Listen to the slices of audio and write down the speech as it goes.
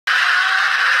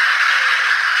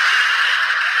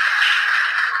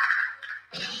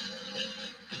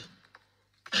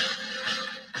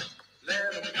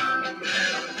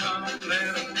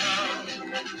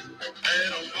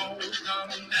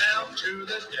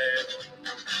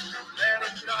Let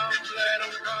them come, let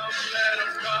them come, let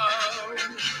them come.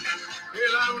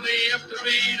 We'll only have to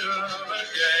beat them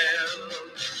again.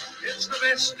 It's the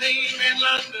best team in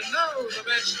London, no, the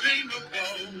best team of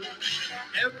all.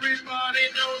 Everybody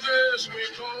knows us,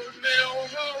 we're called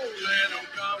Millwall. Let them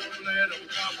come, let them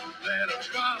come, let them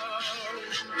come.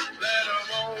 Let them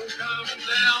all come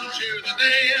down to the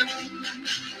den.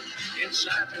 It's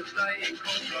Saturday in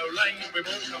Congo Lane, we've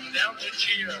all come down to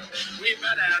cheer. We've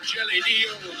had our jelly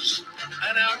deals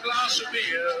and our glass of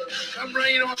beer. Come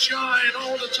rain or shine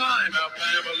all the time, our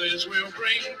families will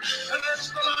bring. And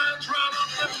as the Lions run on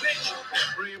the pitch,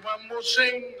 everyone will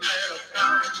sing. Let them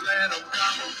come, let them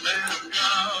come, let them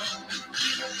come.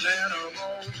 Let them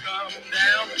all come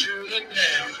down to the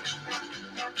den.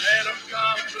 Let them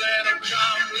come, let them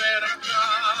come, let them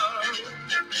come.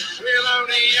 We'll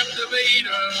only have to beat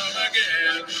them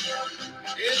again.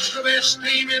 It's the best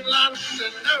team in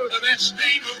London, no, the best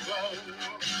team of all.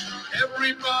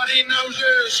 Everybody knows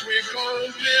us, we're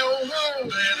called Millwall.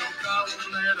 Let them come,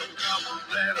 let them come,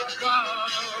 let them come.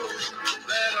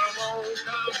 Let them all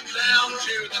come down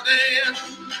to the den.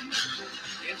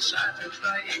 It's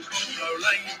Saturday in Congo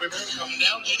Lane, we've all come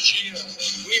down to cheer.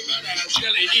 We've had our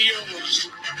jelly deals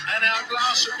and our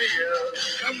glass of beer.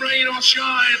 Come rain or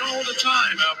shine all the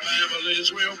time, our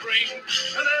families will bring.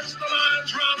 And as the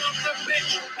Lions run off the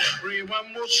pitch,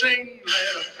 everyone will sing.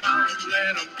 Let them come,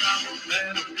 let them come,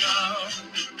 let them come.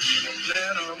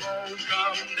 Let them all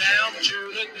come down to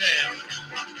the den.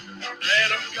 Let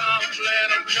them come, let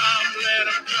them come, let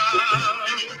them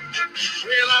come.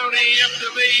 We'll only have to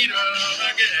beat them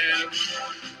again.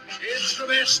 It's the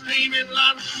best team in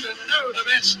London, no, the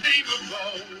best team of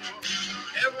all.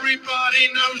 Everybody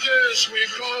knows us, we're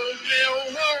called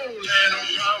Millwall. Let them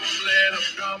come, let them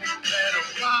come, let them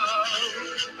come.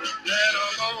 Let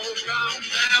them all come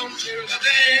down to the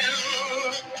den.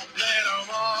 Let them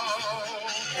all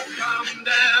come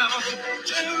down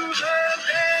to the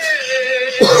den.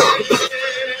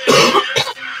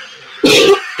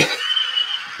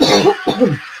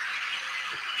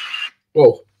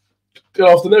 Well, good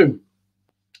afternoon.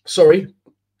 Sorry,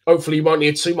 hopefully you won't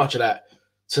hear too much of that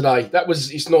today.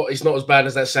 It's not as bad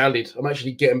as that sounded. I'm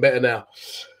actually getting better now.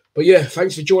 But yeah,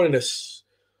 thanks for joining us.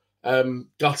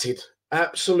 Gutted,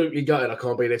 absolutely gutted I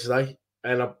can't be there today.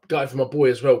 And I'm gutted for my boy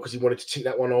as well because he wanted to tick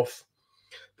that one off.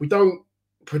 We don't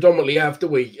predominantly have, do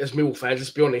we, as Millwall fans,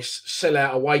 let's be honest, sell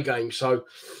out away games. So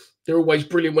they're always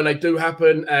brilliant when they do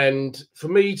happen. And for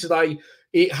me today,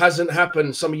 it hasn't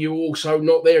happened. Some of you are also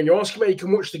not there. And you're asking me, you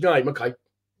can watch the game. Okay.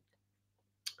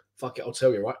 Fuck it, I'll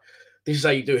tell you, right? This is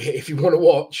how you do it. If you want to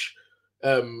watch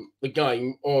the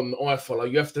game on iFollow,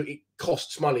 you have to, it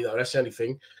costs money though. That's the only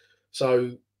thing.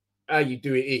 So how you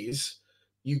do it is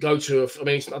you go to, I don't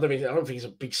think it's a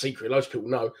big secret. Loads of people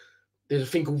know. There's a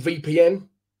thing called VPN.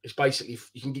 It's basically,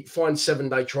 you can find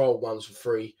 7-day trial ones for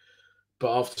free.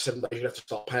 But after 7 days, you have to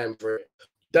start paying for it.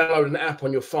 Download an app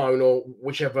on your phone or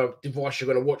whichever device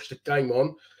you're going to watch the game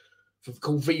on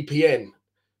called VPN.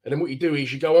 And then what you do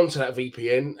is you go onto that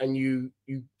VPN and you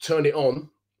turn it on,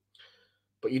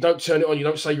 but you don't turn it on. You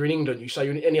don't say you're in England. You say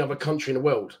you're in any other country in the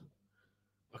world.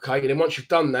 Okay. And then once you've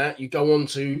done that, you go on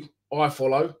to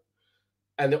iFollow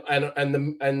and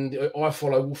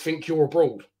iFollow will think you're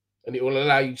abroad and it will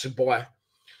allow you to buy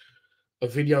a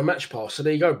video match pass. So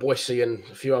there you go, Boise and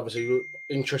a few others who are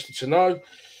interested to know.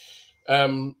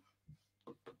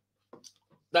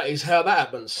 That is how that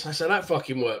happens. That's how that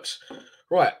fucking works.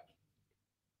 Right.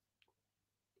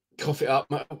 Cough it up.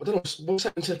 I don't know what's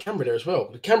happened to the camera there as well.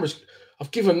 The camera's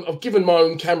I've given my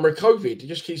own camera COVID. It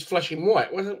just keeps flashing white.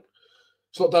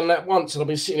 It's not done that once, and I've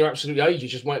been sitting here absolutely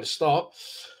ages just waiting to start.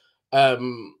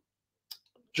 John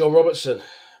Robertson,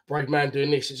 brave man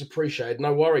doing this. It's appreciated.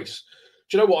 No worries.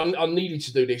 Do you know what? I needed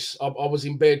to do this. I was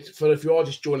in bed. For if you are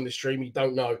just joining the stream, you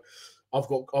don't know. I've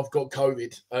got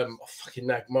COVID. I fucking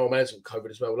nag. My old man's got COVID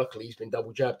as well. Luckily, he's been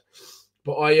double jabbed.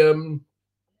 But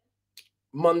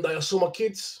Monday I saw my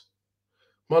kids.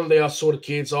 Monday I saw the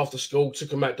kids after school. Took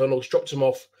them to McDonald's. Dropped them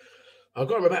off. I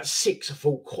got them about 6. I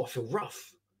thought, I feel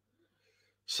rough.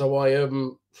 So I thought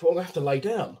I'm gonna have to lay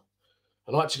down.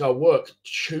 And I had to go work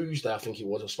Tuesday. I think it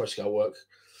was. I was supposed to go work.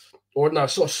 Or no,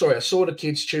 sorry. I saw the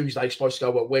kids Tuesday. Supposed to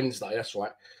go work Wednesday. That's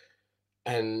right.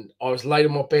 And I was laid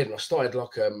on my bed and I started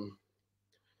like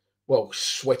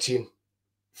sweating,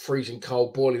 freezing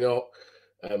cold, boiling hot.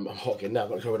 I'm hot again now. I've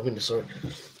got to go out the window, sorry.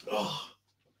 Oh.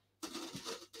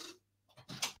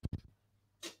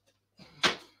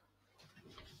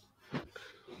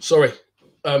 Sorry.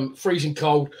 Freezing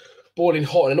cold, boiling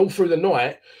hot. And all through the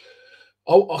night,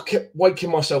 I kept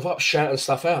waking myself up, shouting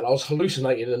stuff out. I was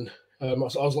hallucinating and I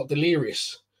was like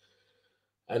delirious.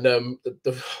 And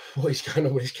what is going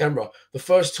on with his camera? The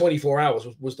first 24 hours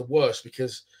was the worst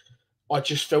because I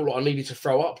just felt like I needed to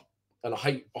throw up. And I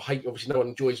hate, obviously, no one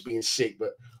enjoys being sick,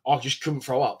 but I just couldn't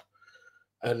throw up.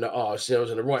 And I was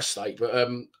in the right state. But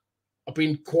I've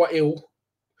been quite ill.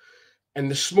 And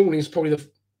this morning is probably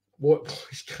what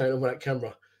is going on with that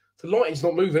camera? The lighting's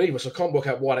not moving either, so I can't work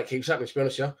out why that keeps happening, to be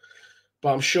honest with you.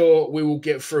 But I'm sure we will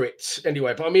get through it.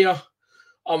 Anyway, but I'm here.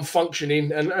 I'm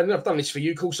functioning. And I've done this for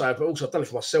you, also, but also I've done it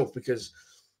for myself because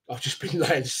I've just been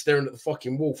laying staring at the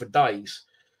fucking wall for days.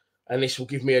 And this will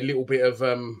give me a little bit of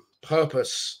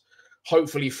purpose.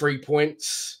 Hopefully 3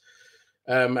 points.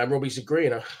 And Robbie's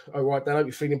agreeing. All right, Dan, I hope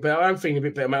you're feeling better. I'm feeling a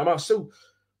bit better, man.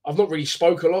 I've not really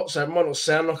spoke a lot, so it might not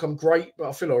sound like I'm great, but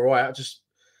I feel all right. I'm just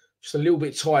a little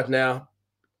bit tired now.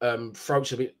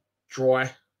 Throat's a bit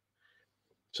dry.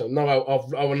 So no,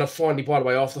 I've finally, by the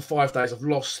way, after 5 days, I've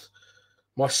lost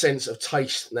my sense of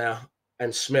taste now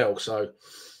and smell. So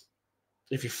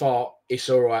if you fart, it's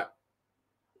all right.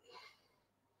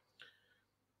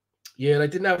 Yeah, they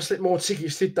didn't have more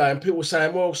tickets, did they? And people were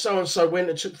saying, well, so-and-so went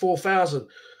and took 4,000.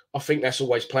 I think that's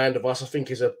always planned of us. I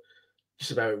think it's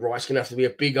just about right. It's going to have to be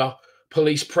a bigger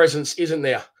police presence, isn't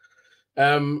there?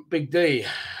 Big D,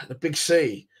 the Big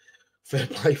C. Fair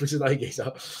play for today,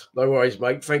 Geezer. No worries,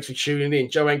 mate. Thanks for tuning in.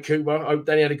 Joanne Cooper, hope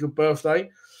Danny had a good birthday.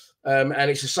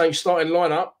 And it's the same starting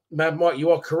lineup. Mad Mike,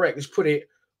 you are correct. Let's put it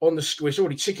on the screen. It's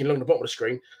already ticking along the bottom of the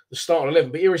screen. The starting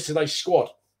 11. But here is today's squad.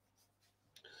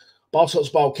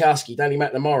 Bartosz Bulkowski, Danny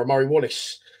McNamara, Murray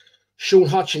Wallace, Sean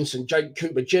Hutchinson, Jake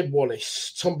Cooper, Jed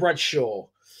Wallace, Tom Bradshaw.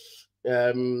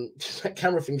 That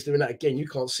camera thing's doing that again. You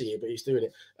can't see it, but he's doing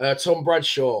it. Tom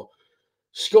Bradshaw,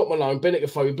 Scott Malone, Bennett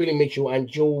Gaffo, Billy Mitchell, and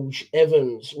George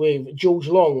Evans, with George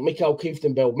Long, Mikael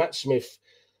Kieftenbell, Matt Smith,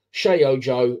 Shay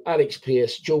Ojo, Alex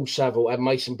Pearce, George Saville, and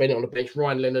Mason Bennett on the bench,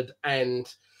 Ryan Leonard, and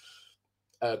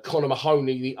Connor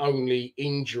Mahoney, the only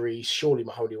injuries. Surely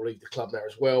Mahoney will leave the club now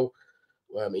as well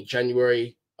in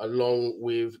January, along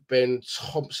with Ben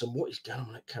Thompson. What is going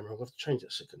on that camera? I'm going to change that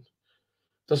a second.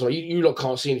 Doesn't matter. You lot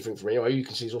can't see anything from me. You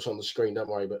can see it's also on the screen, don't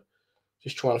worry, but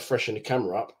just trying to freshen the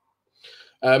camera up.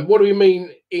 What do we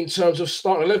mean in terms of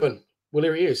starting 11? Well,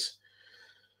 here he is.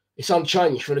 It's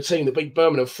unchanged for the team that beat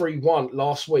Birmingham 3-1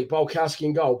 last week. Bulkowski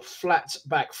in goal, flat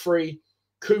back three.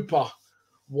 Cooper,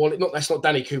 that's not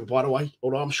Danny Cooper, by the way,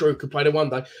 although I'm sure he could play there one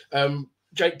day.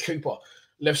 Jake Cooper,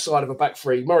 left side of a back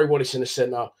three. Murray Wallace in the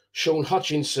centre. Sean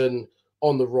Hutchinson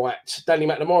on the right. Danny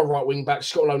McNamara, right wing back.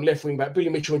 Scott Malone, left wing back. Billy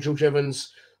Mitchell and George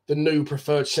Evans, the new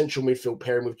preferred central midfield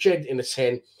pairing, with Jed in the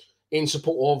 10 in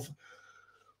support of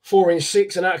 4 in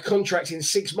 6 and out of contract in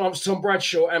 6 months, Tom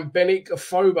Bradshaw and Bennett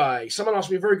Gafobe. Someone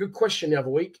asked me a very good question the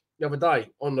other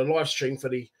day on the live stream for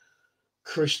the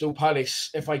Crystal Palace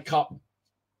FA Cup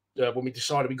when we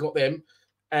decided we got them,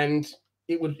 and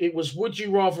it was would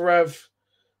you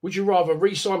rather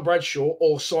re-sign Bradshaw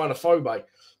or sign Afobe?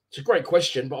 It's a great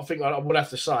question, but I think I would have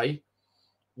to say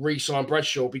re-sign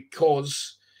Bradshaw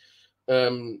because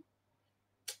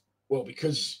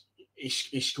he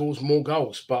scores more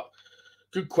goals, but.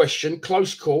 Good question.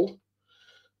 Close call.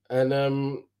 And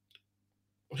I'm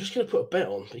just going to put a bet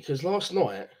on because last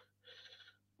night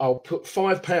I'll put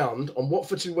 £5 on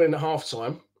Watford to win at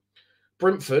half-time,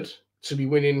 Brentford to be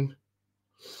winning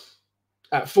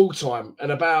at full-time,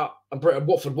 and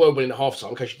Watford were winning at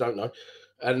half-time, in case you don't know.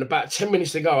 And about 10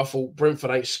 minutes to go, I thought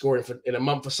Brentford ain't scoring in a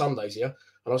month of Sundays, yeah?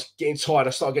 And I was getting tired.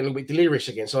 I started getting a little bit delirious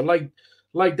again. So I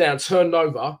laid down, turned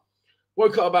over,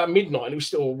 woke up about midnight, and it was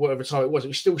still, whatever time it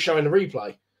was still showing the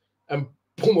replay. And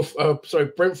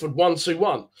Brentford won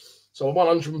 2-1. So I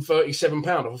won £137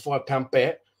 off a £5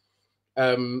 bet. Had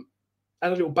a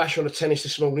little bash on the tennis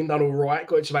this morning, done all right.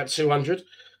 Got it to about 200.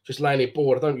 Just laying it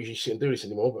bored. I don't usually sit and do this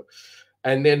anymore.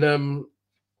 And then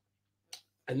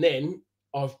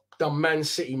I've done Man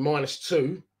City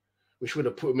 -2, which would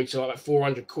have put me to like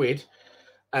 400 quid,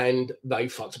 and they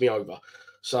fucked me over.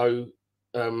 So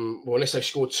unless they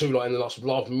scored 2 in the last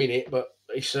minute, but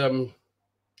it's I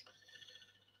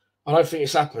don't think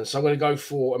it's happened. So I'm going to go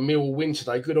for a Millwall win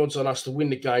today. Good odds on us to win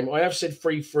the game. I have said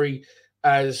 3-3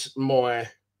 as my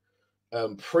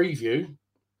preview.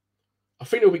 I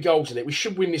think there'll be goals in it. We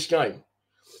should win this game.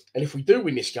 And if we do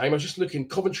win this game, I was just looking,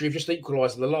 Coventry have just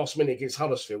equalised in the last minute against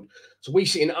Huddersfield. So we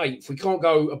sit in 8th. We can't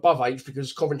go above 8th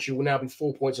because Coventry will now be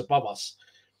 4 points above us.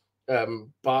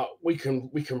 But we can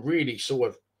really sort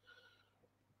of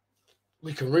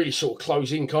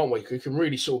close in, can't we? We can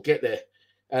really sort of get there.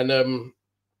 And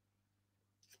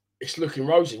it's looking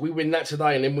rosy. We win that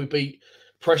today, and then we beat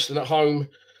Preston at home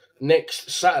next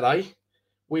Saturday.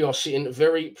 We are sitting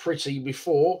very pretty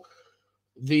before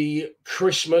the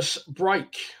Christmas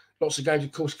break. Lots of games,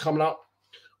 of course, coming up.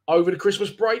 over the Christmas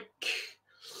break.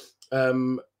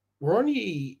 We're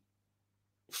only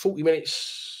 20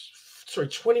 minutes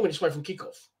away from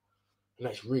kickoff. And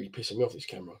that's really pissing me off, this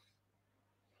camera.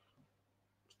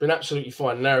 It's been absolutely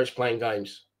fine. Now it's playing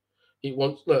games.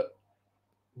 Look,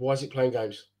 why is it playing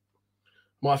games?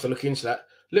 Might have to look into that.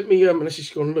 Let me, unless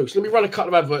it's gone loose, let me run a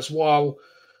couple of adverts while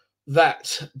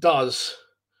that does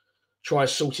try and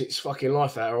sort its fucking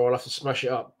life out, or I'll have to smash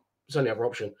it up. It's the only other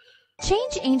option.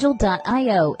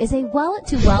 ChangeAngel.io is a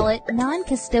wallet-to-wallet,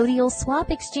 non-custodial swap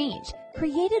exchange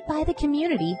created by the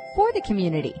community for the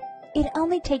community. It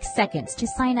only takes seconds to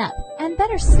sign up, and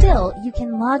better still, you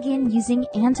can log in using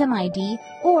Atom ID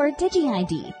or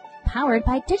DigiID, powered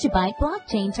by Digibyte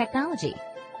blockchain technology.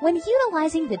 When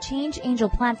utilizing the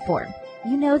ChangeAngel platform,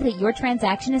 you know that your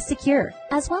transaction is secure,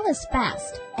 as well as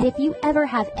fast. And if you ever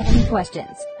have any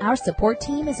questions, our support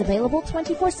team is available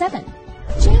 24/7.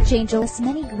 ChangeAngel has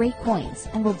many great coins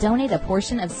and will donate a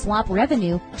portion of swap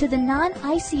revenue to the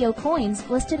non-ICO coins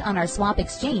listed on our swap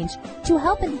exchange to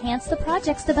help enhance the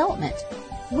project's development.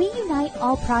 We unite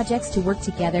all projects to work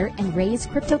together and raise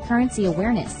cryptocurrency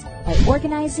awareness by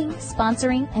organizing,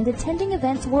 sponsoring, and attending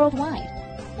events worldwide.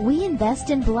 We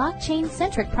invest in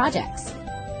blockchain-centric projects.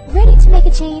 Ready to make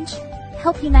a change?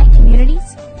 Help unite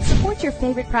communities? Support your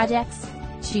favorite projects?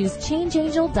 Choose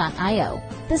ChangeAngel.io,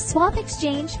 the swap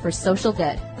exchange for social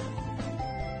good.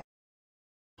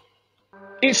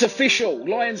 It's official.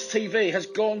 Lions TV has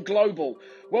gone global.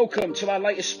 Welcome to our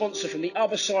latest sponsor from the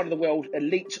other side of the world,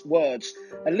 Elite Words.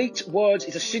 Elite Words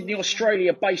is a Sydney,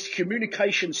 Australia-based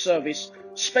communication service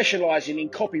specialising in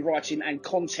copywriting and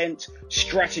content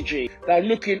strategy. They're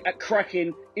looking at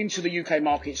cracking into the UK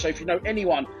market. So if you know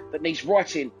anyone that needs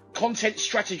writing, content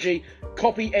strategy,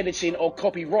 copy editing or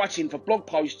copywriting for blog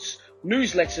posts,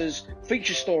 newsletters,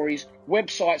 feature stories,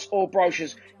 websites or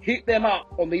brochures, hit them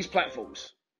up on these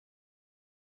platforms.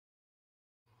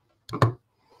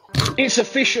 It's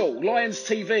official. Lions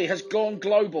TV has gone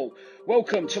global.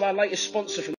 Welcome to our latest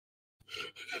sponsor from...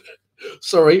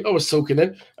 Sorry, I was talking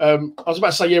then. I was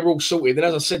about to say, yeah, we're all sorted. Then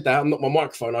as I said that, I knocked my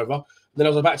microphone over. Then I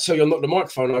was about to tell you I knocked the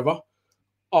microphone over.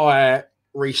 I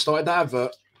restarted the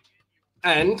advert.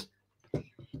 And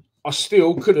I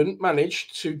still couldn't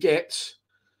manage to get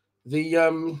the...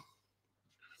 I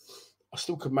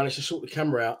still couldn't manage to sort the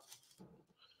camera out.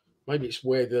 Maybe it's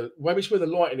where the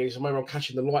lighting is, and maybe I'm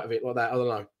catching the light of it like that. I don't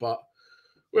know. But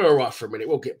we're all right for a minute.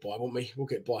 We'll get by, won't we? We'll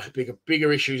get by.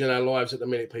 Bigger issues in our lives at the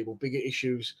minute, people. Bigger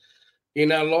issues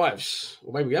in our lives.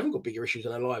 Or maybe we haven't got bigger issues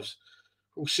in our lives.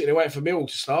 We're all sitting there waiting for Millwall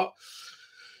to start.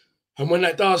 And when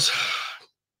that does,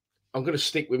 I'm going to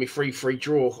stick with my 3-3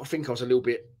 draw. I think I was a little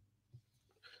bit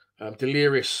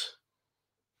delirious.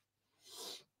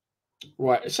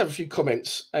 Right, let's have a few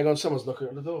comments. Hang on, someone's knocking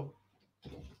on the door.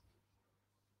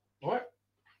 All right.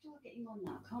 I'll get you on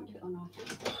that. I can't do it on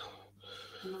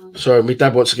iPhone. Sorry, my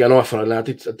dad wants to get an iPhone now. I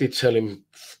did tell him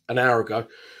an hour ago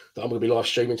that I'm going to be live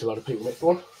streaming to a lot of people. Go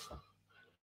on.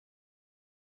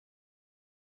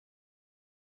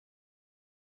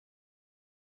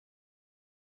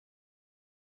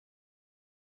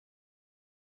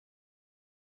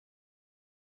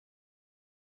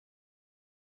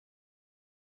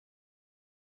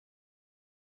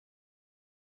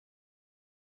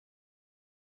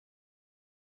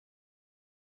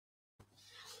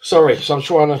 Sorry, so I'm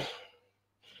trying to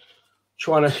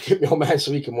get my old man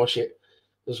so he can watch it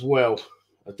as well.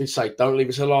 I did say don't leave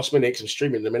it to the last minute because I'm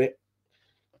streaming in a minute,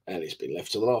 and it's been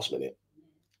left to the last minute.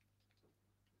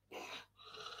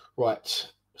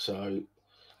 Right, so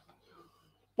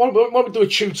why don't we do a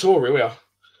tutorial here?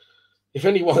 If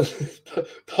anyone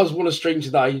does want to stream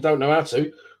today, you don't know how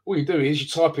to, all you do is you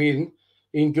type in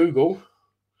Google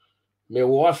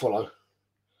Millwall iFollow.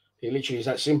 It literally is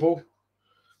that simple.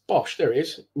 Bosh, there it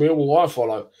is. Millwall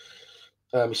iFollow.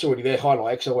 It's already there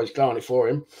highlighted because I always go on it for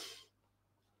him.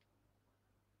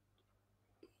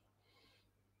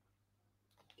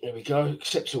 There we go.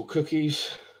 Accepts all cookies.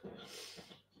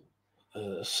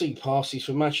 See passes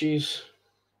for matches.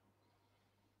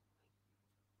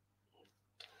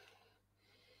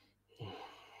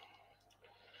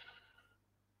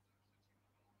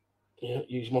 Yeah,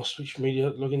 use my switch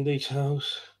media login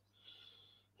details.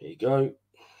 There you go.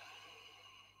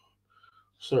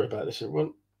 Sorry about this,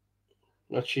 everyone.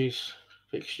 Matches,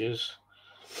 fixtures.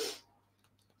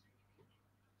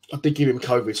 I did give him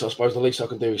COVID, so I suppose the least I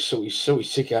can do is sort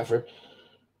his ticket out for him.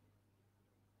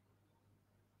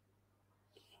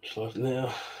 Subscribe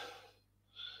now.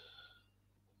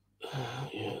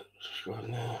 Yeah, subscribe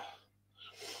now.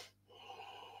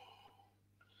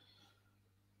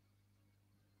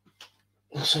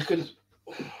 A second.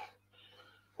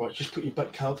 Right, just put your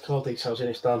back card details in,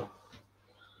 it's done.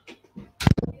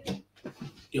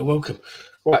 You're welcome.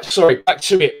 Right, sorry, back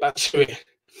to it.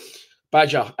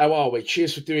 Badger, how are we?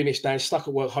 Cheers for doing this, Dan. Stuck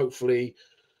at work, hopefully.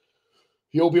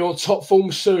 You'll be on top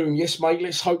form soon. Yes, mate,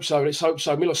 let's hope so. Milos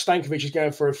Stankovic is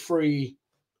going for a 3-1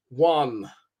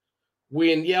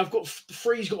 win. Yeah, I've got the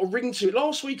three's got a ring to it.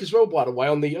 Last week as well, by the way,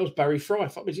 on the Barry Fry.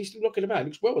 Fuck me, he's still knocking about.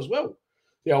 Looks well as well,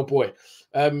 the old boy.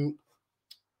 On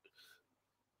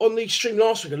the stream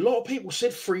last week, a lot of people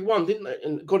said 3-1, didn't they?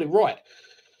 And got it right.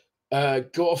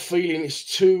 Got a feeling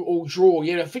it's 2-2 draw.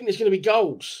 Yeah, I think there's going to be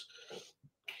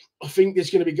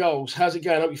goals. How's it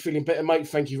going? I hope you're feeling better, mate.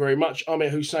 Thank you very much.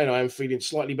 Ahmed Hussein, I am feeling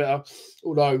slightly better.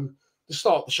 Although the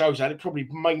start of the show's out, it probably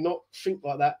may not think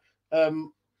like that.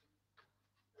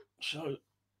 So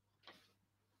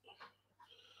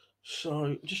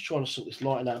I'm just trying to sort this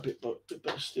lighting out a bit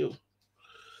better still.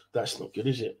 That's not good,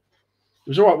 is it? It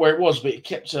was all right where it was, but it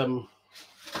kept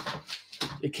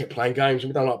playing games, and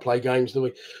we don't like to play games, do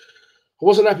we? I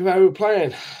wasn't happy with how we were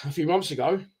playing a few months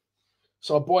ago,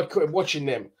 so I boycotted watching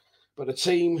them. But the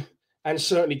team and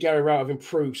certainly Gary Rowett have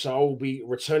improved, so I'll be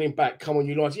returning back. Come on,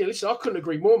 you lads. Yeah, listen, I couldn't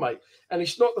agree more, mate. And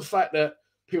it's not the fact that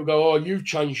people go, oh, you've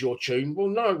changed your tune. Well,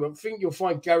 no, I think you'll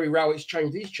find Gary Rowett's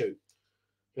changed his tune.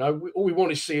 You know, all we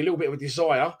want is to see a little bit of a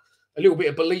desire, a little bit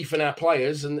of belief in our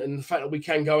players, and the fact that we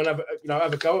can go and have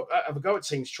a go at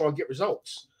teams, try and get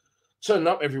results. Turning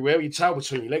up everywhere with your tail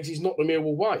between your legs is not the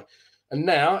Millwall way. And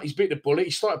now he's bit the bullet.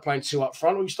 He started playing two up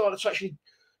front, or he started to actually,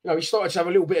 he started to have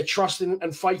a little bit of trust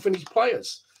and faith in his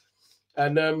players.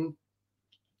 And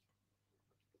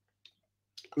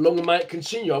long and may it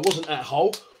continue. I wasn't at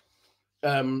Hull,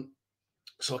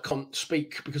 so I can't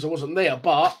speak because I wasn't there,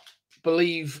 but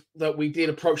believe that we did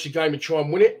approach the game and try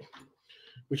and win it,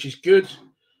 which is good.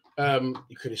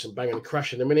 You could hear some banging and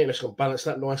crashing in a minute. Let's go and balance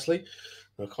that nicely.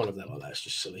 No, I can't have that like that. It's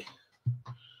just silly.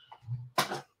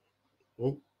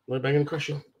 Oh, no banging and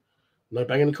crashing. No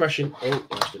banging and crashing. Oh,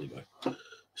 that's going to go.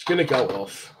 It's going to go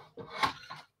off.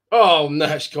 Oh, no,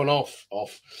 it's gone off.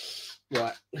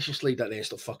 Right, let's just leave that there.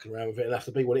 Stop fucking around with it. It'll have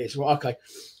to be what it is. Right,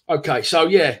 okay. So,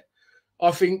 yeah,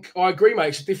 I think I agree, mate.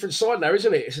 It's a different side now,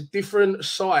 isn't it? It's a different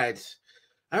side.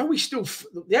 How are we still...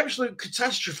 The absolute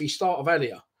catastrophe start of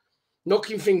earlier.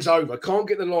 Knocking things over. Can't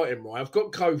get the lighting right. I've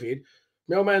got COVID.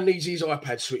 Mailman needs his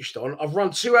iPad switched on. I've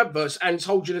run 2 adverts and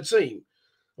told you the team.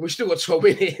 And we've still got 12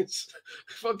 minutes.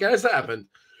 Fuck, how's that happened?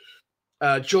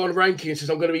 John Rankin says,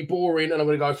 I'm going to be boring and I'm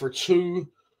going to go for a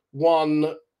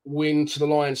 2-1 win to the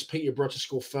Lions. Peterborough to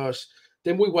score first.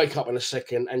 Then we wake up in a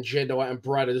second and Jedi and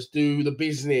Bradders do the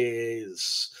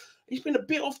business. He's been a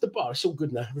bit off the bar. It's all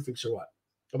good now. Everything's all right.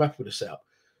 I'm happy with the setup.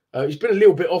 He's been a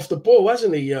little bit off the ball,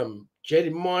 hasn't he, Jed,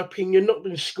 in my opinion? Not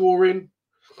been scoring.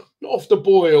 Not off the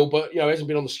boil, but, hasn't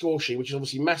been on the score sheet, which is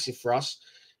obviously massive for us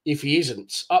if he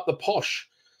isn't. Up the posh,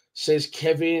 says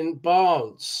Kevin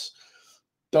Barnes.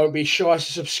 Don't be shy to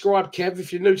subscribe, Kev,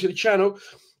 if you're new to the channel.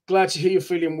 Glad to hear you're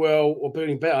feeling well or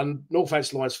feeling better.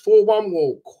 Northants Lions 4-1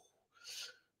 walk.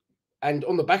 And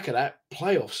on the back of that,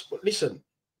 playoffs. But listen,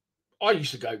 I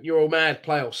used to go, you're all mad,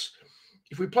 playoffs.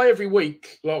 If we play every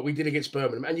week like we did against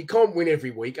Birmingham, and you can't win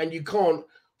every week, and you can't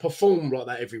perform like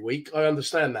that every week, I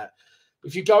understand that.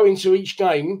 If you go into each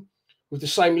game with the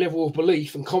same level of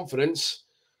belief and confidence,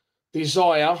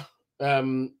 desire,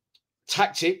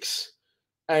 tactics,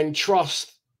 and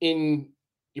trust in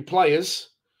your players,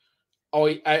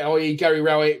 i.e. Gary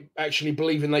Rowett actually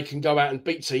believing they can go out and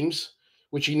beat teams,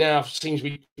 which he now seems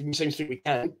to think we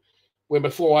can, when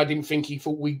before I didn't think he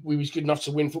thought we was good enough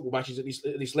to win football matches at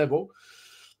this level,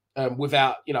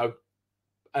 without,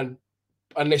 and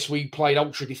unless we played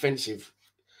ultra defensive.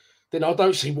 Then I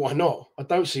don't see why not.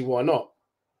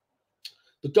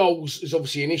 The goals is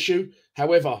obviously an issue.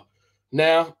 However,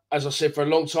 now, as I said for a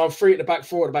long time, 3 at the back,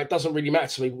 4 at the back doesn't really matter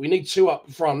to me. But we need 2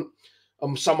 up front,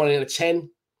 someone in a 10.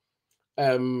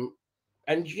 And,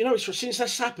 since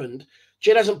that's happened,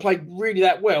 Jed hasn't played really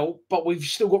that well, but we've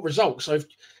still got results. So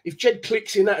if Jed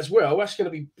clicks in that as well, that's going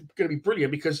to be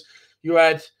brilliant, because you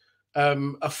had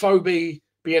Afobe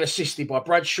being assisted by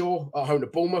Bradshaw at home to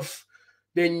Bournemouth.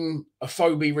 Then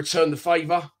Afobe returned the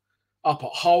favour up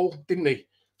at Hull, didn't he?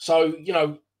 So,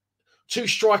 2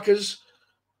 strikers,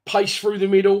 pace through the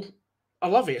middle. I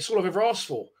love it. It's all I've ever asked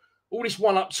for. All this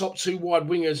 1 up top, 2 wide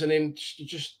wingers, and then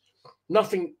just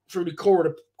nothing through the core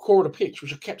of the pitch,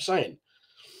 which I kept saying.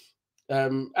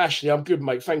 Ashley, I'm good,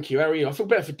 mate. Thank you. How are you? I feel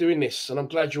better for doing this, and I'm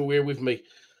glad you're here with me.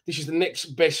 This is the next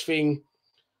best thing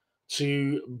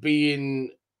to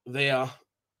being there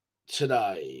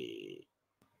today.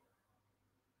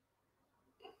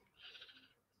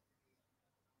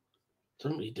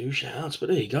 Don't really do shout-outs, but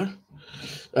there you go.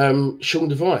 Sean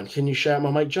Devine, can you shout out my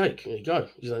mate Jake? There you go.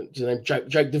 Is his name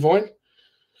Jake Devine?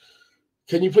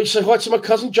 Can you please say hi to my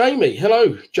cousin Jamie?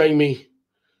 Hello, Jamie,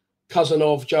 cousin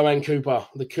of Joanne Cooper,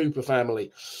 the Cooper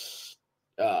family.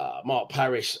 Mark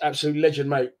Parris, absolute legend,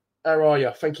 mate. How are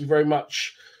you? Thank you very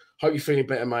much. Hope you're feeling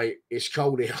better, mate. It's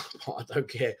cold here. I don't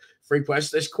care. 3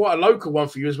 points. There's quite a local one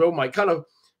for you as well, mate. Couple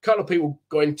of people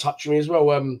got in touch with me as well.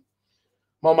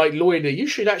 My mate Lloydie, you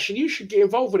should get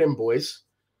involved with them boys.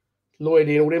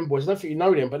 Lloydie and all them boys. I don't think you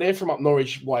know them, but they're from up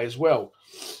Norwich way as well.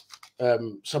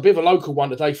 So a bit of a local one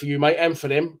today for you, mate, and for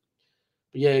them.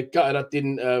 But yeah, gutted I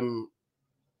didn't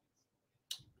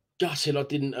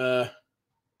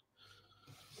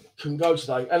couldn't go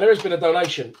today. And there has been a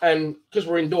donation. And because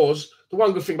we're indoors, the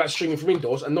one good thing about streaming from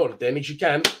indoors and not at den is you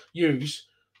can use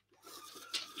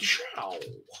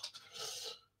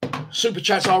super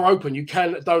chats are open. You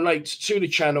can donate to the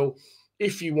channel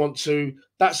if you want to.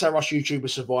 That's how us YouTubers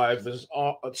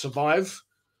survive.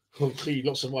 Well, clearly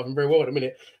not surviving very well at a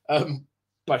minute.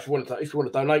 But if you want to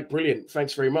donate, brilliant.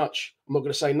 Thanks very much. I'm not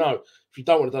going to say no. If you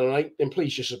don't want to donate, then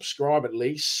please just subscribe at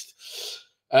least.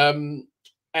 And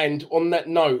on that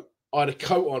note, I had a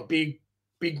coat on, big,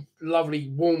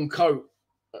 lovely, warm coat,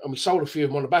 and we sold a few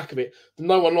of them on the back of it.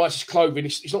 No one likes his clothing.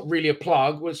 It's not really a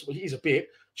plug. Well, it is a bit,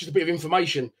 just a bit of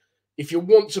information. If you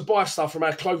want to buy stuff from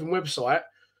our clothing website,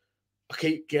 I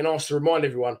keep getting asked to remind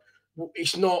everyone,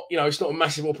 it's not a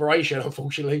massive operation,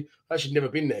 unfortunately. I've actually never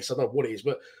been there, so I don't know what it is,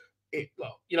 but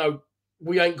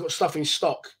we ain't got stuff in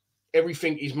stock.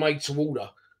 Everything is made to order.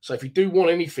 So if you do want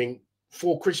anything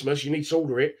for Christmas, you need to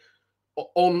order it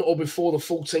on or before the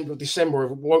 14th of December.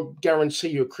 It won't guarantee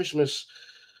you a Christmas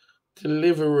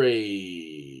delivery.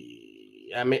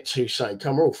 Amit Hussein.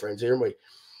 Come, we're all friends here, aren't we?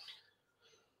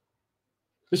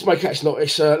 Let's make out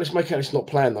it's not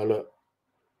planned though, look.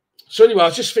 So anyway, I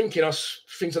was just thinking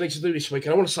things I need to do this week.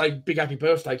 And I want to say big happy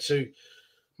birthday to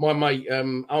my mate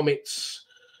Amit's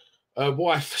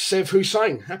wife, Sev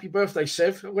Hussein. Happy birthday,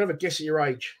 Sev. I'm going to have a guess at your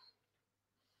age.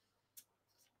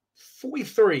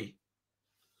 43.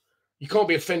 You can't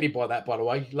be offended by that, by the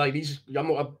way, ladies.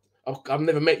 I've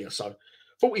never met you, so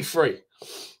 43.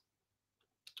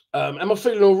 Am I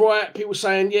feeling all right? People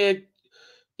saying, yeah,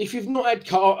 if you've not had,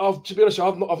 to be honest,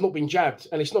 I've not been jabbed,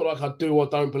 and it's not like I do or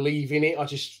don't believe in it.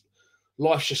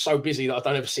 Life's just so busy that I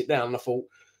don't ever sit down. And I thought,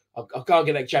 I'll go and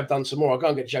get that jab done tomorrow. I'll go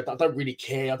and get jabbed. I don't really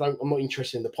care. I'm not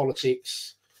interested in the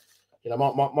politics.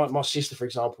 My sister, for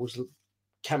example, was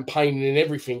campaigning and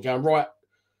everything, going right.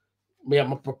 Me and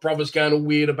my brother's going all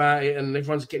weird about it, and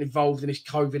everyone's getting involved in this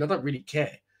COVID. I don't really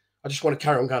care. I just want to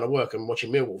carry on going to work and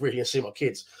watching Millwall, really, and see my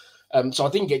kids. So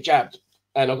I didn't get jabbed,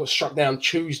 and I got struck down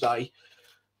Tuesday.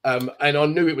 And I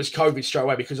knew it was COVID straight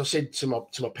away because I said to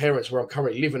my parents where I'm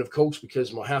currently living, of course,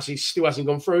 because my house still hasn't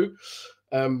gone through.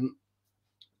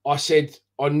 I said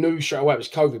I knew straight away it was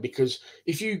COVID because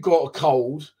if you've got a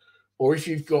cold or if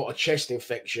you've got a chest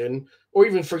infection or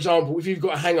even, for example, if you've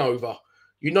got a hangover,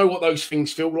 you know what those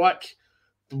things feel like.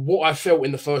 What I felt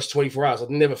in the first 24 hours,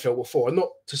 I'd never felt before. And not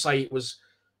to say it was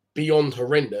beyond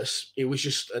horrendous. It was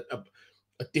just a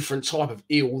different type of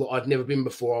ill that I'd never been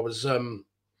before. I was...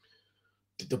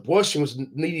 the worst thing was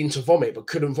needing to vomit, but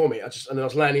couldn't vomit. And then I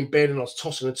was laying in bed and I was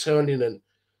tossing and turning and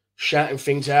shouting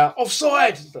things out.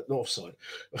 Offside! Not offside.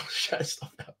 Shouting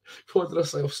stuff out. Why did I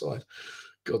say offside?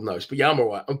 God knows. But yeah, I'm all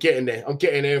right. I'm getting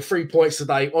there. 3 points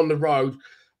today on the road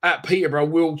at Peterborough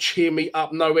will cheer me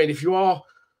up no end. If you are,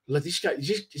 is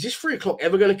this 3 o'clock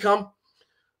ever going to come?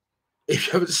 If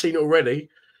you haven't seen it already,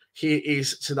 here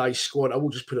is today's squad. I will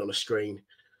just put it on the screen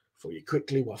for you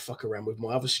quickly while I fuck around with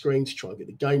my other screen to try and get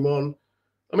the game on.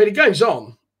 I mean, the game's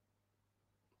on.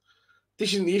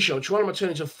 This isn't the issue. I'm trying to turn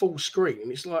it into full screen,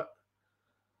 and it's like,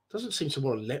 doesn't seem to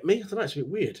want to let me. I don't know. It's a bit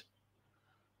weird.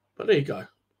 But there you go.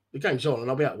 The game's on, and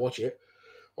I'll be able to watch it.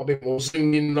 I'll be more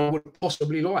zoomed in than I would have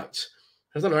possibly liked.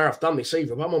 I don't know how I've done this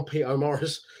either, but I'm on Pete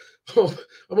O'Mara's. I'm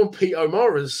on Pete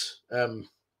O'Mara's. I'm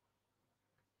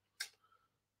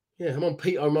on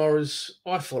Pete O'Mara's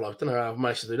iFollow. I don't know how I've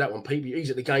managed to do that one, Pete. He's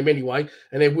at the game anyway,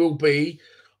 and there will be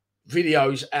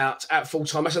videos out at full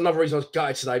time. That's another reason I was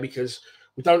gutted today because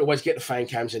we don't always get the fan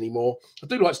cams anymore. I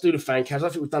do like to do the fan cams. I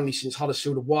think we've done this since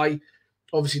Huddersfield away.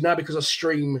 Obviously now because I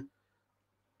stream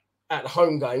at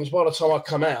home games, by the time I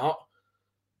come out,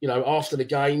 after the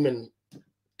game and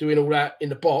doing all that in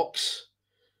the box,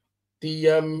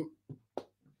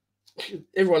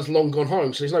 everyone's long gone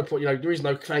home, so there's no point. There is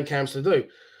no fan cams to do.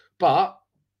 But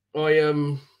I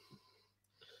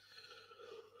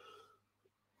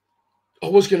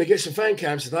was going to get some fan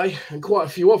cams today, and quite a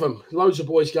few of them. Loads of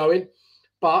boys going,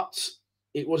 but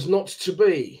it was not to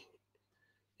be.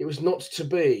 It was not to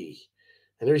be.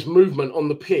 And there is movement on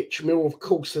the pitch. Millwall, of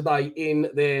course, today in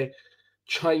their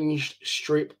changed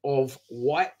strip of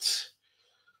white.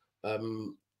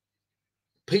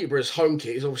 Peterborough's home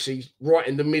kit is obviously right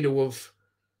in the middle of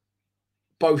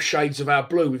both shades of our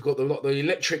blue. We've got the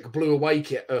electric blue away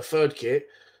kit, third kit,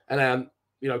 and our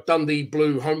Dundee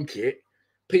blue home kit.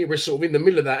 Peterborough's sort of in the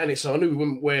middle of that, and so I knew we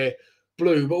wouldn't wear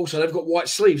blue, but also they've got white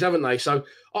sleeves, haven't they? So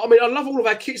I mean, I love all of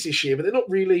our kits this year, but they don't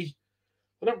really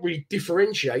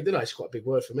differentiate, do they? It's quite a big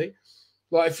word for me.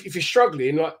 Like if you're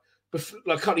struggling, like a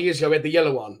couple of years ago, we had the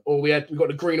yellow one, or we got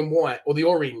the green and white, or the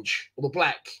orange, or the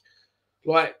black.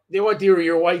 Like the idea of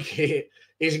your away kit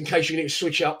is in case you need to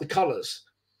switch up the colours.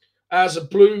 As a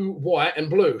blue, white, and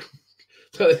blue,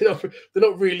 so they're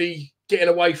not really getting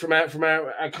away from our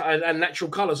natural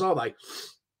colours, are they?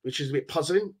 Which is a bit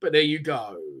puzzling, but there you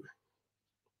go.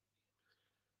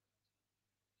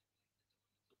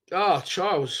 Ah,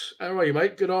 Charles, how are you,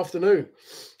 mate? Good afternoon.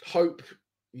 Hope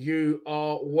you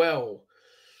are well.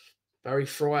 Barry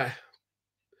Fry,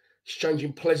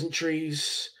 exchanging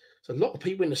pleasantries. There's a lot of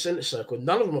people in the centre circle.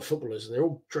 None of them are footballers, and they're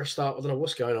all dressed up. I don't know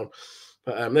what's going on.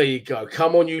 But there you go.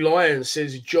 Come on, you Lions,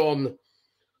 says John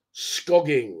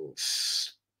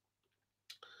Scoggins.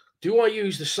 Do I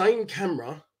use the same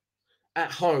camera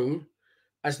at home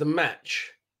as the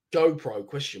match GoPro?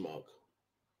 Question mark.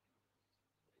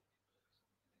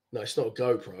 No, it's not a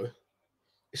GoPro.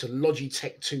 It's a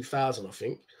Logitech 2000, I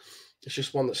think. It's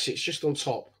just one that sits just on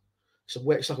top.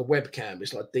 It's like a webcam.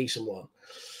 It's like a decent one.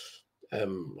 I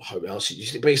hope it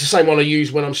answers you. But it's the same one I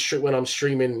use when I'm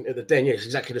streaming at the den. Yeah, it's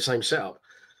exactly the same setup.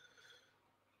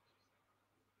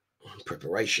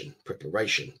 Preparation.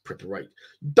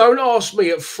 Don't ask me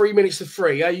at 3 minutes to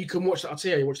 3. You can watch that. I'll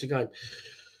tell you, watch the game.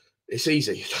 It's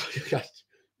easy. It's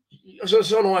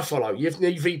on iFollow. You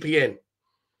need VPN.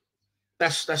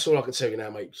 That's all I can tell you now,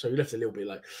 mate. So you left a little bit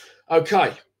late.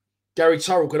 Okay. Gary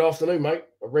Turrell, good afternoon, mate.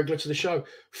 A regular to the show.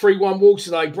 3-1 walk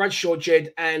today. Bradshaw,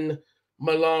 Jed, and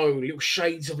Malone. Little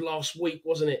shades of last week,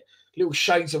 wasn't it? Little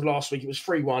shades of last week. It was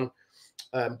 3-1.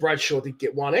 Bradshaw did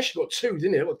get one. Actually got two,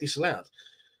 didn't it? It got disallowed.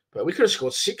 But we could have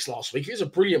scored 6 last week. It was a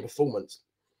brilliant performance.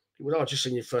 Well, I've just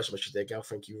seen your first message there, Gal.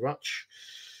 Thank you, Rutch.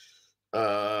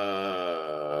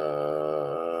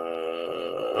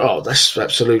 Oh, that's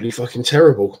absolutely fucking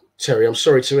terrible. Terry, I'm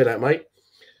sorry to hear that, mate.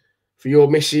 For your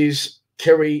missus,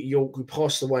 Kerry York, who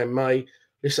passed away in May,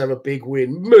 let's have a big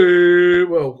win.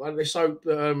 Well, let's hope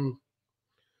that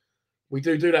we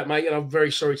do that, mate. And I'm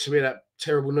very sorry to hear that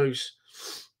terrible news.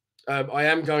 I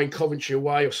am going Coventry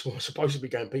away. I'm supposed to be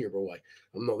going Peterborough away.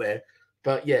 I'm not there.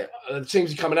 But yeah, the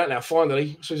teams are coming out now,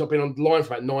 finally. As soon as I've been online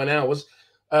for about 9 hours.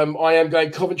 I am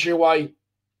going Coventry away.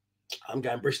 I'm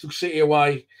going Bristol City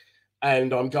away.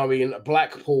 And I'm going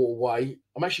Blackpool away.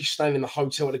 I'm actually staying in the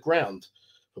hotel at the ground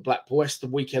for Blackpool. It's the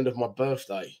weekend of my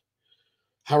birthday.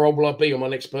 How old will I be on my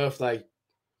next birthday?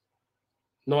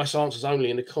 Nice answers only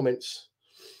in the comments.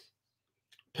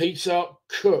 Peter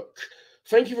Cook.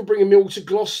 Thank you for bringing me all to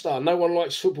Gloucester. No one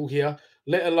likes football here,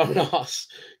 let alone us.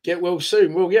 Get well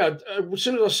soon. Well, yeah, as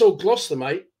soon as I saw Gloucester,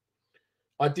 mate,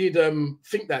 I did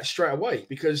think that straight away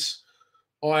because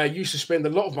I used to spend a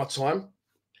lot of my time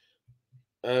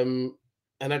and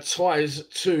had ties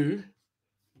to...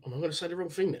 I'm going to say the wrong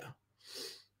thing now.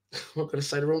 I'm not going to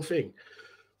say the wrong thing.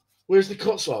 Where's the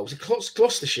Cotswolds? It's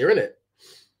Gloucestershire, isn't it?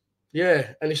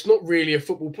 Yeah, and it's not really a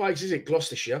football place, is it,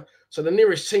 Gloucestershire? So the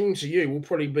nearest team to you will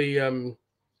probably be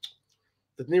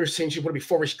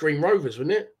Forest Green Rovers,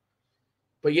 wouldn't it?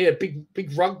 But yeah, big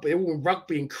rugby, all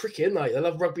rugby and cricket, aren't they? They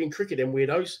love rugby and cricket, them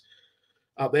weirdos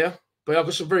up there. But I've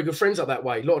got some very good friends up that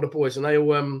way, a lot of the boys, and they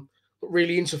all got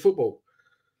really into football.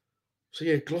 So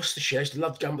yeah, Gloucestershire, I used to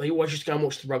love going. They always used to go and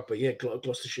watch the rugby. Yeah,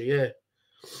 Gloucestershire, yeah.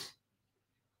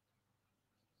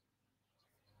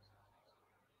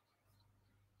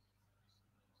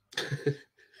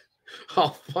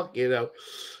 Oh, fuck you know.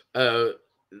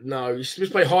 No, you're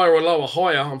supposed to play higher or lower.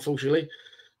 Higher, unfortunately.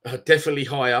 Definitely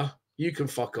higher. You can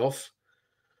fuck off.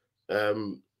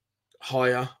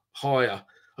 Higher.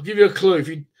 I'll give you a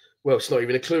clue. Well, it's not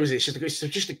even a clue, is it? It's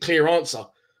just a clear answer.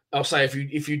 I'll say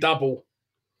if you double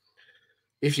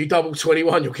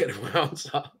 21, you'll get the right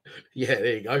answer. Yeah,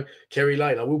 there you go. Kerry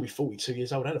Lane. I will be 42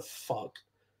 years old. How the fuck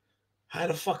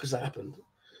has that happened?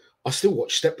 I still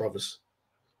watch Step Brothers.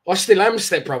 I still am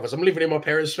Step Brothers. I'm living in my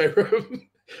parents' spare room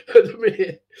at the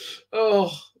minute.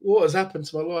 Oh, what has happened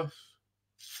to my life?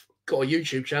 Got a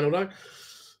YouTube channel though.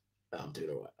 I'm doing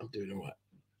all right.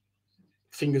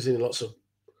 Fingers in lots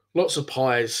of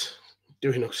pies.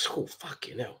 Doing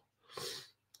fucking hell.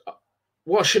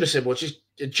 What I should have said was just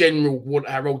a general.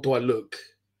 How old do I look?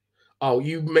 Oh,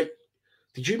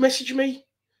 did you message me?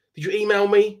 Did you email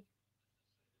me?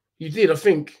 You did, I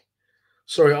think.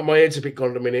 Sorry, my head's a bit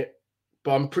gone in a minute.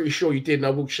 But I'm pretty sure you did, and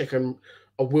I will check and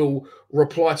I will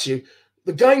reply to you.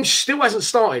 The game still hasn't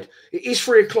started. It is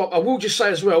 3 o'clock. I will just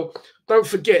say as well, don't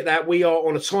forget that we are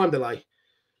on a time delay.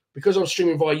 Because I'm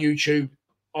streaming via YouTube,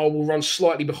 I will run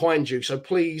slightly behind you. So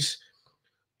please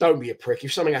don't be a prick.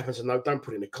 If something happens, don't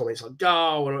put it in the comments like,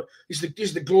 oh, this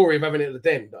is the glory of having it at the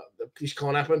den. This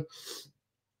can't happen.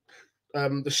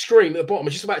 The screen at the bottom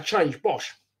is just about to change.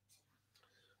 Bosh.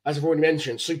 As I've already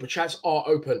mentioned, super chats are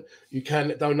open. You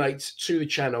can donate to the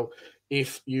channel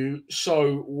if you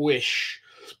so wish.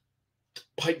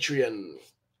 Patreon,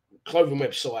 clothing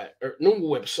website, or normal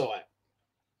website.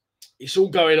 It's all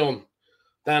going on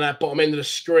down that bottom end of the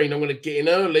screen. I'm going to get in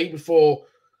early before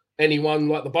anyone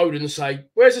like the Bowden say,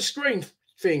 where's the screen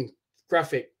thing?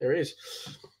 Graphic. There it is.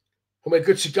 And we're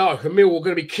good to go. And Millwall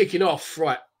going to be kicking off.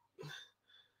 Right.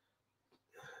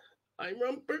 I'm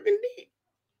on Burgundy.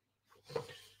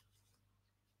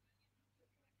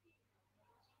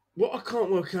 What I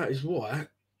can't work out is why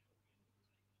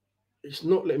it's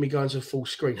not letting me go into full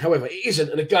screen. However, it isn't,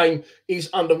 and the game is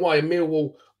underway. And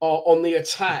Millwall are on the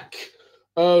attack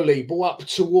early. Ball up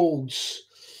towards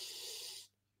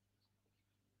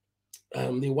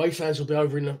the away fans will be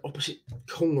over in the opposite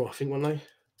corner, I think, won't they?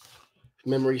 If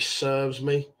memory serves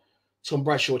me. Tom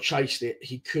Bradshaw chased it.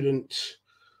 He couldn't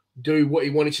do what he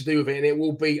wanted to do with it, and it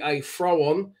will be a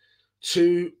throw-on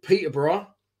to Peterborough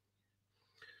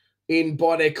in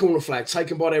by their corner flag,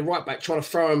 taken by their right back, trying to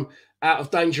throw him out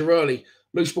of danger early.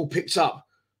 Loose ball picked up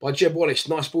by Jed Wallace.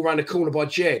 Nice ball around the corner by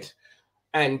Jed.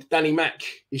 And Danny Mack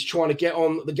is trying to get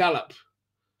on the gallop.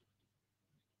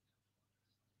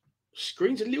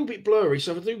 Screen's a little bit blurry,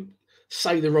 so if I do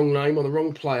say the wrong name on the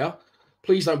wrong player,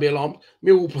 please don't be alarmed.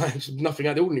 Millwall players, nothing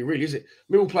out of the ordinary, really, is it?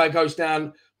 Millwall player goes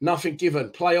down, nothing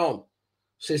given. Play on,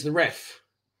 says the ref.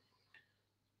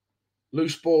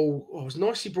 Loose ball. Oh, it was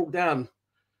nicely brought down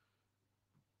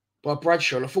by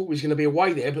Bradshaw, and I thought he was going to be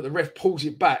away there, but the ref pulls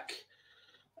it back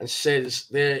and says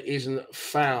there isn't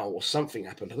foul or something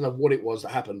happened. I don't know what it was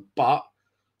that happened, but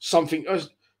something,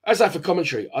 as that for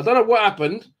commentary, I don't know what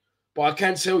happened, but I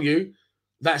can tell you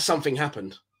that something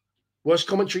happened. Worst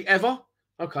commentary ever?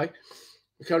 Okay.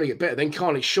 It can only get better then,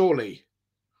 can't it? Surely.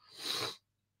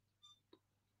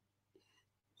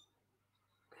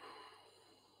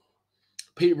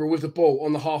 Peterborough with the ball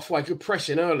on the halfway. Good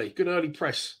pressing early. Good early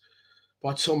press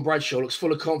by Tom Bradshaw. Looks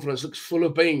full of confidence, looks full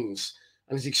of beans,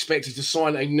 and is expected to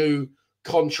sign a new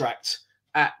contract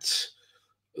at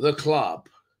the club.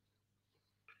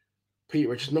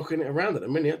 Peterborough just knocking it around at the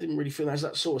minute. I didn't really feel that's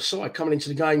that sort of side. Coming into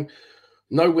the game,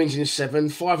 no wins in 7,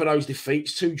 5 of those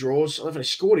defeats, 2 draws. I don't know if they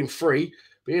scored in 3,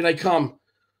 but here they come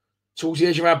towards the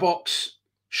edge of our box.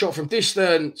 Shot from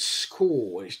distance.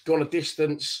 Cool. It's gone a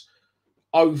distance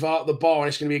over the bar, and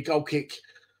it's going to be a goal kick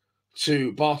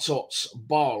to Bartosz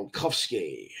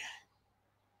Balkowski.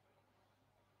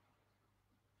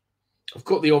 I've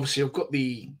got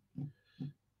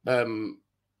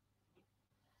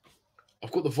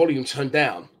the volume turned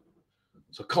down,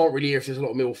 so I can't really hear if there's a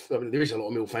lot of Mill. I mean, there is a lot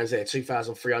of Mill fans there.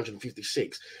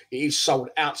 2,356. It is sold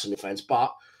out to Mill fans,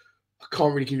 but I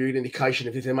can't really give you an indication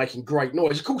if they're making great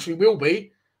noise. Of course, we will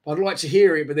be. I'd like to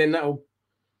hear it, but then that'll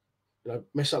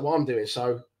mess up what I'm doing.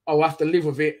 So I'll have to live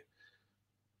with it.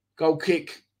 Goal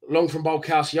kick, long from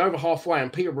Balkowski, over halfway,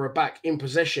 and Peterborough back in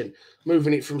possession,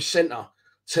 moving it from centre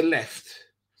to left.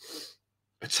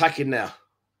 Attacking now.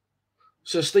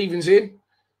 Sir Stephen's in.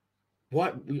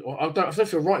 What? I don't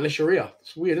feel right unless you're here.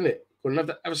 It's weird, isn't it?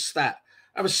 Have a stat.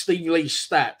 Have a Steve Lee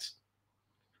stat.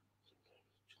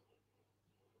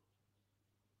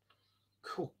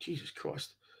 Cool. Jesus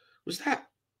Christ. Was that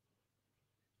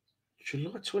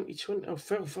July 2020? Oh,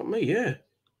 felt for me, yeah.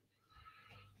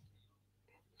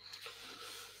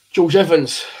 George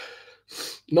Evans,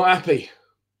 not happy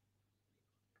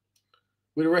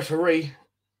with the referee,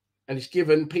 and he's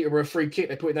given Peterborough a free kick.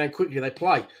 They put it down quickly. They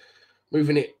play,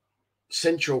 moving it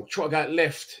central, try to go out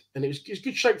left, and it was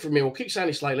good shape for me. We'll keep saying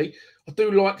this lately. I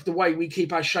do like the way we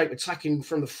keep our shape, attacking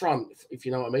from the front, if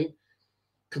you know what I mean.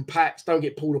 Compact, don't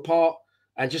get pulled apart.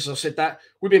 And just as I said that,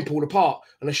 we've been pulled apart,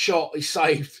 and a shot is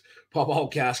saved by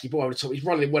Balkowski. Boy, over the top. He's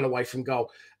running well away from goal,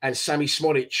 and Sammy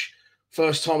Smodic,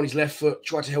 first time on his left foot,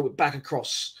 tried to help it back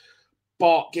across.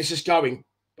 Bart gets us going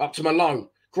up to Malone.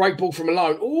 Great ball from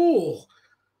Malone. Oh,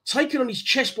 taken on his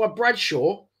chest by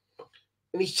Bradshaw.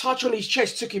 And his touch on his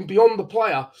chest took him beyond the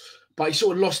player, but he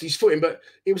sort of lost his footing. But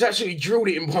it was absolutely drilled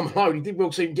it in by Malone. He did well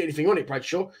to even get anything on it,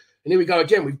 Bradshaw. And here we go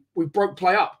again. We broke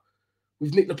play up.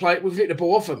 We've nicked the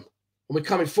ball off him. And we're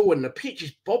coming forward, and the pitch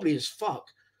is bobbly as fuck.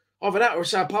 Either that or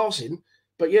it's our passing.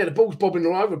 But yeah, the ball's bobbing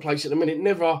all over the place at the minute.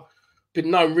 Never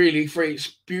been known really for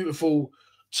its beautiful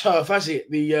turf, has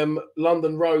it? The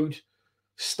London Road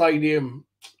Stadium.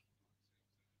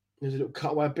 There's a little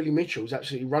cutaway of Billy Mitchell, who's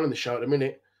absolutely running the show at the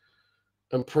minute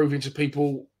and proving to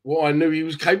people what I knew he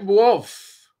was capable of.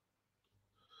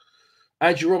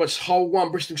 Andrew Roberts, Hull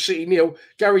 1, Bristol City 0.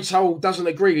 Gary Toll doesn't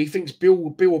agree. He thinks Bill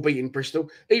will beat in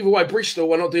Bristol. Either way,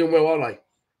 Bristol are not doing well, are they?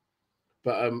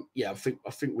 But yeah, I think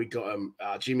we got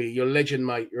Jimmy. You're a legend,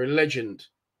 mate. You're a legend.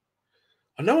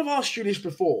 I know I've asked you this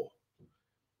before,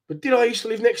 but did I used to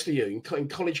live next to you in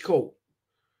College Court?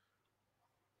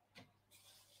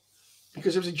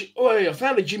 Because there was I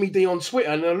found a Jimmy D on Twitter,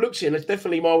 and I looked at it, and it's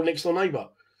definitely my old next door neighbour.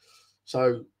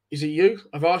 So is it you?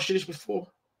 I've asked you this before.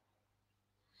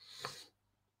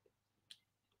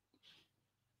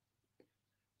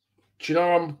 Do you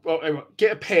know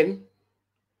get a pen,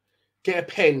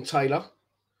 Taylor,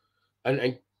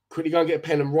 and quickly go and get a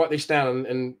pen and write this down.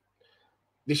 And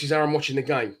this is how I'm watching the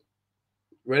game.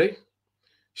 Ready?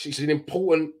 It's an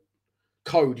important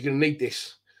code. You're going to need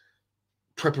this.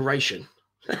 Preparation.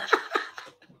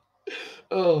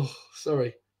 Oh,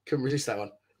 sorry. Couldn't resist that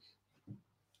one.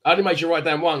 I only made you write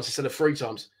down once instead of 3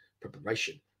 times.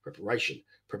 Preparation, preparation,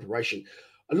 preparation.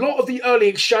 A lot of the early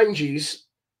exchanges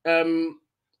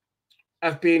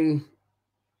have been,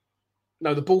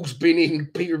 no, the ball's been in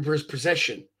Peterborough's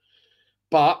possession,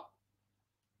 but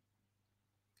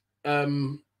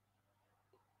they're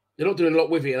not doing a lot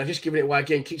with it, and I've just given it away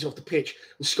again, kicks off the pitch,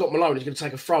 and Scott Malone is going to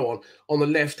take a throw on the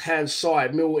left-hand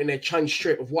side. Millwall in their change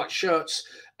strip of white shirts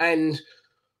and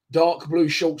dark blue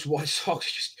shorts, white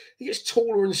socks. He gets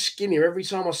taller and skinnier every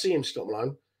time I see him, Scott Malone.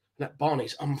 And that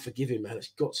Barney's unforgiving, man.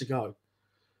 It's got to go.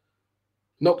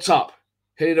 Knocked up,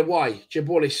 headed away. Jeb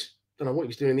Wallace, don't know what he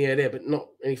was doing in the air there, but not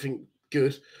anything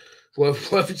good worth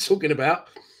talking about.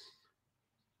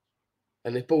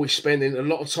 And the ball is spending a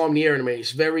lot of time in the air in a minute.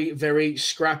 It's very, very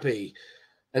scrappy.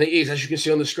 And it is, as you can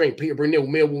see on the screen, Peterborough 0,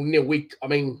 Millwall 0.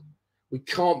 We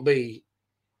can't be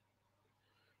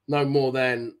no more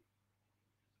than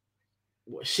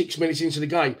 6 minutes into the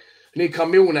game. And here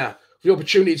come Millwall now. The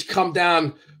opportunity to come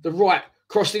down the right,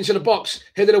 crossed into the box,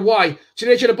 headed away to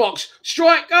the edge of the box.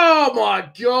 Strike! Oh, my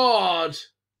God.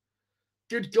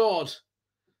 Good God.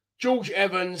 George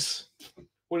Evans.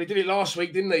 Well, he did it last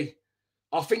week, didn't he?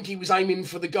 I think he was aiming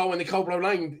for the goal in the Coldblow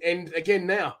Lane end again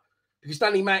now. Because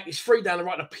Danny Mack is free down the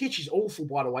right. The pitch is awful,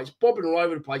 by the way. It's bobbing all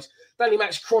over the place. Danny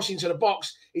Mack's crossing to the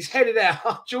box. He's headed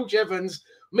out. George Evans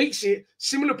meets it.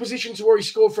 Similar position to where he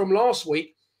scored from last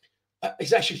week.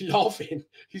 He's actually laughing.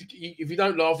 If you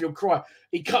don't laugh, you'll cry.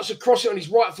 He cuts across it on his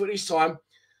right foot this time.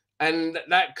 And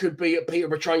that could be at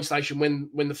Peterborough train station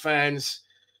when the fans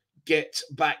get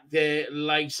back there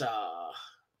later.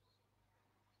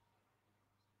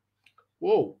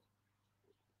 Whoa.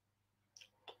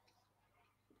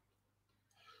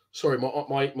 Sorry,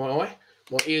 my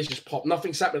ears just popped.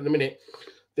 Nothing's happened in a minute.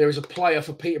 There is a player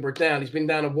for Peterborough down. He's been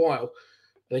down a while. And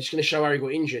they're just going to show how he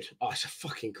got injured. Oh, it's a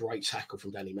fucking great tackle from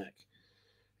Danny Mack.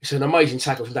 It's an amazing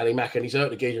tackle from Danny Mack, and he's hurt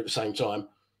the geezer at the same time.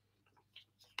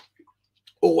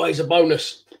 Always a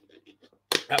bonus.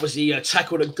 That was the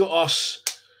tackle that got us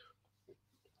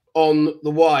on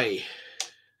the way.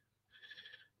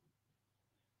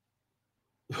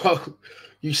 Well,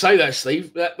 you say that,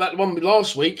 Steve. That one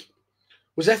last week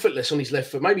was effortless on his left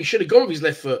foot. Maybe he should have gone with his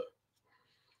left foot.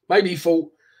 Maybe he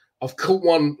thought, I've caught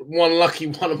one lucky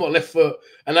one on my left foot,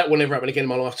 and that will never happen again in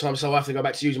my lifetime, so I have to go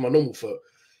back to using my normal foot.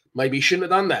 Maybe he shouldn't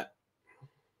have done that.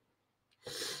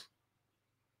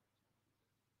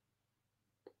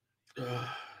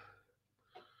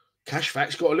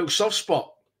 Cashfax got a little soft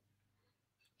spot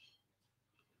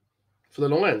for the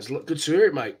Lions. Look, good to hear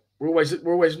it, mate. We're always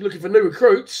looking for new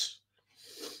recruits.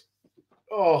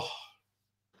 Oh.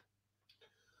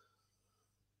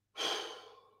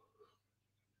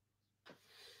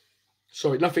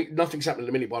 Sorry, nothing's happening in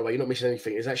a minute, by the way. You're not missing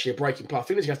anything. There's actually a breaking play. I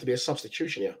think there's going to have to be a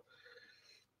substitution here.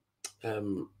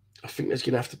 I think there's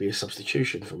going to have to be a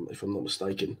substitution, if I'm not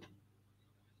mistaken.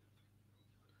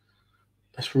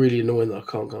 That's really annoying that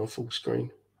I can't go on full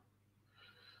screen.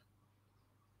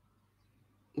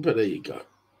 But there you go.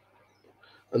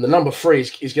 And the number 3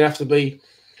 is going to have to be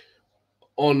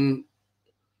on,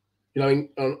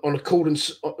 on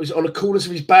accordance of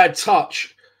his bad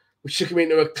touch, which took him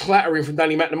into a clattering from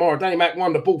Danny McNamara. Danny Mac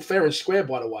won the ball fair and square,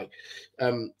 by the way.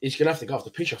 He's going to have to go off the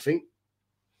pitch, I think.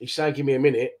 He's saying, give me a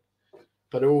minute.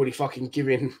 But they're already fucking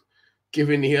giving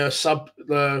the sub...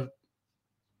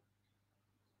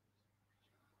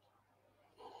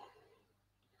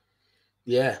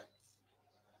 Yeah.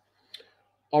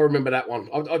 I remember that one.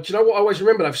 Do you know what? I always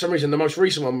remember that for some reason. The most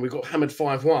recent one, we got hammered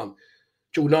 5-1.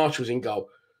 Jordan Archer was in goal.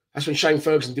 That's when Shane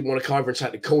Ferguson didn't want to come over and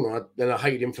take the corner. Then I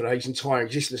hated him for his entire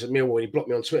existence at Millwall. He blocked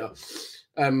me on Twitter.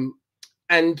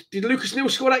 And did Lucas Neal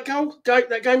score that goal,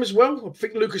 that game as well? I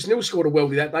think Lucas Neal scored a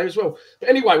worldie that day as well. But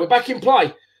anyway, we're back in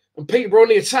play. And Peterborough on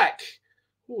the attack.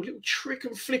 Oh, a little trick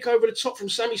and flick over the top from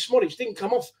Sammy Smodic. Didn't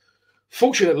come off,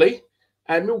 fortunately.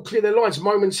 And Mill clear their lines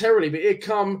momentarily. But here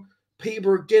come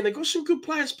Peterborough again. They've got some good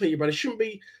players, Peterborough. They shouldn't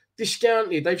be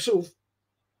discounted. They've sort of...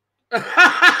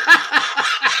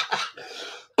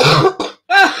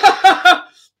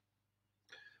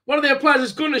 One of their players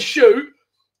has gone to shoot.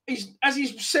 As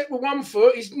he's set with one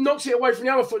foot, he's knocked it away from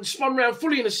the other foot and spun around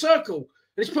fully in a circle.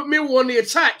 And he's put Millwall on the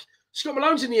attack. Scott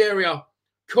Malone's in the area.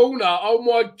 Corner. Oh,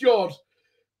 my God.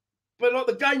 But like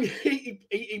the game,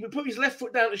 he would put his left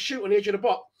foot down to shoot on the edge of the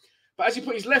box. But as he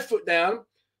put his left foot down,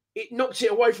 it knocked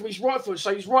it away from his right foot.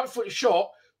 So his right foot shot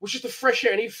was just a fresh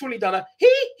air, and he'd fully done a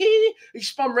he. He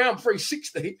spun round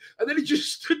 360, and then he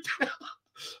just stood down.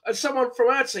 And someone from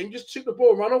our team just took the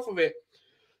ball and ran off of it.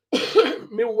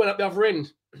 Mill went up the other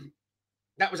end.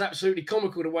 That was absolutely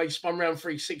comical, the way he spun round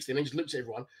 360 and then just looked at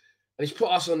everyone. And he's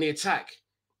put us on the attack.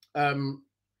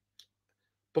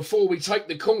 Before we take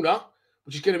the corner,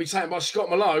 which is going to be taken by Scott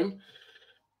Malone,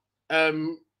 they're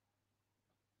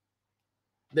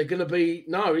going to be...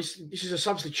 No, this is a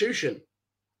substitution.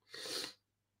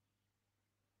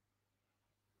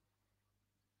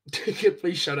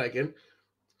 Please show that again.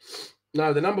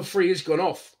 No, the number 3 has gone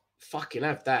off. Fucking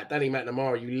have that. Danny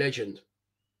McNamara, you legend.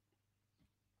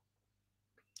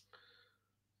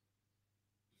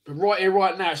 But right here,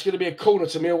 right now, it's going to be a corner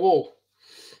to Millwall.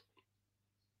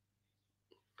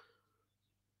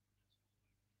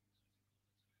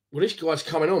 Well, this guy's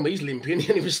coming on. He's limping. He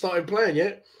hasn't even started playing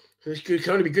yet. It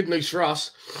can only be good news for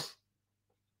us.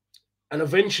 And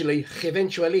eventually,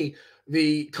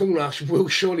 the corner will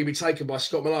surely be taken by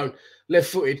Scott Malone.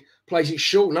 Left-footed, plays it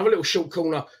short. Another little short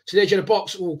corner to the edge of the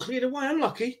box. Oh, cleared away.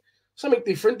 Unlucky. Something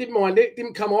different. Didn't mind it.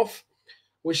 Didn't come off.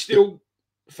 We're still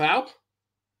foul.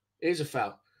 It is a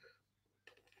foul.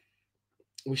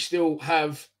 We still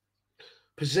have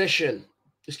possession.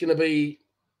 It's going to be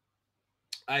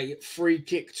a free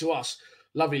kick to us.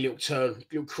 Lovely little turn.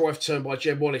 Little Cruyff turn by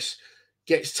Jed Wallace.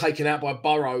 Gets taken out by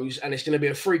Burrows. And it's going to be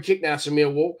a free kick now to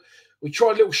Millwall. We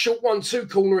tried a little short 1-2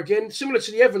 corner again. Similar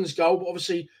to the Evans goal, but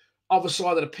obviously other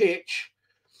side of the pitch.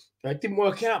 It didn't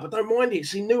work out, but don't mind it.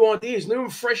 See, new ideas, new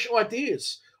and fresh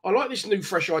ideas. I like this new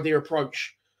fresh idea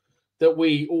approach that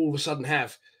we all of a sudden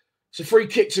have. It's a free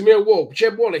kick to Millwall.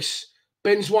 Jed Wallace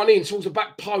bends one in towards the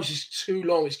back post. It's too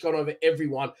long. It's gone over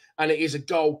everyone. And it is a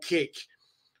goal kick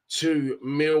to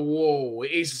Millwall.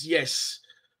 It is, yes,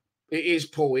 it is,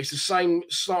 Paul. It's the same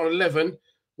starting 11.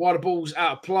 While the ball's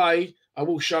out of play, I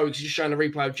will show you because you're showing the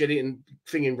replay of Jed and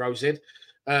Thingin Rosehead.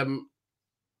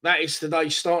 That is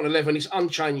today's starting 11. It's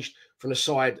unchanged from the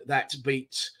side that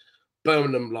beat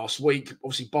Birmingham last week.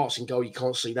 Obviously, Bart's in goal. You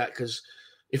can't see that because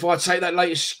if I take that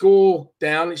latest score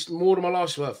down, it's more than my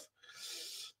life's worth.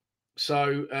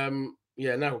 So,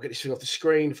 yeah, now we'll get this thing off the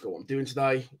screen. I forgot what I'm doing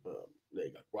today. There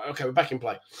you go. Right, okay, we're back in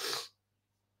play.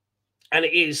 And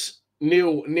it is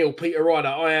Neil Peter Ryder.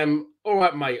 I am all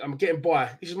right, mate. I'm getting by.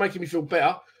 This is making me feel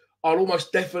better. I'll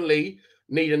almost definitely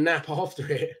need a nap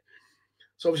after it.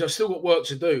 So obviously I've still got work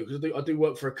to do because I do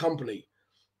work for a company.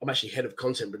 I'm actually head of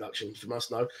content production, if you must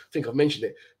know. I think I've mentioned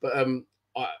it. But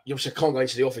obviously I can't go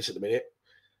into the office at the minute.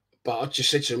 But I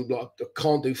just said to him, like, I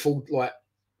can't do full, like,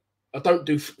 I don't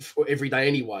do every day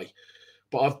anyway.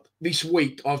 But this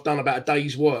week I've done about a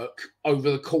day's work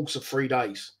over the course of 3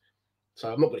 days.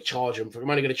 So I'm not going to charge them I'm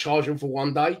only going to charge them for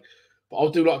 1 day. But I'll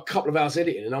do like a couple of hours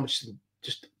editing and I'm just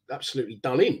absolutely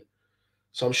done in.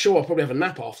 So I'm sure I'll probably have a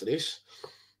nap after this.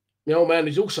 The old man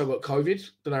who's also got COVID,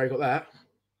 don't know how he got that.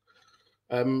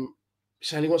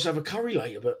 Saying he wants to have a curry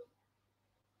later, but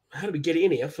how do we get it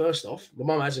in here, first off? My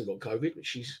mum hasn't got COVID, but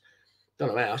she's,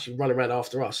 don't know how, she's running around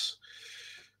after us.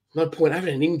 No point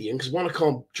having an Indian, because 1, I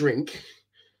can't drink,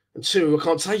 and 2, I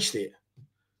can't taste it.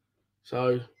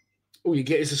 So all you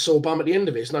get is a sore bum at the end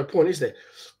of it. There's no point, is there?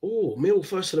 Oh, Mill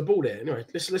first to the ball there. Anyway,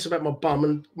 let's about my bum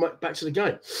and back to the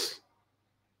game.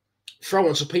 Throw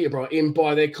on to Peterborough in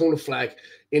by their corner flag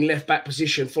in left-back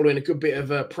position, following a good bit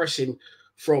of pressing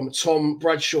from Tom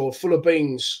Bradshaw. Full of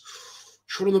beans.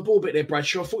 Trod on the ball a bit there,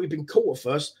 Bradshaw. I thought he'd been caught at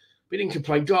first, but he didn't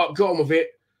complain. Got on with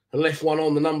it and left one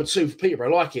on the number 2 for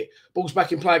Peterborough. I like it. Ball's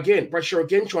back in play again. Bradshaw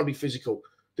again trying to be physical.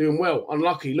 Doing well.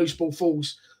 Unlucky. Loose ball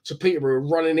falls to Peterborough,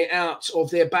 running it out of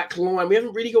their back line. We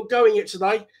haven't really got going yet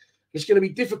today. It's going to be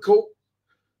difficult.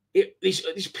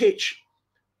 This pitch...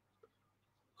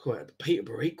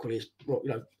 Peterborough equally is, well,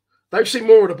 they've seen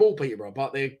more of the ball, Peterborough,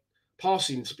 but their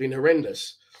passing's been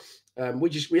horrendous.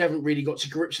 We haven't really got to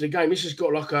grips with the game. This has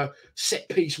got like a set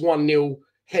piece 1-0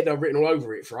 header written all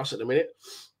over it for us at the minute.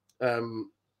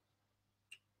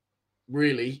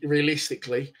 really,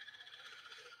 realistically.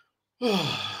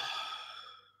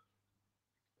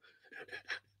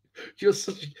 You're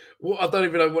such, well, I don't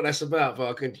even know what that's about, but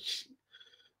I can.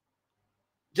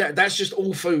 Yeah, that's just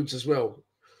all foods as well.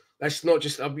 That's not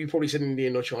just, you probably said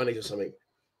Indian or Chinese or something.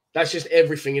 That's just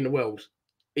everything in the world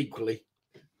equally.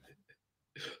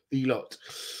 The lot.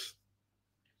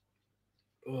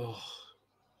 Oh.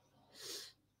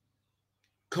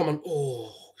 Come on.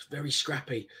 Oh, it's very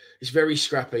scrappy. It's very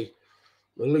scrappy.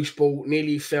 The loose ball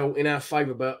nearly fell in our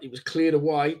favour, but it was cleared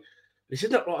away. This is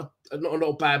not a lot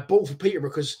of bad ball for Peterborough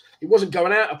because it wasn't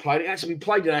going out of play. It had to be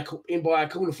played in by our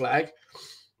corner flag.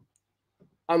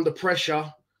 Under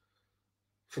pressure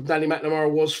from Danny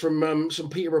McNamara was from some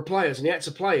Peterborough players, and he had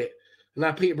to play it. And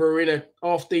now Peterborough are in a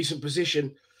half-decent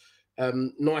position.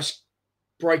 Nice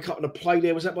break up of the play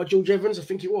there. Was that by George Evans? I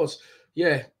think it was.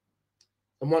 Yeah.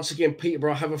 And once again,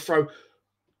 Peterborough have a throw.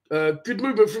 Good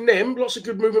movement from them. Lots of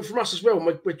good movement from us as well.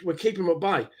 We're keeping them at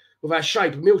bay with our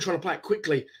shape. Mill trying to play it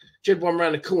quickly. Jed one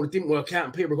round the corner. Didn't work out,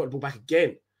 and Peterborough got the ball back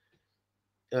again.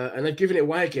 And they've given it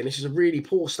away again. This is a really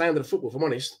poor standard of football, if I'm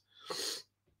honest.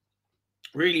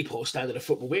 Really poor standard of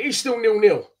football. But it is still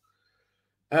 0-0.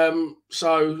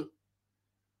 So,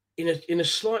 in a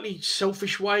slightly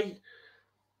selfish way,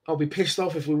 I'll be pissed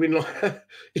off if we win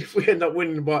if we end up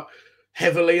winning but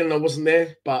heavily and I wasn't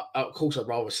there. But of course, I'd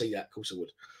rather see that. Of course, I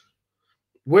would.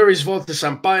 Where is Vod de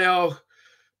Sampaio?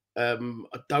 I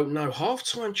don't know.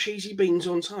 Half-time cheesy beans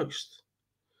on toast.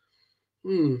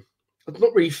 I'm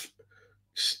not really.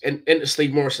 Enter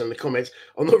Steve Morrison in the comments.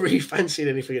 I'm not really fancying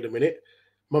anything at the minute.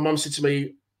 My mum said to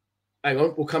me, hang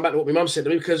on, we'll come back to what my mum said to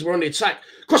me because we're on the attack.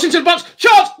 Crossing to the box.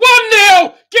 Chance!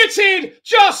 1-0! Get in!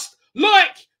 Just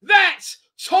like that!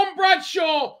 Tom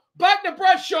Bradshaw! Back to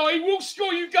Bradshaw. He will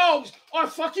score you goals. I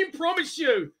fucking promise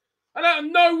you. And out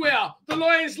of nowhere, the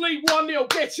Lions lead 1-0.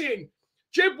 Get in.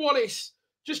 Jeb Wallace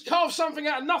just carved something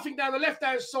out of nothing down the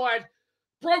left-hand side.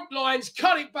 Broke lines,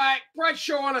 cut it back.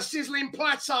 Bradshaw on a sizzling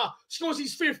platter. Scores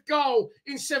his 5th goal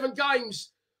in 7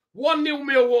 games. 1-0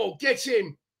 Millwall. Get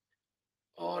in.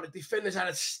 Oh, the defenders had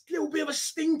a little bit of a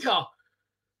stinker.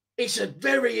 It's a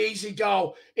very easy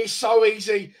goal. It's so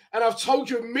easy. And I've told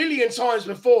you a million times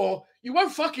before, you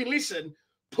won't fucking listen.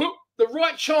 Put the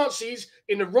right chances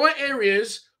in the right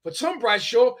areas for Tom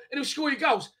Bradshaw and he'll score your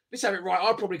goals. Let's have it right.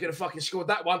 I probably could have fucking scored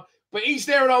that one. But he's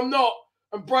there and I'm not.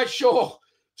 And Bradshaw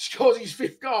scores his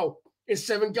 5th goal in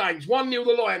 7 games. 1-0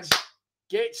 the Lions.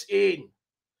 Gets in.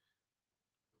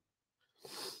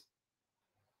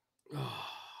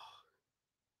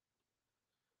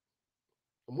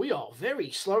 And we are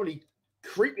very slowly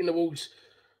creeping towards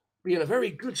being a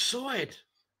very good side.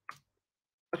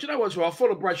 I don't know what's right. I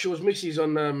follow Bradshaw's missus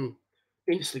on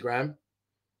Instagram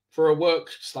for her work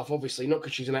stuff, obviously, not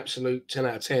because she's an absolute 10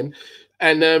 out of 10.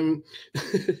 And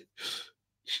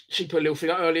she put a little thing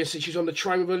out earlier, said she's on the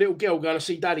train with a little girl going to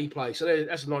see Daddy play. So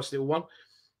that's a nice little one.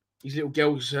 These little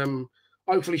girls,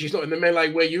 hopefully she's not in the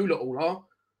melee where you lot all are.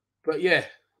 But yeah,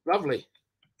 lovely.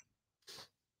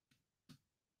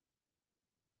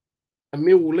 And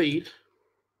Mill will lead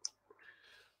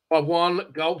by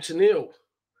 1-0.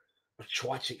 I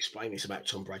tried to explain this about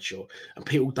Tom Bradshaw, and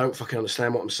people don't fucking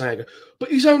understand what I'm saying.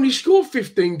 But he's only scored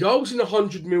 15 goals in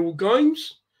 100 Mill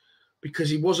games because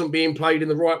he wasn't being played in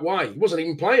the right way. He wasn't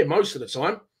even playing most of the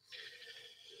time.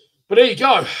 But there you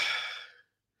go.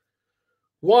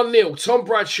 1-0. Tom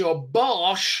Bradshaw,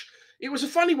 Barsh. It was a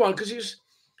funny one because it's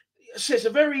a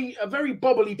very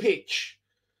bobbly pitch.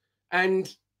 And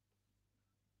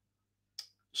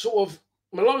sort of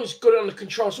Malone's got it under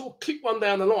control, sort of kicked one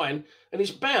down the line, and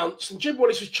it's bounced, and Jed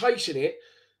Wallace was chasing it,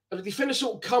 and the defender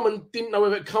sort of come and didn't know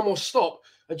whether it come or stop,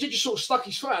 and Jed just sort of stuck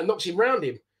his foot out and knocked him round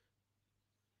him,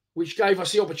 which gave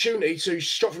us the opportunity to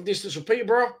shot from distance for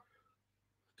Peterborough.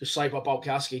 Just saved by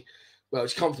Balkowski. Well,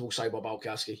 it's comfortable saved by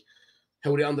Balkowski.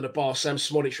 Held it under the bar, Sam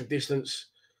Smodic from distance.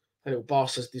 That little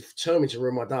bastard's determined to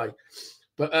ruin my day.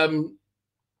 But,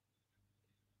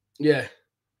 yeah.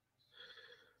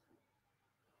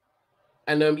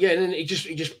 And and then he just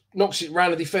knocks it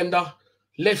round the defender.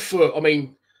 Left foot. I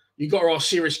mean, you got to ask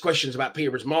serious questions about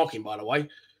Peterborough's marking, by the way,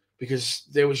 because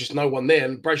there was just no one there.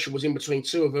 And Bradshaw was in between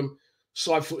 2 of them.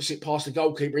 Side foots it past the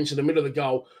goalkeeper into the middle of the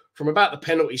goal from about the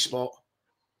penalty spot.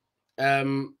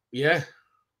 Yeah.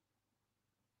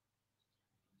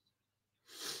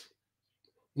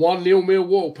 1-0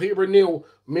 Millwall. Peterborough 0.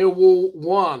 Millwall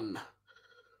 1.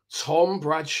 Tom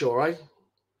Bradshaw, eh?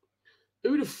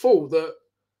 Who would have thought that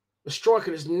a striker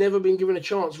that's never been given a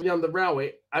chance really under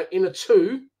Rowett in a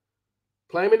 2,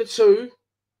 play him in a 2,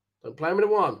 don't play him in a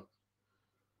 1.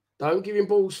 Don't give him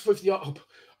balls 50 up.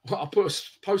 I put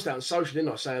a post out on social,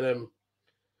 didn't I, saying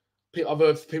I've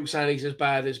heard people saying he's as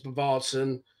bad as Bavardson,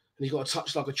 and he's got a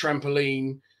touch like a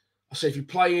trampoline. I say if you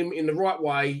play him in the right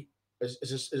way,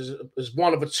 as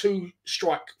one of a 2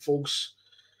 strike force,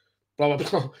 blah, blah,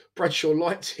 blah. Bradshaw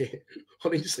liked it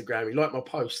on Instagram. He liked my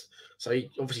post. So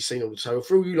he obviously seen all the time.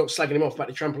 Through you lot slagging him off about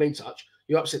the trampoline touch,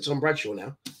 you upset Tom Bradshaw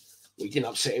now. Well, he didn't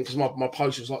upset him because my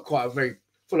post was like quite a very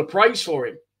full of praise for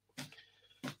him.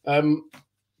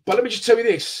 But let me just tell you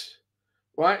this,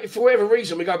 right? If for whatever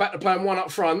reason we go back to playing 1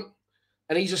 up front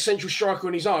and he's a central striker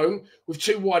on his own with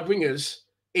 2 wide wingers,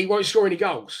 he won't score any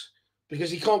goals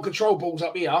because he can't control balls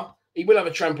up here. He will have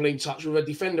a trampoline touch with a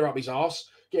defender up his arse,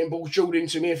 getting balls drilled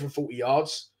into him here from 40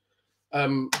 yards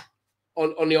on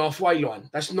the halfway line.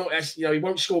 That's not, he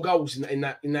won't score goals in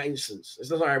that instance. That's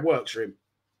not how it works for him.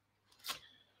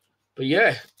 But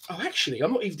yeah, actually,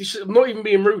 I'm not even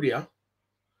being rude here.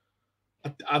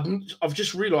 I've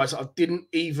just realised I didn't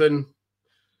even.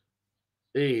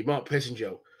 Hey, Mark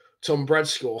Pettingell, Tom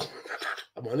Bradshaw.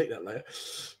 I might nick that later.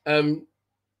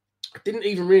 I didn't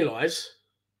even realise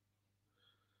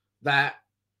that.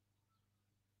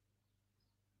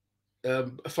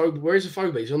 Where is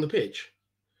Afobe? He's on the pitch.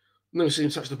 I've never seen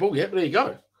him touch the ball yet, but there you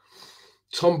go.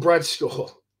 Tom Bradshaw.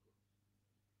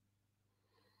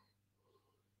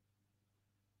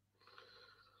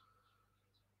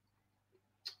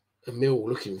 And Mill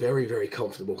looking very, very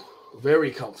comfortable.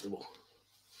 Very comfortable.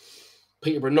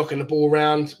 Peterborough knocking the ball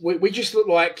around. We just look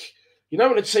like,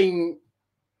 when a team,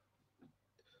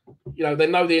 they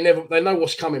know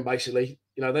what's coming, basically.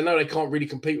 They know they can't really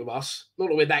compete with us. Not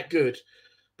that we're that good,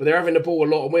 but they're having the ball a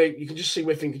lot, and you can just see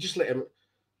we're thinking, just let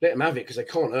them have it because they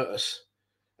can't hurt us,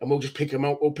 and we'll just pick them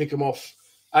up. We'll pick them off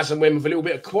as and when with a little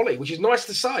bit of quality, which is nice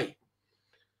to say.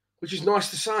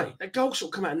 That goal sort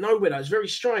of come out of nowhere. That was very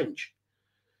strange,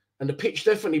 and the pitch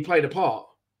definitely played a part.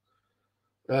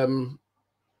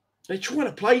 They're trying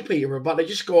to play Peterborough, but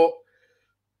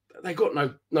they got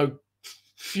no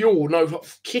fuel, no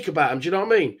kick about them. Do you know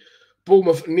what I mean?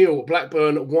 Bournemouth 0,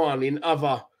 Blackburn 1 in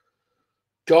other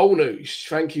goal news.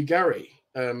 Thank you, Gary.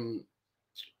 I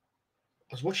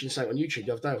was watching something on YouTube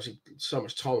the other day. I was so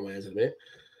much time on my hands in a minute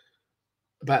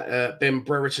about Ben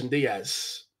Brereton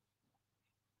Diaz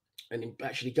and him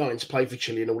actually going to play for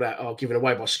Chile and all that. Oh, given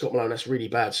away by Scott Malone. That's really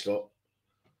bad, Scott.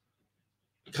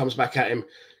 Comes back at him,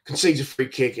 concedes a free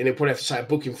kick, and he'll probably have to say a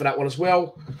booking for that one as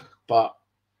well. But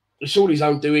it's all his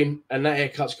own doing, and that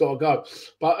haircut's got to go.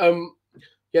 But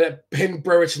that Ben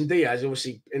Brereton Diaz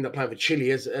obviously ended up playing for Chile,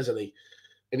 hasn't he?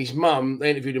 And his mum, they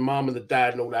interviewed the mum and the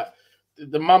dad and all that.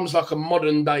 The mum's like a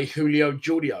modern day Julio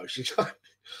Giorgio. She's like,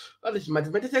 I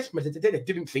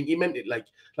didn't think he meant it. Like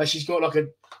she's got like a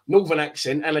northern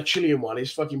accent and a Chilean one.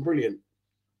 It's fucking brilliant.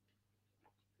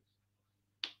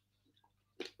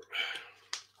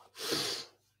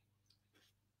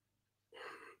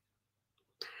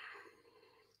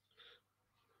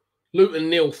 Luton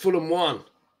 0, Fulham 1.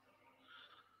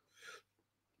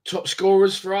 Top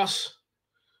scorers for us.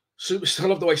 Superstar. I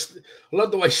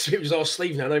love the way Steve was asked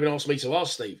Steve now. They even asked me to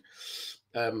ask Steve.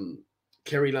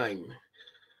 Kerry Lane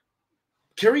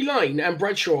and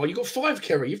Bradshaw. You got 5,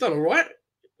 Kerry. You've done all right.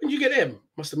 When did you get them?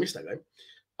 Must have missed that game.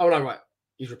 Oh no, right.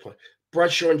 He's replied.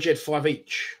 Bradshaw and Jed 5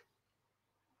 each.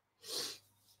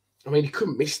 I mean, he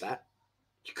couldn't miss that.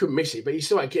 He couldn't miss it, but he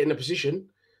still had to get in a position.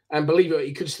 And believe it,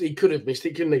 he could have missed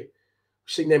it, couldn't he?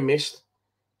 Seen them missed.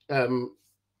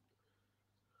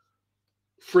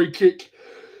 Free kick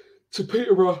to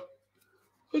Peterborough.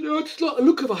 I just like the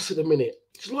look of us at the minute.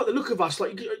 Just like the look of us.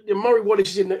 Like Murray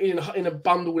Wallace is in a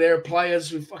bundle there of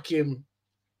players with fucking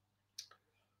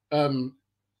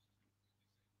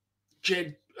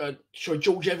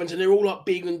George Evans, and they're all like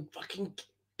big and fucking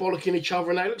bollocking each other,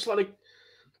 and it looks like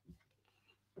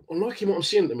I'm liking what I'm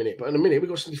seeing at the minute. But in a minute we've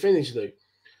got some defending to do.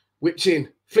 Whipped in,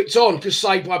 flicked on, just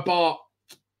saved by Bart.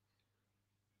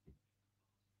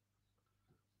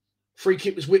 Free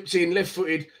kick was whipped in,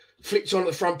 left-footed, flicked on at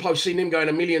the front post. Seen him going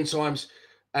a million times.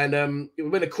 And it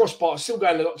went a crossbar, still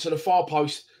going to the far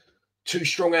post. 2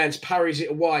 strong hands, parries it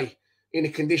away in the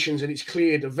conditions, and it's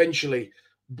cleared eventually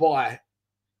by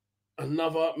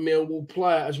another Millwall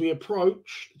player as we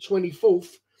approach the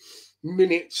 24th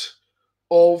minute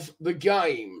of the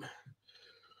game.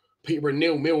 Peterborough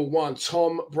 0, Millwall 1.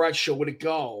 Tom Bradshaw with a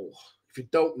goal. If you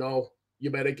don't know,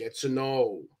 you better get to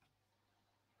know.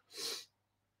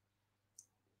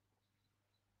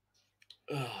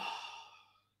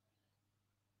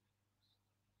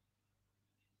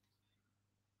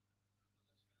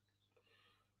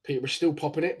 Peterborough's still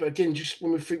popping it, but again, just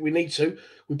when we think we need to,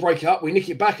 we break it up, we nick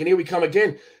it back, and here we come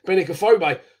again. Benicophobe,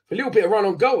 a little bit of run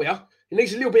on goal here. He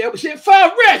needs a little bit of help.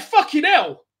 Foul ref, fucking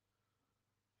hell.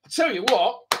 I tell you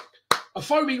what,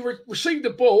 Afobe received the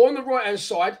ball on the right-hand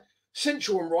side,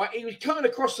 central and right. He was cutting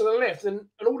across to the left, and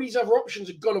all these other options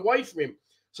had gone away from him.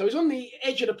 So he's on the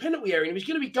edge of the penalty area, and he was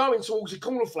going to be going towards the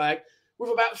corner flag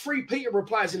with about 3 Peterborough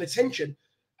players in attention.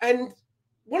 And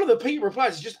one of the Peterborough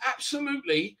players just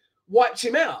absolutely wiped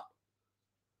him out,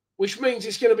 which means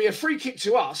it's going to be a free kick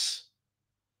to us.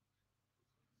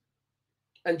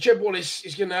 And Jed Wallace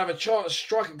is going to have a chance to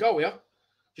strike a goal here.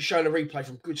 Just showing a replay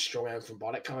from good strong hand from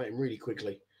Bar. That came in really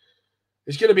quickly.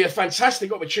 It's going to be a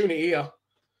fantastic opportunity here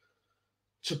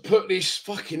to put this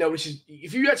fucking hell. This is,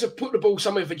 if you had to put the ball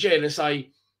somewhere for Jed and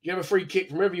say, you have a free kick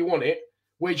from wherever you want it,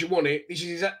 where do you want it? This is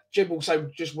exact. Jed will say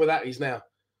just where that is now.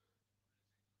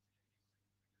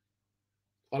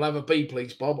 I'll have a B,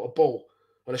 please, Bob. A ball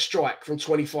and a strike from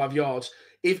 25 yards.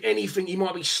 If anything, he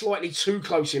might be slightly too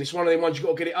close in. It's one of them ones you've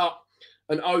got to get it up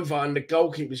and over, and the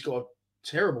goalkeeper's got a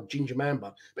terrible ginger man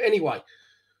bun. But anyway,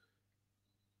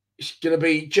 it's going to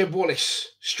be Jed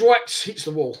Wallace. Strikes, hits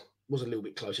the wall. Was a little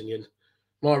bit close in the end.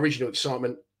 My original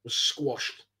excitement was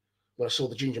squashed when I saw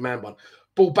the ginger man bun.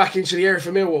 Ball back into the area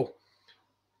for Millwall.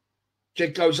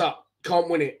 Jed goes up. Can't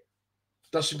win it.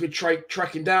 Does some good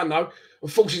tracking down, though,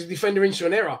 and forces the defender into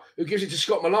an error, who gives it to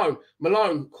Scott Malone.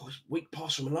 Malone, weak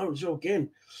pass from Malone as well again.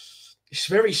 It's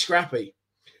very scrappy.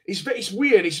 It's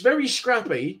weird. It's very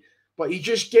scrappy, but you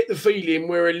just get the feeling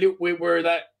we're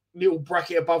that little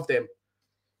bracket above them.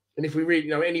 And if we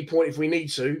really, at any point, if we need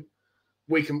to,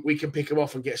 we can pick them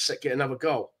off and get another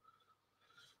goal.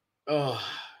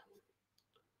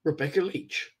 Rebecca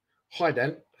Leach. Hi,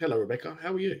 Dan. Hello, Rebecca.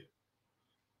 How are you?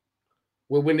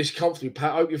 We'll win this comfortably,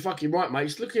 Pat. I hope you're fucking right, mate.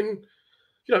 It's looking,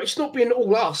 it's not been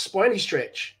all us by any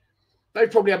stretch. They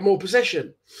probably have more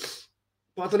possession.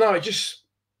 But I don't know,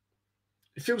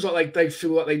 it feels like they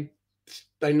feel like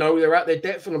they know they're at their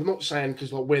depth. And I'm not saying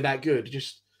because we're that good,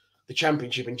 just the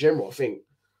championship in general, I think.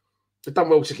 They've done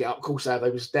well to get up. Of course, they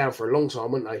was down for a long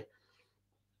time, weren't they?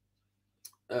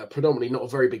 Predominantly not a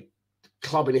very big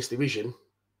club in this division.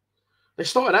 They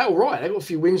started out all right. They got a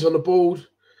few wins on the board.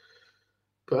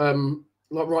 But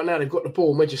right now, they've got the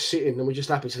ball and we're just sitting and we're just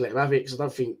happy to let them have it because I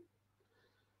don't think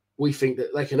we think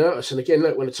that they can hurt us. And again,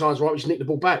 look, when the time's right, we just nick the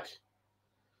ball back.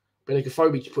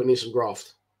 Benicophobe's putting in some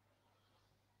graft.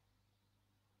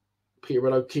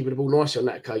 Peterborough keeping the ball nicely on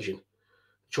that occasion.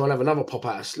 Try and have another pop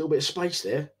at us. A little bit of space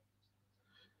there.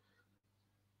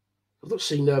 I've not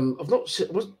seen. I've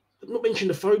not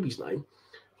mentioned the Phobe's name.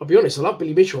 I'll be honest. I love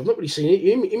Billy Mitchell. I've not really seen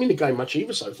him in the game much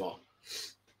either so far.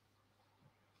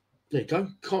 There you go.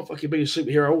 Can't fucking be a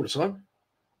superhero all the time.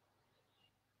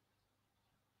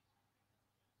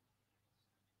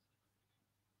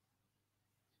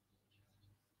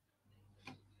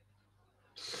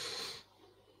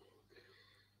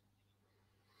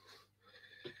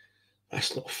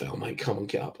 That's not a foul, mate. Come on,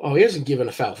 get up. Oh, he hasn't given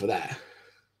a foul for that.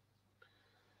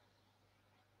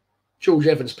 George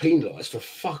Evans penalised for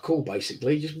fuck all,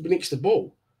 basically. He just nicks the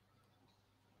ball.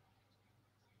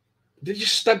 Did he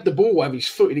just stab the ball with his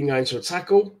foot? He didn't go into a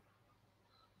tackle.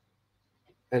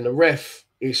 And the ref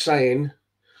is saying,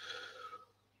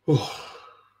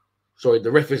 sorry, the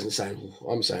ref isn't saying,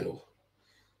 I'm saying, a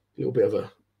little bit of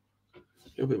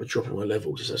a drop in my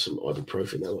level. Just have some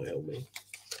ibuprofen, that will help me.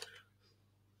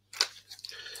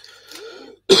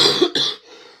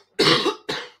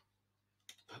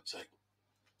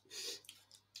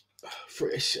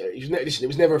 Listen, it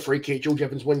was never a free kick. George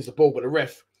Evans wins the ball, but the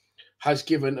ref has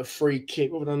given a free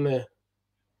kick. What have I done there?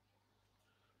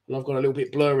 And I've gone a little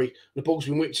bit blurry. The ball's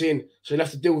been whipped in, so he'll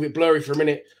have to deal with it blurry for a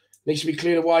minute. Needs to be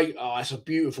cleared away. Oh, that's a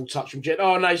beautiful touch from Jed.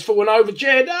 Oh, no, he's falling over.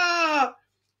 Jed,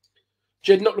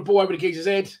 Jed knocked the ball over the geezer's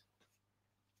head.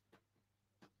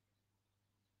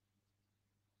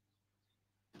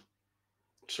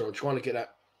 So I'm trying to get that.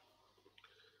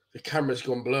 The camera's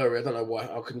gone blurry. I don't know why.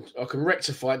 I can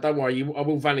rectify it. Don't worry. I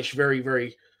will vanish very,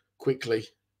 very quickly.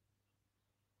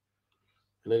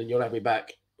 And then you'll have me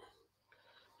back.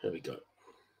 There we go.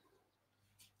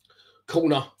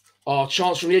 Corner. Oh,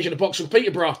 chance from the edge of the box from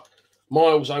Peterborough.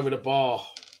 Miles over the bar.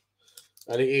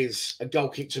 And it is a goal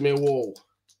kick to Millwall.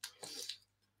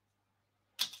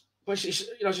 But it's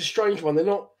a strange one.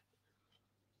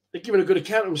 They're giving a good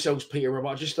account of themselves, Peterborough, but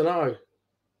I just don't know.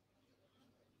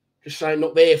 Just saying,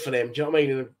 not there for them. Do you know what I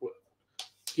mean?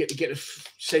 Get a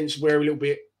sense we're a little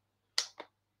bit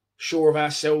sure of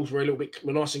ourselves. We're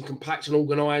nice and compact and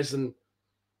organised. And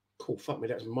cool, fuck me,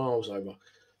 that's miles over. And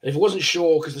if I wasn't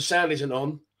sure because the sound isn't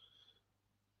on,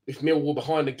 if Millwall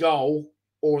behind the goal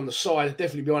or on the side, they're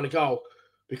definitely behind the goal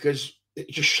because it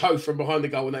just showed from behind the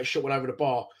goal when that shot went over the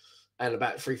bar, and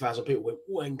about 3,000 people went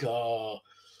wanker.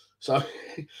 So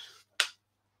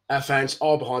our fans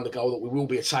are behind the goal that we will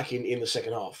be attacking in the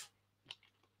second half.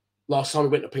 Last time we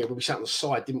went to Peterborough, we sat on the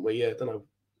side, didn't we? Yeah, I don't know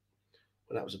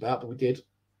what that was about, but we did.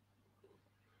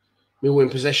 Millwall in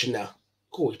possession now.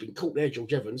 Oh, he's been caught there,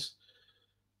 George Evans.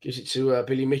 Gives it to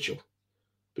Billy Mitchell.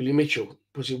 Billy Mitchell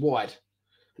puts it wide.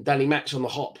 And Danny Mack's on the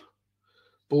hop.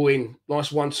 Ball in. Nice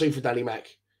 1-2 for Danny Mack.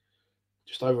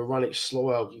 Just overrun it slow.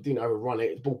 Well, he didn't overrun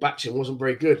it. The ball back to him wasn't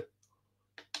very good.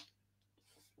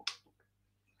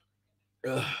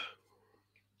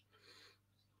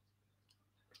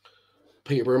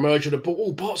 Peterborough emerged with the ball.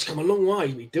 Oh, Bart's come a long way.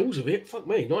 He deals with it. Fuck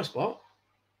me. Nice, Bart.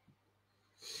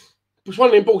 It's one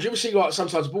of them balls. You ever see, like,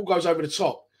 sometimes the ball goes over the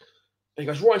top and he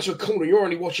goes right into a corner. You're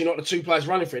only watching, like, the two players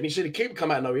running for it. And you see the keeper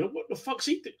come out now. You're like, what the fuck's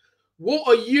he doing? What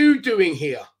are you doing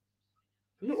here?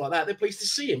 Not like that. They're pleased to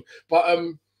see him. But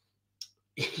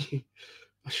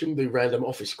I shouldn't do random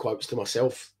Office quotes to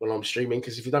myself when I'm streaming,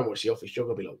 because if you don't watch The Office, you're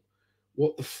going to be like,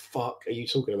 what the fuck are you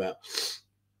talking about?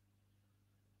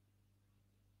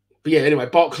 But yeah, anyway,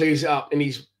 Bart clears it up in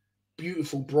his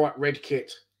beautiful bright red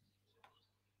kit.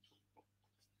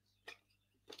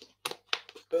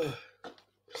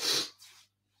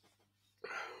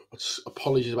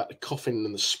 Apologies about the coughing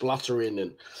and the spluttering,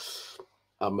 and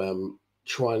I'm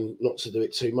trying not to do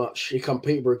it too much. Here come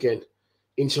Peterborough again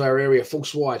into our area,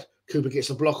 false wide. Cooper gets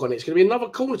the block on it. It's going to be another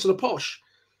corner to the posh.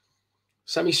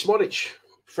 Sammy Smodic,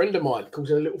 friend of mine,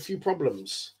 causing a little few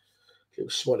problems. Little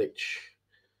Smodic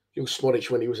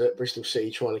when he was at Bristol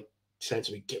City trying to say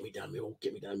to me, get me down Mill.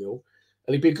 And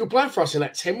he'd be a good player for us in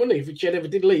that 10, wouldn't he, if Jed ever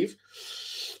did leave.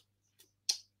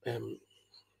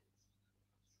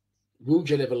 Will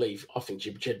Jed ever leave? I think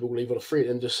Jed will leave on a free at the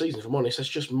end of the season, if I'm honest. That's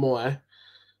just my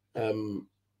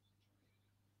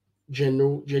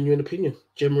genuine opinion.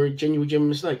 Genuine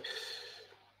mistake.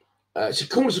 It's a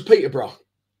corner to Peterborough.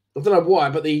 I don't know why,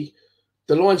 but the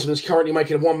linesman's currently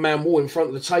making a one-man wall in front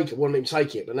of the taker. Won't let him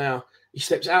take it, but now he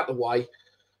steps out the way,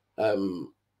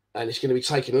 and it's going to be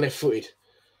taken left-footed,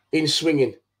 in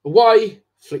swinging, away,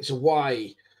 flicks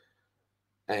away,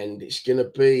 and it's going to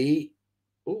be.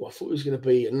 Oh, I thought it was going to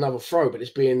be another throw, but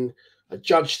it's been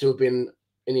adjudged to have been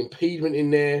an impediment in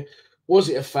there. Was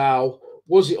it a foul?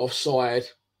 Was it offside?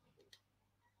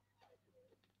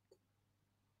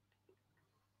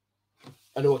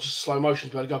 And I watched slow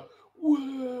motion to go,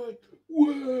 word.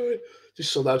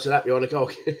 Just saw those of that behind the goal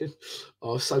again. I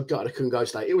was so gutted I couldn't go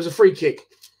stay. It was a free kick.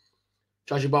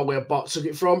 Judging by where Bart took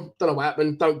it from. Don't know what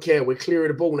happened. Don't care. We're clearing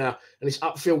the ball now. And it's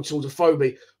upfield towards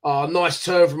Afobe. Nice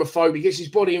turn from Afobe. Gets his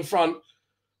body in front.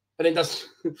 And then gets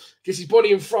his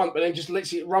body in front, but then just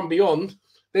lets it run beyond.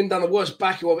 Then done the worst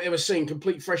backheel I've ever seen.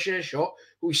 Complete fresh air shot.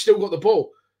 But we still got the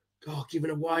ball. Oh, giving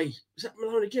away. Was that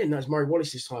Malone again? No, it's Murray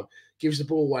Wallace this time. Gives the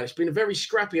ball away. It's been a very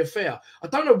scrappy affair. I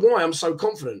don't know why I'm so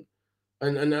confident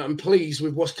and I'm pleased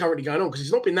with what's currently going on, because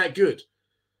it's not been that good.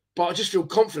 But I just feel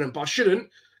confident, but I shouldn't,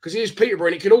 because here's Peterborough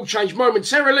and it can all change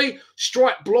momentarily.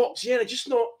 Strike blocks. Yeah, they're just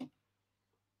not.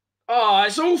 Oh,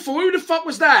 it's awful. Who the fuck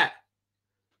was that?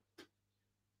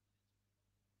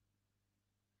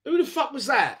 Who the fuck was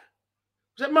that?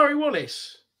 Was that Murray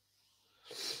Wallace?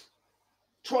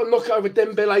 Try to knock it over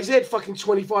Dembele's head, fucking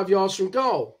 25 yards from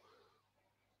goal.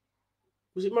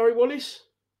 Was it Murray Wallace?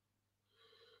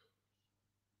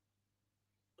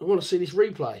 I want to see this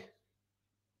replay.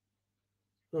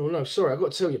 Oh, no, sorry. I've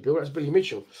got to tell you, Bill, that's Billy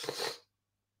Mitchell.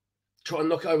 Try to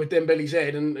knock it over Dembele's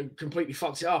head and completely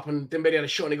fucked it up. And Dembele had a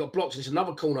shot and he got blocked. And it's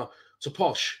another corner to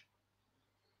Posh.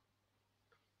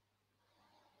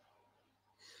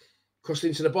 Crossed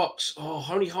into the box. Oh,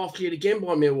 only half cleared again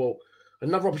by Millwall.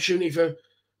 Another opportunity for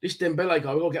this Dembele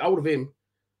guy. We've got to get hold of him.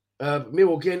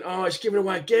 Millwall again. Oh, it's given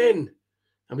away again.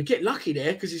 And we get lucky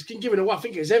there because he's given away. I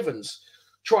think it was Evans.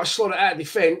 Try to slot it out of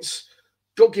defence.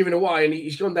 Got given away and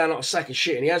he's gone down like a sack of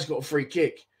shit and he has got a free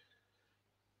kick.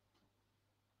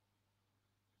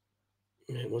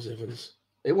 Yeah, it was Evans.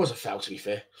 It was a foul, to be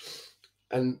fair.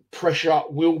 And pressure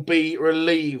will be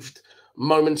relieved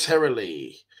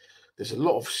momentarily. There's a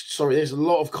lot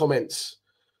of comments.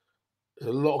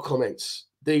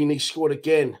 Dean, he scored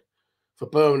again for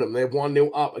Birmingham. They're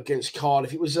 1-0 up against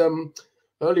Cardiff. It was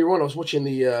earlier on, I was watching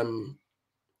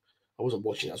I wasn't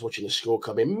watching it, I was watching the score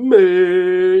come in.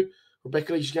 Moo!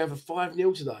 Rebecca Lee's going for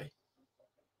 5-0 today.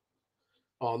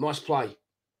 Oh, nice play.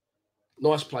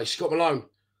 Nice play. Scott Malone.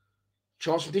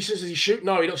 Chance from distance. Does he shoot?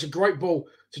 No, he knocks a great ball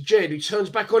to Jed, who turns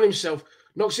back on himself,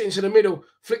 knocks it into the middle,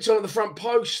 flicks on at the front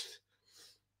post.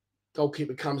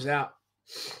 Goalkeeper comes out.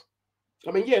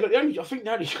 I mean, yeah, look,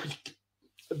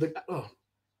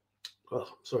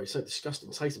 sorry, so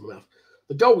disgusting taste in my mouth.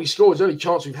 The goal we scored is the only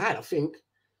chance we've had, I think.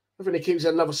 I think the keeper's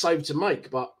had another save to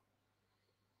make, but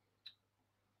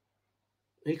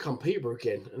here come Peterborough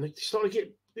again. And they're starting to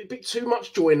get a bit too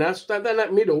much joy now. Down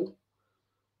that middle.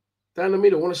 Down the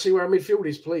middle. I want to see where our midfield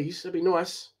is, please. That'd be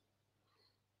nice.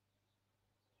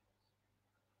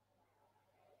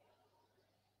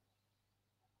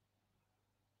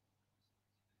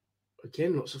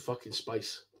 Again, lots of fucking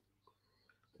space.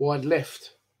 Wide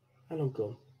left. How long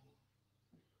gone?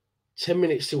 10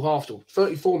 minutes till half time.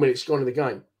 34 minutes gone in the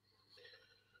game.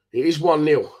 It is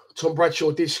 1-0. Tom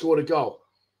Bradshaw did score the goal.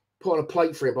 Put on a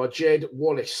plate for him by Jed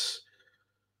Wallace.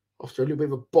 After a little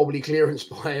bit of a bobbly clearance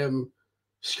by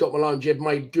Scott Malone, Jed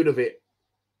made good of it.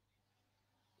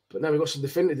 But now we've got some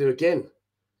defending to do again.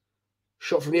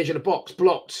 Shot from the edge of the box.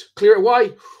 Blocked. Clear it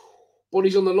away.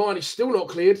 Body's on the line. It's still not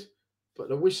cleared. But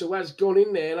the whistle has gone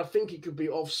in there, and I think it could be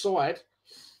offside,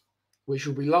 which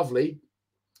will be lovely.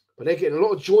 But they're getting a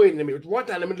lot of joy in them. It was right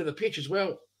down the middle of the pitch as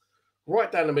well.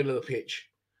 Right down the middle of the pitch.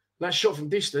 And that shot from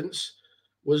distance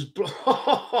was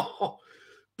blocked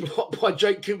by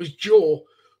Jake Cooper's jaw.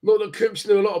 Not that Coops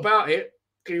knew a lot about it.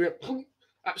 He went,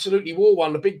 absolutely wore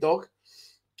one, the big dog.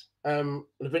 And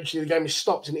eventually the game is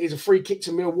stopped, and it is a free kick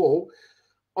to Millwall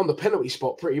on the penalty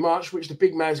spot, pretty much, which the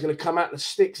big man's going to come out the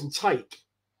sticks and take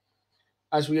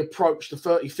as we approach the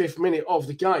 35th minute of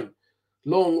the game.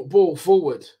 Long ball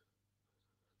forward.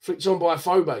 Flicked on by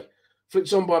Phobe.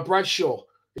 Flicked on by Bradshaw.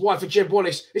 Wide for Jed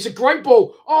Wallace. It's a great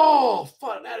ball. Oh,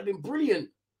 fuck, that'd have been brilliant.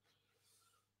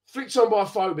 Flicked on by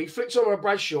Phobe. Flicked on by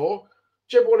Bradshaw.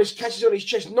 Jed Wallace catches on his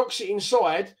chest, knocks it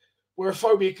inside, where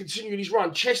Phobe continued his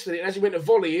run, chested it, and as he went to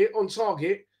volley it on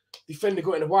target, defender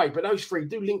got in the way. But those three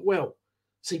do link well.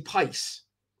 See, pace.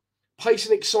 Pace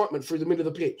and excitement through the middle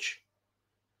of the pitch.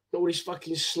 Not all this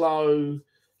fucking slow,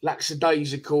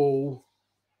 lackadaisical.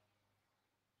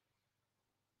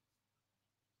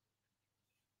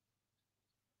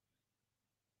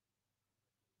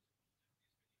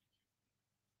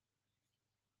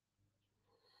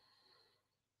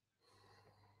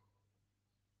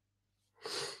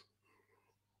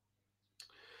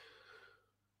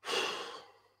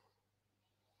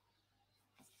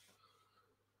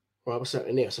 Right, what's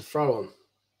happening there? It's a throw on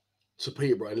to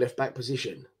Peterborough in left back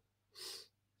position.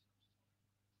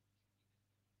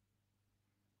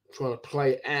 Trying to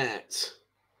play at.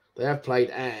 They have played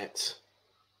at.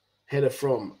 Header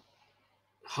from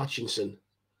Hutchinson.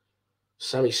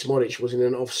 Sammy Smodic was in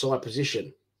an offside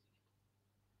position.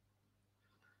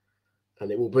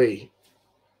 And it will be.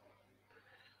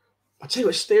 I tell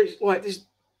you what, there's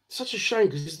such a shame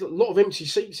because there's a lot of empty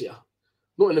seats here.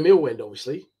 Not in the Mill end,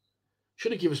 obviously.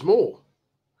 Should have given us more.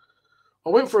 I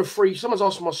went for a free. Someone's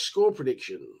asked for my score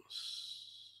predictions.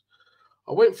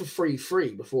 I went for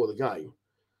 3-3 before the game.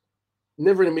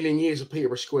 Never in a million years of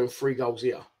Peterborough scoring 3 goals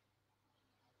here.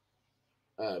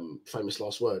 Famous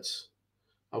last words.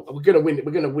 We're going to win.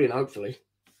 We're going to win, hopefully.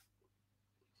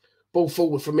 Ball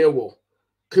forward for Millwall.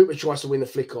 Cooper tries to win the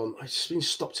flick on. It's been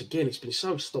stopped again. It's been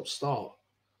so stop-start.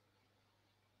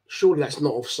 Surely that's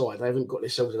not offside. They haven't got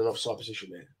themselves in an offside position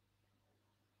there.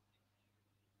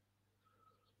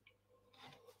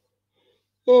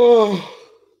 Oh,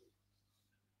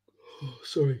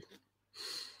 sorry.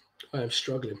 I am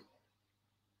struggling.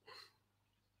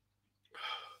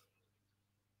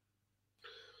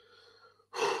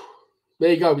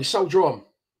 There you go. We soldier on.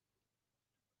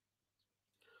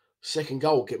 Second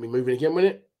goal. Get me moving again,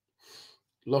 wouldn't it?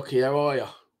 Lockie, how are you?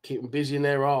 Keep them busy in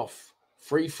their half.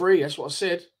 3-3. That's what I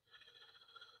said.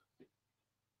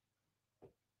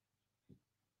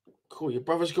 Cool. Your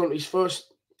brother's gone to his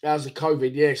first. How's the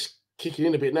COVID? Yes. Kicking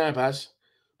in a bit now, Baz.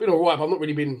 Been all right, but I've not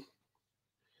really been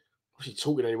actually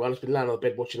talking to anyone. I've been laying on the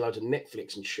bed watching loads of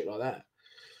Netflix and shit like that.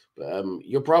 But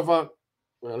your brother,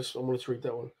 well, I wanted to read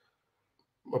that one.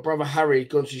 My brother Harry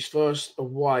gone to his first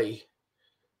away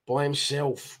by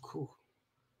himself. Cool.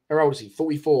 How old is he?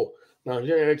 44. No,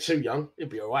 you're too young. He'll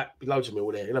be all right. Be loads of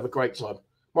Mill there. He'll have a great time.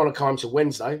 Might not come till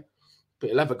Wednesday, but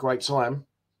he'll have a great time.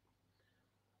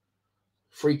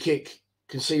 Free kick.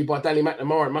 Conceded by Danny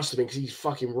McNamara, it must have been because he's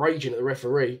fucking raging at the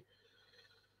referee.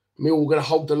 Millwall going to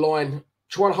hold the line,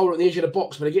 trying to hold it at the edge of the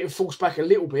box, but they're getting forced back a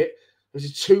little bit. There's a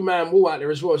 2-man wall out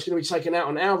there as well. It's going to be taken out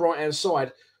on our right-hand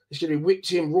side. It's going to be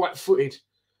whipped in right-footed.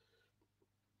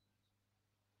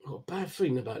 I've got a bad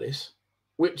feeling about this.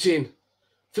 Whipped in.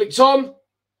 Flicked on.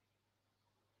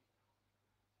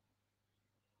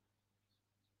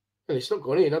 And it's not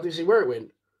gone in. I didn't see where it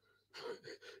went.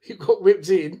 It got whipped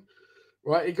in.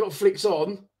 Right, it got flicks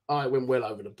on. Oh, it went well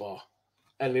over the bar.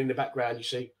 And in the background, you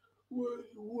see,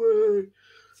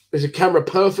 there's a camera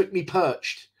perfectly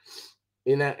perched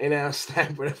in our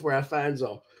stand where our fans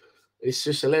are. It's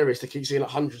just hilarious to keep seeing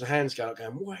like hundreds of hands go out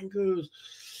going, wankers.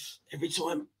 Every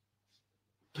time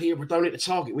Peterborough don't hit the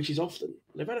target, which is often.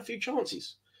 They've had a few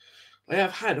chances. They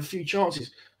have had a few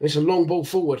chances. And it's a long ball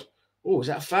forward. Oh, is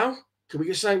that a foul? Can we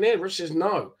get something there? Ref says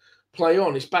no. Play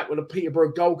on. It's back with a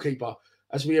Peterborough goalkeeper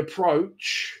as we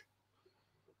approach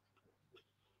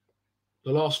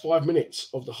the last 5 minutes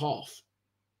of the half.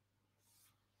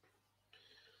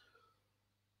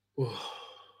 Might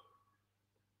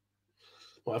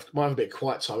have a bit of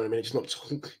quiet time in a minute. Just not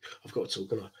talk. I've got to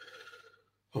talk, and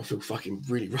I feel fucking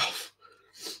really rough.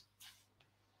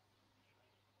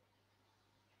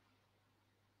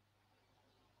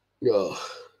 Oh.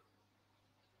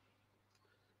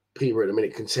 Peterborough at the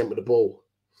minute content with the ball.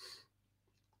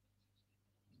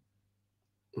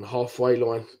 On the halfway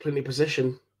line, plenty of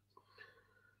possession.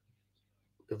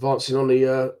 Advancing on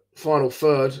the final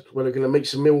third, where they're going to meet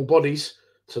some Millwall bodies.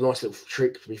 It's a nice little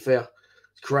trick, to be fair.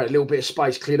 To create a little bit of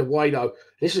space, clear the way though.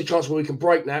 This is a chance where we can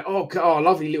break now. Oh,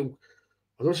 lovely little.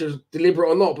 I don't know if it was deliberate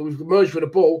or not, but we've merged with the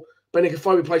ball.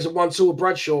 Benicofobia plays a 1-2 with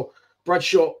Bradshaw.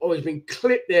 Bradshaw, he's been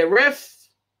clipped there. Ref?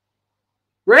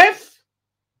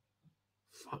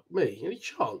 Fuck me. Any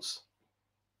chance?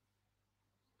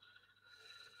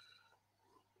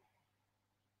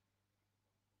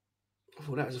 I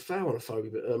thought that was a foul on a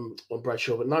phobia, but on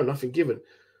Bradshaw, but no, nothing given.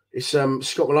 It's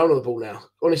Scott Malone on the ball now.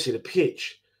 Honestly, the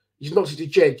pitch. He's knocked it to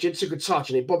Jed. Jed took a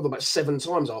touch and it bobbed about 7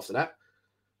 times after that.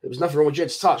 There was nothing wrong with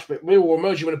Jed's touch, but Millwall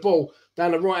emerging with the ball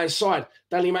down the right-hand side.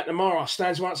 Danny McNamara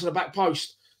stands right to the back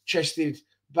post, chested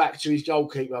back to his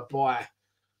goalkeeper by...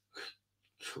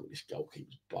 This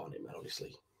goalkeeper's barning, man,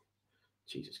 honestly.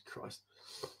 Jesus Christ.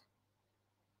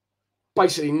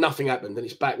 Basically, nothing happened, and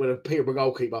it's back with a Peterborough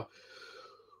goalkeeper.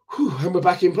 Whew, and we're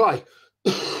back in play.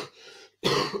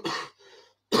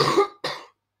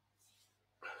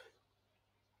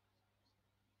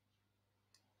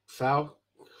 Foul.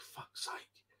 Fuck's sake.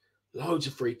 Loads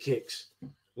of free kicks.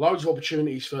 Loads of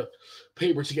opportunities for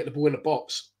Peterborough to get the ball in the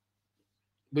box,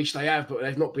 which they have, but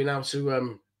they've not been able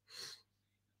to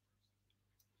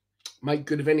make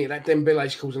good of any of that.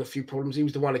 Dembele's causing a few problems. He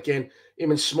was the one again.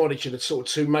 Him and Smodic are the sort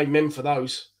of two main men for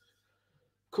those.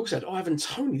 Of course, they had Ivan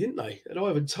Toney, didn't they? They had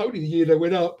Ivan Toney the year they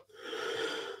went up.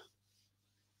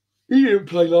 He didn't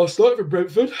play last night for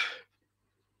Brentford.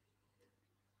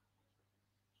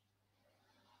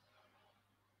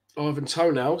 Ivan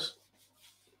Toenails.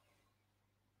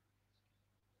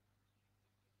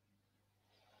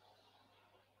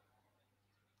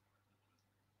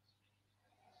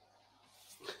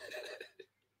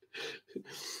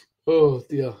 Oh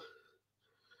dear.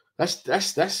 That's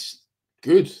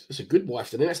good. That's a good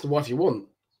wife, then. That's the wife you want.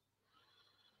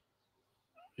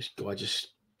 This guy just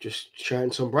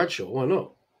shouting Tom Bradshaw. Why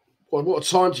not? What a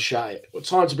time to shout it. What a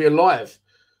time to be alive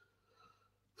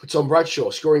for Tom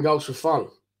Bradshaw, scoring goals for fun.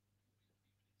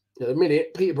 At the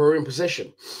minute, Peterborough are in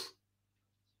possession.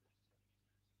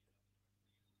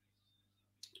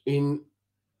 In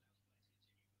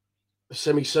a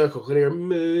semicircle, can hear a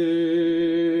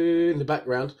moo in the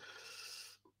background.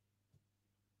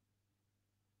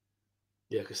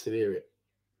 Yeah, I can still hear it.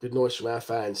 Good noise from our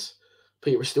fans.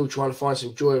 Peterborough still trying to find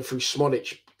some joy through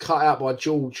Smodic. Cut out by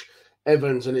George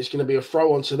Evans, and it's going to be a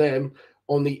throw on to them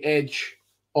on the edge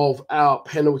of our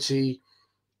penalty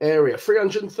area.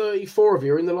 334 of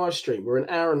you are in the live stream. We're an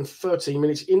hour and 13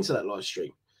 minutes into that live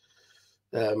stream.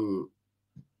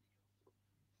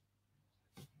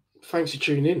 Thanks for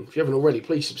tuning in. If you haven't already,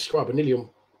 please subscribe. We're nearly on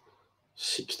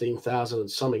 16,000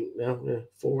 and something now. Yeah,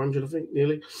 400, I think,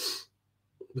 nearly.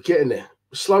 We're getting there.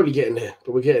 We're slowly getting there,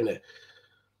 but we're getting there.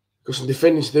 Got some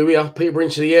defending to do here. Peterborough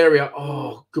into the area.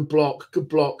 Oh, good block. Good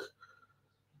block.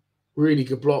 Really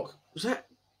good block. Was that?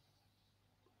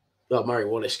 Oh, Murray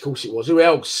Wallace. Of course it was. Who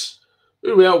else?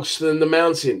 Who else than the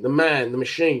mountain, the man, the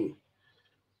machine?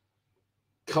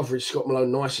 Coverage Scott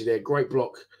Malone nicely there. Great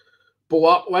block. Ball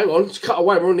up. Hang on. It's cut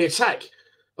away. We're on the attack.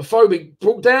 Aphobic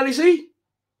brought down, is he?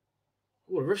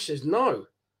 Oh, the ref says no.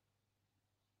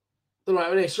 Don't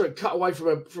know. Sorry, cut away from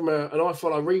an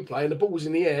iFollow replay, and the ball was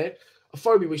in the air.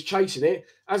 Aphobic was chasing it.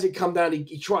 As it come down,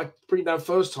 he tried to bring it down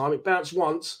first time. It bounced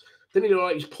once. Then he looked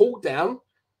like he's pulled down.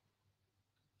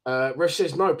 Ref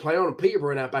says no, play on.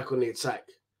 Peterborough now back on the attack.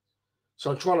 So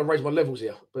I'm trying to raise my levels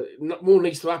here. But more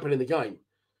needs to happen in the game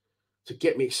to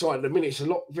get me excited. At the minute, it's a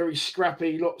lot very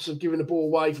scrappy. Lots of giving the ball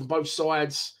away from both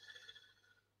sides.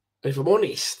 And if I'm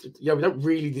honest, we don't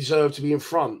really deserve to be in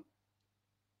front.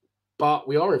 But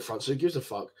we are in front, so who gives a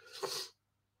fuck?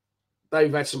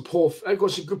 They've got some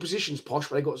good positions, Posh,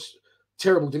 but they've got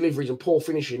terrible deliveries and poor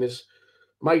finishing has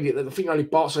made it that I think only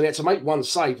Barcelona had to make one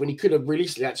save when he could have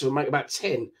realistically had to make about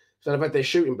 10 if they'd have had their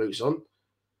shooting boots on.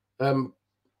 But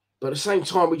at the same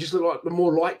time, we just look like the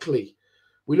more likely.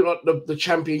 We look like the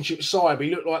championship side.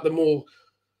 We look like the more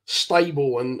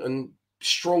stable and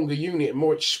stronger unit and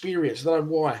more experienced. I don't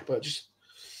know why, but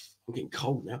I'm getting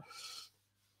cold now.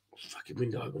 Fucking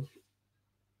window open.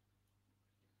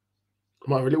 I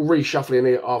might have a little reshuffle in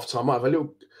here at half time. Might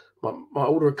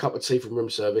order a cup of tea from room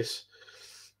service.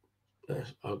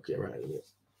 I'll get around in it.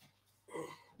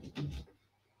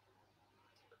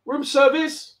 Room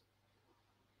service?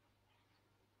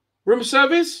 Room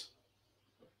service?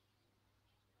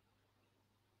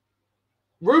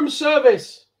 Room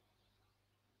service?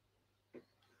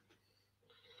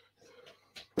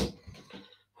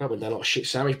 I went down like a shit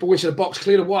sandwich. Ball into the box,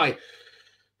 cleared away.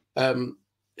 Of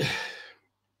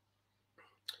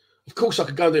course, I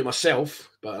could go and do it myself,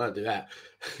 but I don't do that.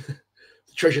 The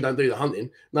treasure don't do the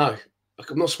hunting. No,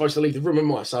 I'm not supposed to leave the room,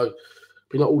 am I? So,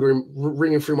 be not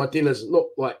ringing through my dinners, not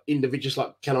like individuals,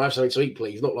 like, can I have something to eat,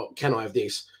 please? Not like, can I have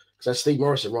this? Because as Steve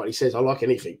Morrison rightly says, I like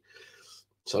anything.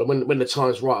 So when the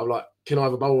time's right, I'm like, can I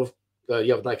have a bowl of,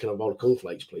 the other day, can I have a bowl of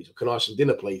cornflakes, please? Or can I have some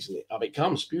dinner, please? And it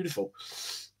comes, beautiful.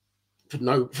 For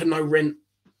no rent.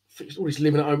 All this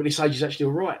living at home at this age is actually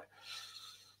all right.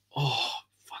 Oh,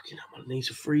 fucking hell, my knees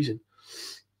are freezing.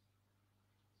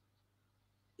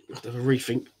 I have to have a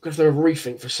rethink. I have to have a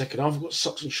rethink for a second. I've got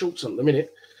socks and shorts on at the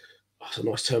minute. Oh, that's a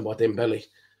nice turn by Dembele.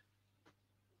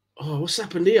 Oh, what's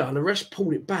happened here? And the rest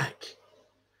pulled it back.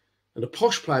 And the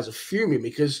posh players are fuming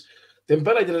because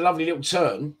Dembele did a lovely little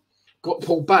turn, got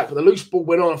pulled back, but the loose ball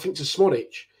went on, I think, to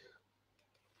Smodic,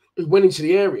 who went into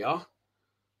the area.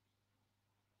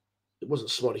 It wasn't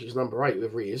Smodic, it was number 8,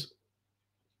 whoever he is.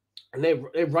 And they're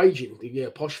raging,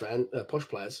 the posh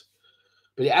players.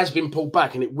 But it has been pulled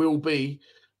back, and it will be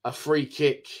a free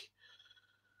kick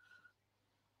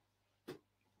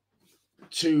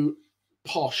to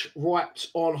Posh right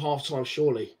on half-time,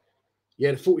 surely.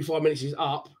 Yeah, the 45 minutes is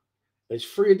up. There's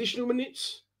 3 additional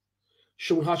minutes.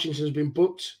 Sean Hutchinson has been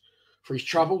booked for his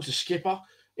troubles, the skipper,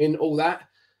 in all that.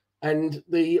 And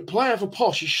the player for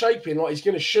Posh is shaping like he's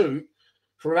going to shoot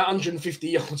from about 150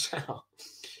 yards out.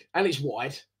 And it's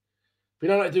wide. We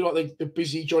don't do like the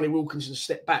busy Johnny Wilkinson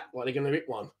step back like they're going to hit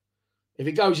one. If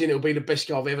it goes in, it'll be the best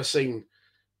goal I've ever seen.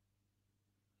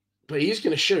 But he is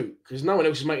going to shoot because no one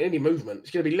else is making any movement.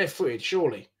 It's going to be left-footed,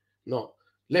 surely. Not.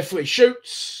 Left-footed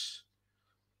shoots.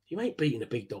 You ain't beating a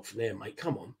big dog from there, mate.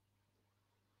 Come on.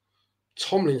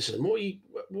 Tomlinson.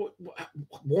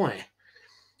 Why?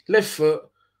 Left foot,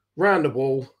 round the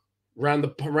wall, round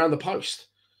the post.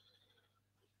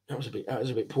 That was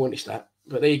a bit pointless, that.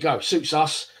 But there you go. Suits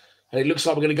us. And it looks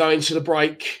like we're going to go into the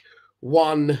break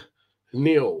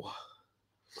 1-0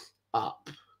 up.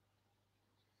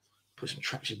 Put some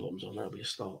tracksuit bottoms on. That'll be a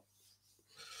start.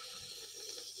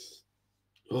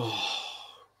 Oh.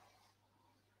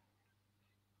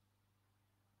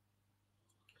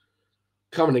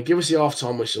 Come on in. Give us the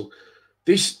half-time whistle.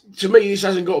 To me, this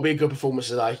hasn't got to be a good performance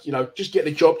today. You know, just get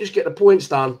the job. Just get the points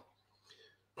done.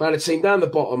 Playing a team down the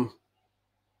bottom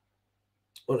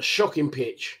on a shocking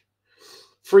pitch.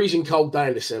 Freezing cold day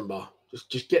in December.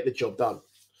 Just get the job done.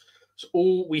 It's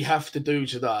all we have to do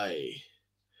today.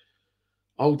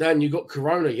 Oh, Dan, you got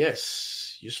corona.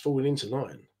 Yes. You're just falling into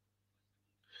 9.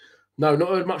 No, not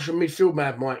heard much from midfield,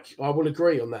 Mad Mike. I will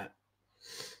agree on that.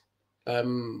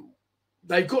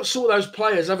 They've got sort of those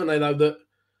players, haven't they, though, that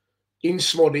in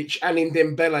Smodic and in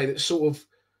Dembele that sort of,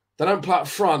 they don't play up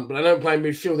front, but they don't play in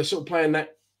midfield. They're sort of playing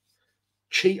that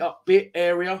cheat up bit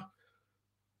area.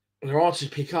 And they're hard to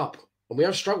pick up. And we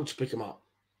have struggled to pick them up.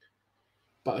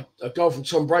 But a goal from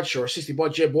Tom Bradshaw, assisted by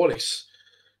Jeb Wallace,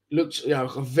 looked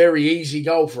like a very easy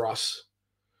goal for us.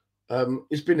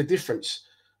 It's been a difference.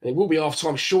 And it will be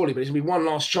half-time, surely, but there's going to be one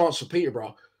last chance for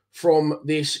Peterborough from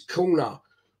this corner.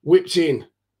 Whipped in.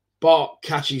 Bart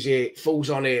catches it,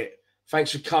 falls on it.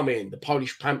 Thanks for coming. The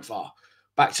Polish Panther.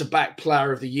 Back-to-back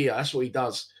player of the year. That's what he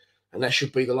does. And that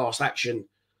should be the last action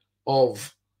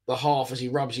of the half as he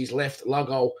rubs his left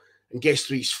lug-hole and gets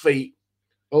to his feet.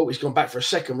 Oh, he's gone back for a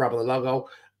second rub of the lug-hole.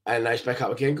 And now he's back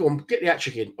up again. Go on, get the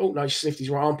hat-trick in. Oh, no, he sniffed his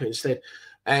right armpit instead.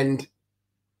 And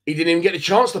he didn't even get the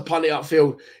chance to punt it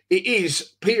upfield. It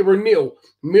is Peterborough 0,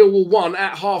 Millwall 1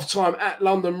 at half-time at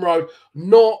London Road.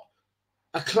 Not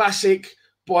a classic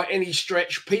by any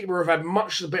stretch. Peterborough have had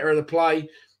much the better of the play,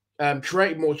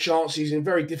 created more chances in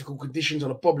very difficult conditions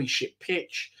on a bobbly shit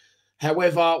pitch.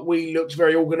 However, we looked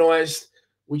very organised.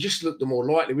 We just looked the more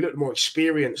likely. We looked the more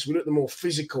experienced. We looked the more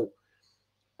physical.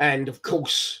 And, of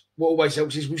course, what always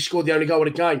helps is we've scored the only goal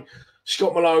of the game.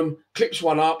 Scott Malone clips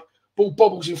one up. Ball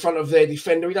bobbles in front of their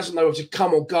defender. He doesn't know whether to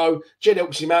come or go. Jed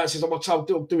helps him out and says, I'm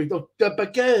told, I'll do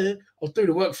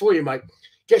the work for you, mate.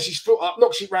 Gets his foot up,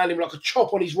 knocks it round him like a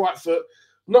chop on his right foot,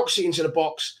 knocks it into the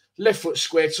box, left foot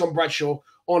square, Tom Bradshaw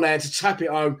on hand to tap it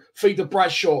home, feed the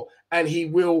Bradshaw, and he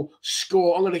will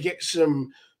score. I'm going to get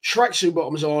some tracksuit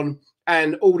bottoms on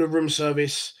and order room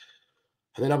service.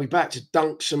 And then I'll be back to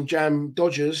dunk some jam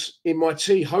Dodgers in my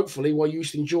tea, hopefully, while you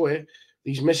enjoy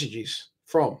these messages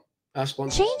from our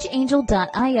sponsors.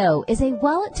 ChangeAngel.io is a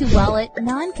wallet-to-wallet,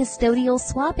 non-custodial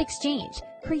swap exchange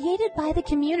created by the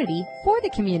community for the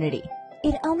community.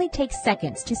 It only takes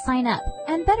seconds to sign up,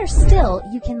 and better still,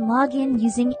 you can log in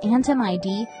using Atom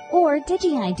ID or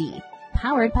DigiID,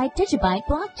 powered by Digibyte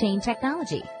blockchain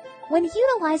technology. When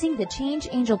utilizing the Change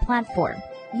Angel platform,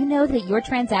 you know that your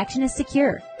transaction is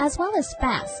secure, as well as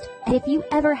fast. And if you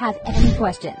ever have any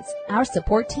questions, our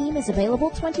support team is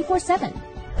available 24/7.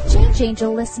 Change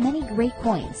Angel lists many great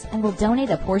coins and will donate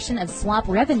a portion of swap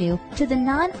revenue to the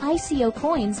non-ICO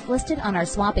coins listed on our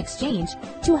swap exchange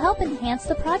to help enhance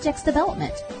the project's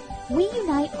development. We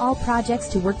unite all projects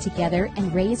to work together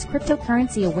and raise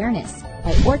cryptocurrency awareness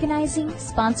by organizing,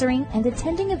 sponsoring, and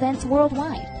attending events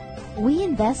worldwide. We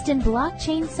invest in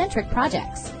blockchain-centric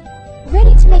projects.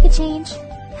 Ready to make a change?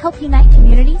 Help unite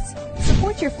communities?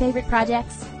 Support your favorite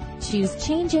projects? Choose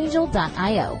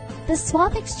ChangeAngel.io, the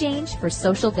swap exchange for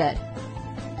social good.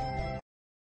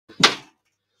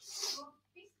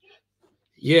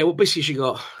 Yeah, what biscuits you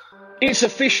got? It's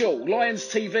official. Lions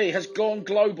TV has gone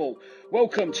global.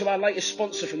 Welcome to our latest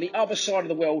sponsor from the other side of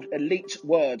the world, Elite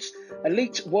Words.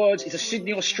 Elite Words is a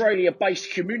Sydney,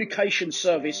 Australia-based communication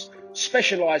service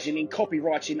specialising in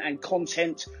copywriting and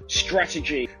content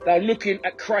strategy. They're looking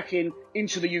at cracking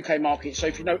into the UK market. So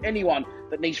if you know anyone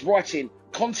that needs writing,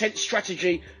 content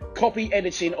strategy, copy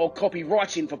editing or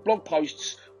copywriting for blog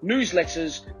posts,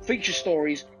 newsletters, feature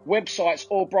stories, websites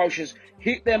or brochures,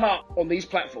 hit them up on these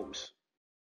platforms.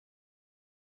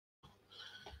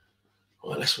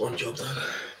 Well, that's one job done.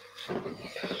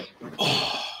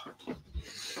 Oh.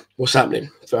 What's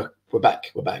happening? We're back.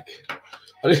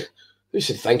 Who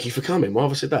said thank you for coming? Why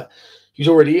have I said that? He's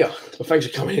already here. But thanks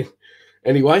for coming in.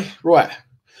 Anyway, right.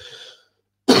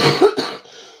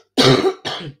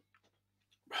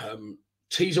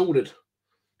 Tea's ordered.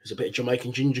 There's a bit of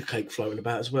Jamaican ginger cake floating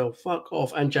about as well. Fuck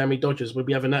off. And jammy Dodgers. We'll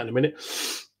be having that in a minute.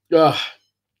 There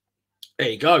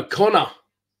you go. Connor.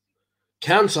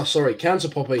 Cancer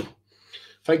Poppy.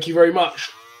 Thank you very much.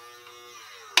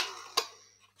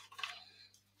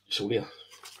 It's all here.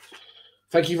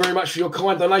 Thank you very much for your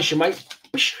kind donation, mate.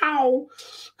 Can't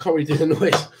really do the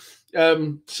noise.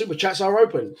 Super chats are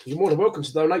open. You're more than welcome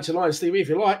to donate to Lions TV if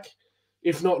you like.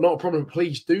 If not a problem.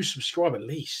 Please do subscribe at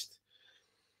least.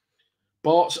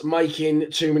 Bart's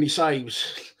making too many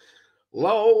saves.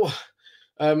 Lol.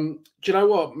 Do you know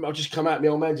what? I'll just come out. My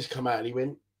old man just come out and he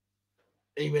went,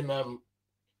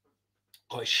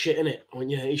 oh, it's shit, innit? I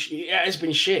went, yeah, it's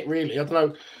been shit, really. I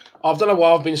don't know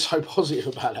why I've been so positive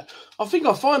about that. I think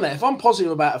I find that if I'm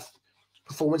positive about a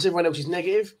performance, everyone else is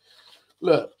negative.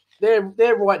 Look,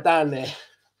 they're right down there.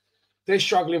 They're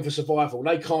struggling for survival.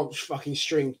 They can't fucking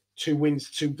string 2 wins,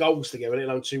 2 goals together, let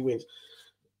alone 2 wins.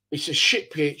 It's a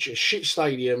shit pitch, a shit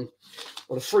stadium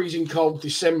on a freezing cold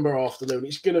December afternoon.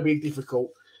 It's going to be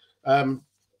difficult. They've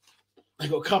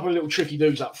got a couple of little tricky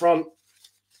dudes up front.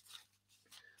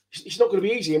 It's not going to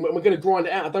be easy, and we're going to grind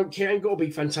it out. I don't care. It ain't got to be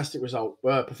a fantastic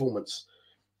performance.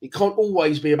 It can't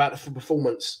always be about the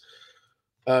performance.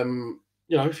 You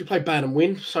know, if you play bad and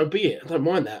win, so be it. I don't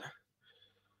mind that.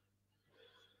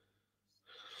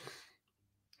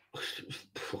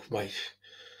 Oh, mate,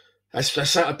 that's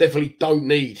something I definitely don't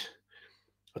need.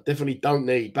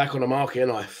 Back on the market,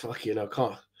 and I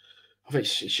can't. I think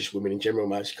it's just women in general,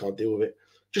 man. I just can't deal with it.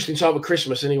 Just in time for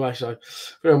Christmas, anyway. So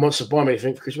if anyone wants to buy me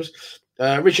anything for Christmas.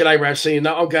 Richard Abraham saying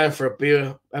that I'm going for a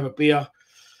beer, have a beer.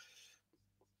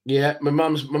 Yeah, my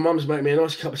mum's making me a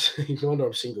nice cup of tea. No wonder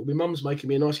I'm single. My mum's making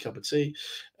me a nice cup of tea.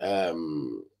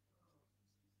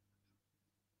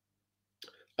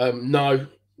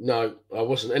 No, I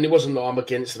wasn't, and it wasn't that I'm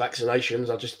against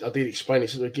vaccinations. I did explain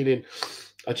it at the beginning.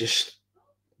 I just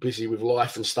busy with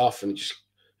life and stuff, and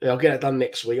I'll get it done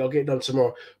next week. I'll get it done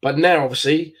tomorrow. But now,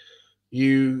 obviously,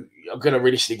 I'm going to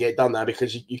realistically get it done now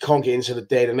because you can't get into the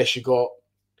dead unless you've got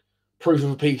proof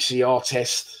of a PCR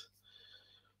test,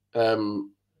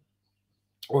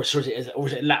 or is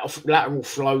it lateral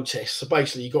flow test. So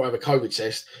basically, you've got to have a COVID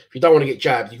test. If you don't want to get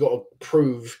jabbed, you've got to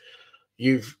prove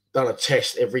you've done a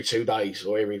test every 2 days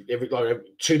or every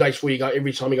 2 days before you go,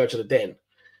 every time you go to the den.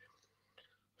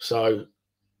 So,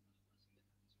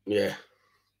 yeah,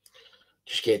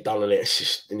 just get it done and it's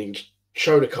just, and you can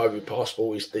show the COVID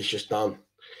passport. It's just done.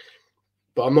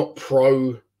 But I'm not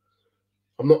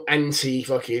anti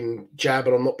fucking jab,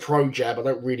 and I'm not pro jab. I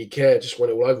don't really care. Just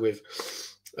want it all over with.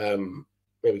 There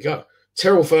we go.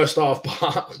 Terrible first half,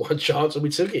 but one chance and we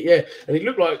took it. Yeah, and it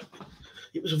looked like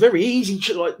it was a very easy.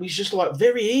 Like it was just like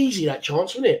very easy that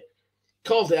chance, wasn't it?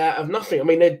 Carved it out of nothing. I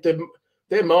mean, the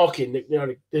they're marking. You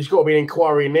know, there's got to be an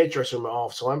inquiry in their dressing room at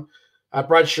half time.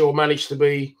 Bradshaw managed to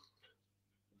be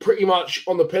pretty much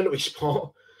on the penalty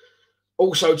spot.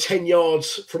 Also 10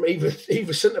 yards from either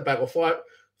centre back, or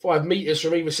 5 metres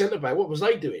from either centre back. What was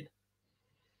they doing?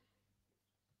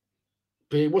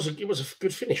 But it was a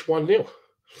good finish, 1-0.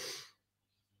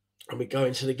 And we go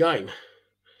into the game.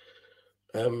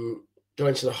 Go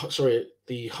into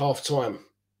the half time.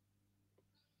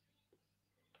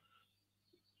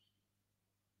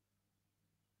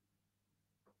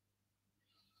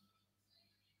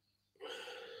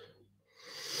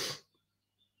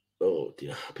 Oh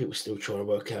dear, people still trying to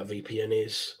work out VPN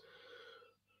is.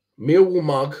 Millwall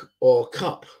mug or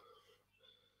cup?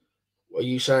 What are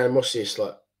you saying? What's this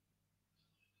like?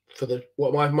 For the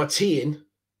what my tea in?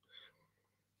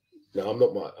 No,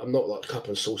 I'm not like cup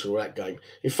and saucer or that game.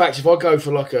 In fact, if I go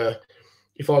for like a,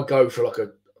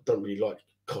 I don't really like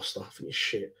Costa. I think it's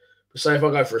shit. But say if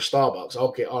I go for a Starbucks,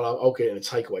 I'll get it in a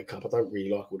takeaway cup. I don't really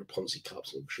like all the Ponzi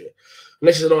cups and shit.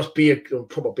 Unless it's a nice beer,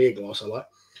 proper beer glass, I like.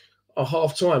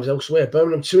 Half times elsewhere.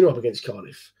 Birmingham 2-0 up against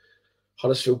Cardiff.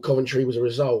 Huddersfield Coventry was a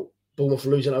result. Bournemouth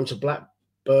losing home to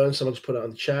Blackburn. Someone's put it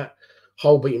on the chat.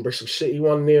 Hull beating Bristol City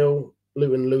 1-0.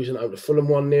 Luton losing home to Fulham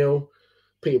 1-0.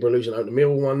 Peterborough losing home to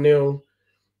Millwall 1-0.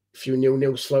 A few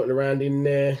 0-0s floating around in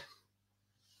there.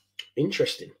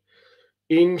 Interesting.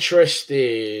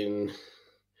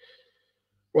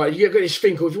 Right, you get this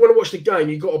thing called, if you want to watch the game,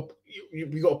 you got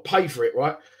to pay for it,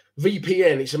 right?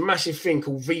 VPN. It's a massive thing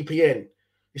called VPN.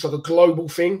 It's like a global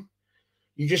thing.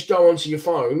 You just go onto your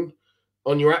phone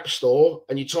on your app store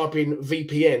and you type in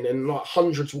VPN and like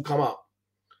hundreds will come up.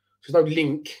 There's no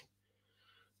link.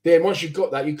 Then once you've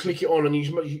got that, you click it on and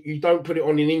you don't put it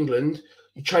on in England.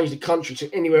 You change the country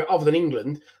to anywhere other than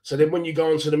England. So then when you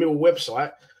go onto the Millwall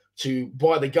website to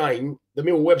buy the game, the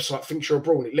Millwall website thinks you're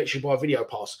abroad and it lets you buy a video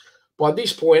pass. By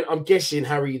this point, I'm guessing,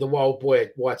 Harry, the wild boy,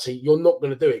 YT, you're not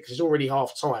going to do it because it's already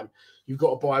half time. You've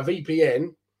got to buy a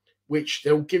VPN, which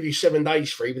they'll give you 7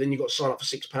 days free, but then you've got to sign up for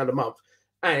 £6 a month.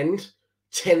 And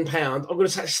 £10. I'm going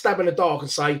to stab in the dark and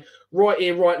say, right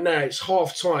here, right now, it's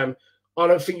half time. I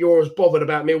don't think you're as bothered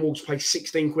about Millwall to pay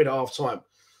 16 quid at half time.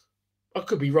 I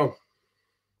could be wrong.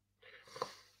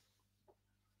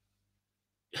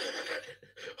 I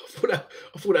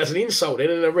thought that was an insult then,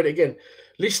 and I read it again.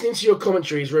 Listening to your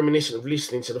commentary is reminiscent of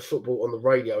listening to the football on the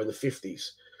radio in the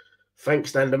 50s.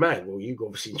 Thanks, Dan the Man. Well, you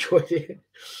obviously enjoyed it.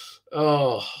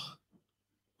 Oh,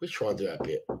 we try and do that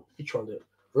bit. We try and do it.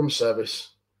 Room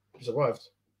service has arrived.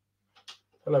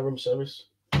 Hello, room service.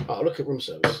 Oh, look at room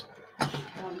service.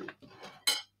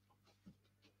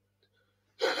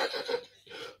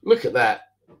 Look at that.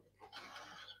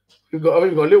 I've got a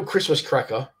little Christmas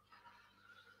cracker.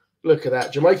 Look at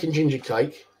that. Jamaican ginger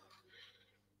cake.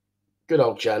 Good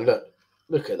old Jan.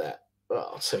 Look at that.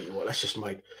 Oh, I'll tell you what, that's just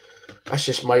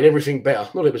made everything better.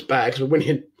 Not that it was bad because we're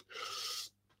winning.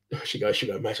 She goes,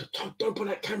 mate, don't put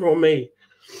that camera on me.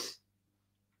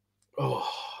 Oh,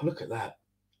 look at that.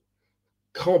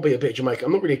 Can't be a bit of Jamaican.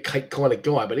 I'm not really a cake kind of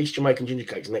guy, but at least Jamaican ginger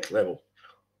cake's next level.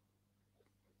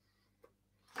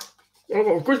 I've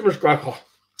got a Christmas cracker.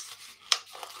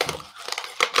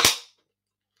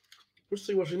 Let's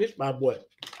see what's in this bad boy.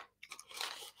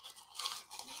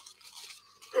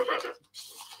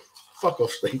 Fuck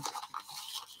off, Steve.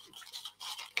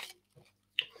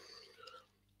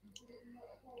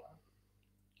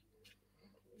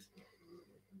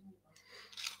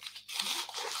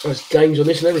 There's games on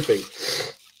this and everything.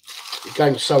 The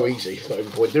game's so easy, it's not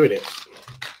even point doing it.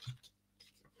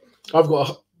 I've got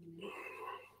a...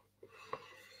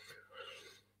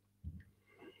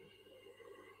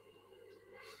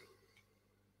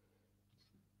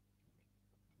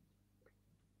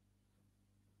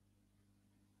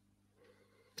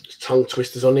 There's tongue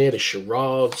twisters on here, there's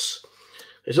charades.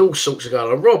 There's all sorts of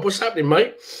going on. Rob, what's happening,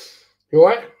 mate? You all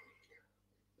right?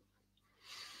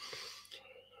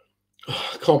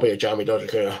 Oh, can't be a jammy dodger,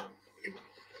 can you?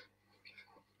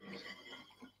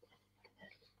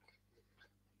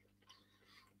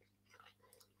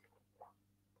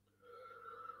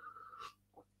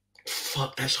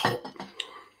 Fuck, that's hot.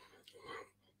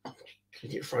 You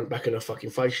get front back in her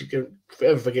fucking face. You can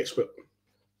forever forgets, but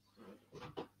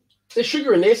there's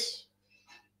sugar in this.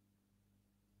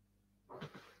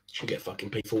 She'll get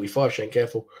fucking P45. She ain't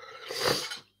careful.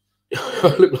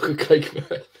 I look like a cake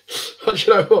man.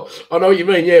 You know what? I know what you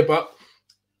mean, yeah, but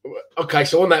okay.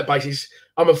 So on that basis,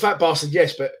 I'm a fat bastard,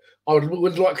 yes, but I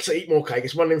would like to eat more cake.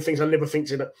 It's one of them things I never think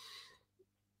to.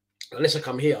 Unless I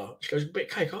come here, she goes, a bit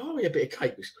of cake. Oh, yeah, a bit of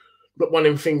cake. It's not one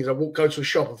of them things I go to a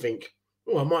shop and think,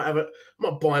 oh, I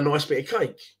might buy a nice bit of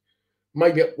cake.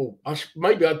 Maybe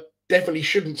I definitely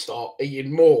shouldn't start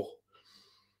eating more.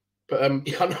 But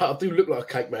yeah, I do look like a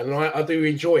cake man, and I do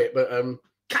enjoy it. But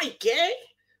cake, yeah,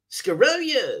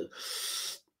 Scaroyo.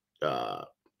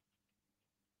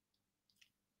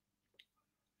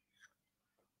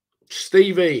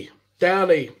 Stevie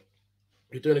Downey,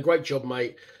 you're doing a great job,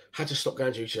 mate. Had to stop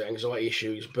going due to anxiety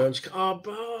issues. Burns,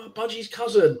 Budgie's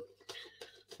cousin,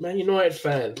 Man United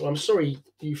fan. Well, I'm sorry,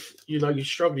 you're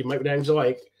struggling, mate, with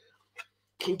anxiety.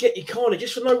 Can get you, can't it?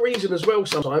 Just for no reason as well.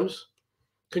 Sometimes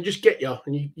can just get you,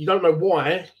 and you don't know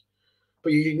why.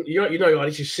 But you know, like,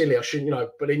 this is silly. I shouldn't,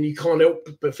 But then you can't help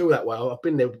but feel that way. I've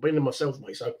been there myself,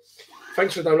 mate. So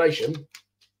thanks for the donation.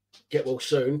 Get well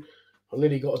soon. I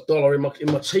nearly got $1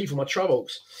 in my teeth for my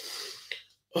troubles.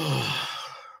 Oh.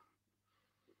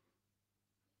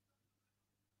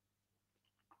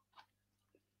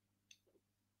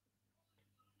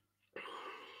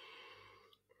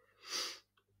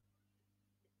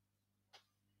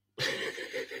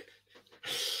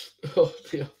 Oh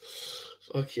dear.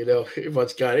 Fucking hell.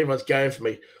 Everyone's going for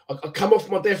me. I come off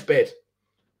my deathbed. I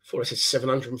thought I said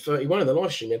 731 in the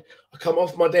live stream then. I come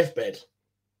off my deathbed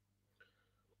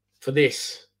for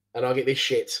this, and I get this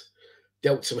shit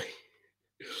dealt to me.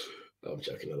 No, I'm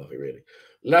joking, I love it really.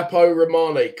 Lapo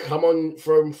Romani, come on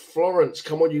from Florence.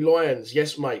 Come on, you Lions.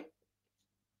 Yes, mate.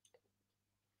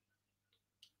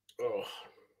 Oh.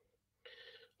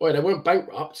 Wait, they weren't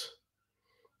bankrupt.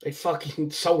 They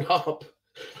fucking sold up.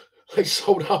 They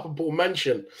sold up and bought a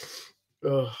mansion.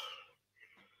 Oh.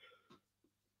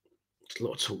 There's a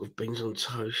lot of talk of beans on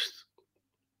toast.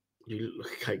 You look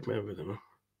like a cake man with them.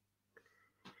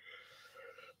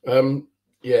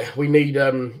 Yeah, we need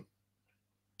to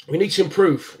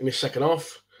improve in the second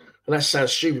half, and that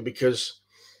sounds stupid because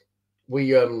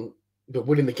we're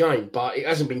winning the game, but it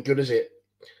hasn't been good, has it?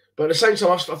 But at the same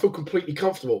time, I feel completely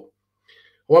comfortable.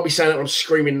 I won't be saying that when I'm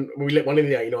screaming when we let one in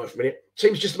the 89th minute.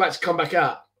 Team's just about to come back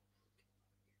out.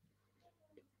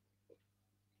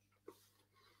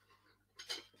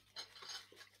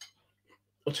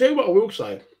 I'll tell you what I will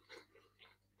say.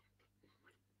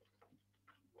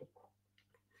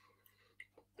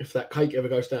 If that cake ever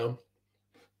goes down,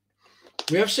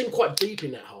 we have seen quite deep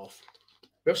in that half.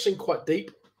 We have seen quite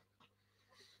deep.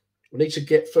 We need to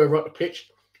get further up the pitch.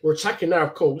 We're attacking now,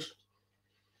 of course.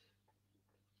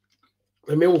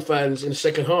 The Millwall fans in the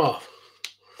second half.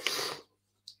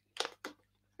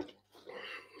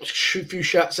 Shoot a few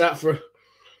shots out for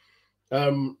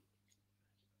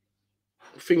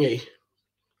thingy.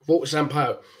 Walter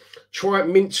Sampaio. Try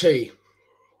mint tea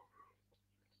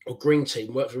or green tea.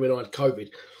 Worked for me when I had COVID.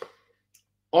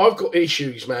 I've got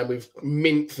issues, man, with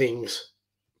mint things.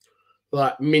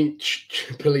 Like mint,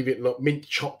 believe it or not, mint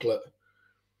chocolate.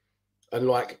 And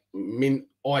like mint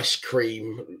ice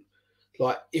cream.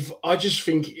 Like, if I just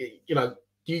think,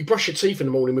 you brush your teeth in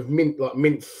the morning with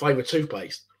mint flavored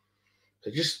toothpaste. So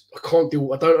I can't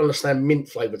I don't understand mint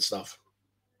flavored stuff.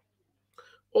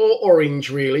 Or orange,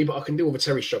 really, but I can deal with a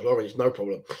Terry's chocolate orange, no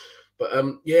problem. But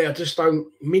yeah, I just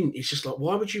don't. Mint, it's just like,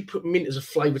 why would you put mint as a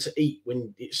flavor to eat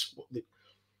when it's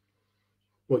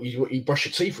what you brush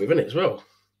your teeth with, isn't it, as well?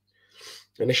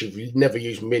 Unless you've never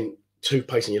used mint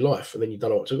toothpaste in your life, and then you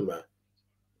don't know what I'm talking about.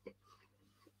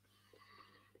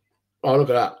 Oh,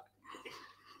 look at that.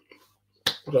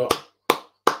 Look at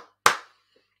that.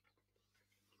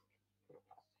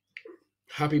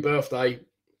 Happy birthday.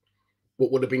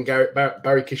 What would have been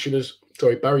Barry Kitchener's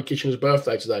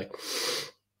birthday today.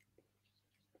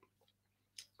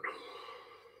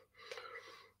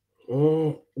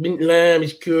 Oh, mint lamb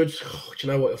is good. Oh, do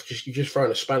you know what? You're just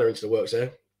throwing a spanner into the works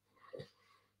there.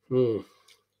 I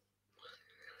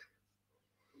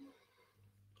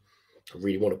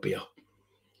really want a beer.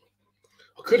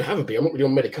 I could have a beer. I'm not really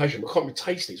on medication, but I can't really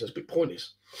taste it, so it's a bit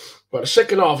pointless. But the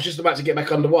second half is just about to get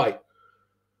back underway.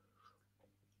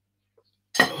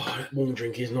 Oh, that warm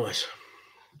drink is nice.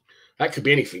 That could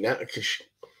be anything, that, because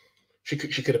she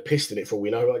could have pissed in it for all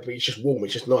we know. Like, but it's just warm.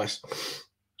 It's just nice.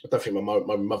 I don't think my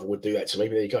mother would do that to me,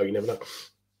 but there you go. You never know.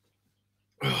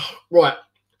 Oh, right.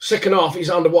 Second half is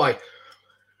underway.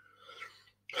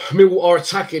 Millwall are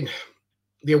attacking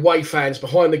the away fans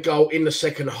behind the goal in the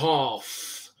second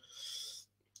half.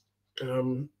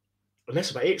 And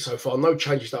that's about it so far. No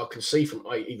changes that I can see from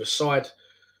either side.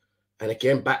 And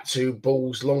again, back to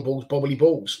balls, long balls, bobbly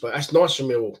balls. But that's nice from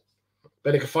Millwall.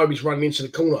 Benicophobi's running into the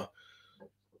corner.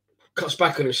 Cuts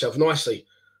back on himself nicely.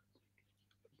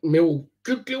 Millwall,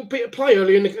 good little bit of play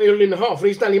early in the half. And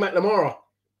he's Danny McNamara.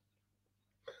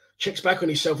 Checks back on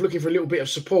himself, looking for a little bit of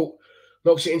support.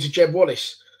 Knocks it into Jeb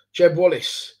Wallace. Jeb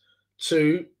Wallace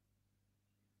to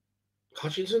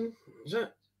Hutchinson. Is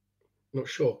that? Not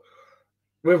sure.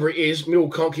 Whoever it is,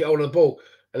 Millwall can't get hold of the ball.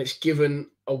 And it's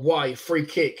given away. Free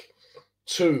kick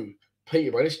to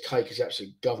Peterborough, this cake is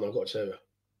absolutely governor, I've got to tell you.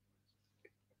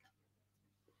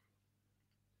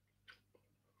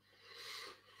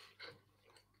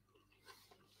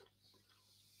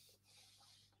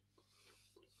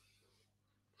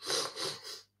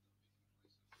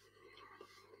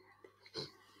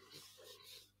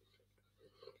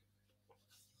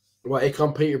 Right, here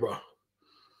come Peterborough.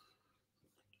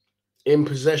 In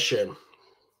possession.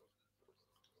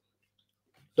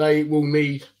 They will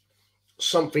need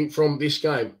something from this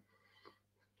game.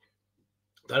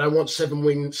 They don't want 7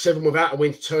 without a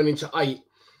win to turn into 8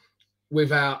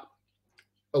 without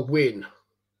a win.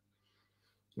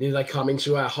 Then they come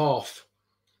into our half.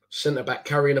 Centre back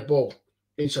carrying the ball.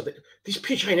 Inside this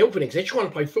pitch ain't helping because they're trying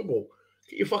to play football.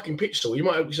 Get your fucking pitch sorted. You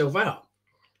might help yourself out.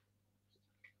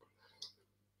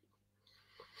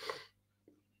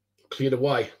 Cleared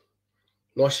away.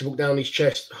 Nicely walked down his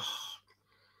chest.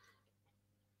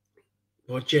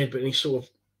 By Jed, but he's sort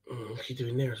of what's he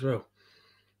doing there as well?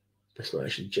 That's not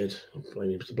actually Jed. I'm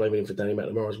blaming him for Danny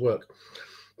McNamara's work.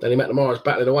 Danny McNamara's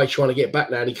battling away, trying to get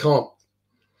back now, and he can't.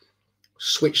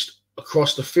 Switched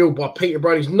across the field by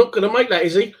Peterborough. He's not going to make that,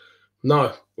 is he?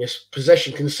 No. Yes,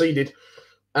 possession conceded.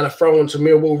 And a throw on to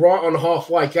Millwall right on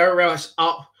halfway. Gary Rouse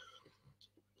up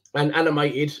and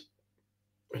animated.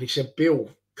 And he said, Bill,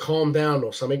 calm down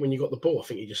or something when you got the ball. I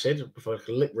think he just said, if I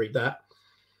could read that.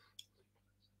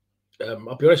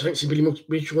 I'll be honest, I haven't seen Billy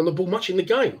Mitchell on the ball much in the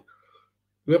game.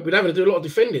 We're having to do a lot of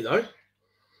defending, though.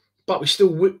 But we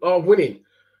still are winning.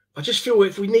 I just feel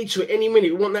if we need to at any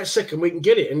minute, we want that second, we can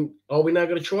get it. And are we now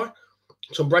going to try?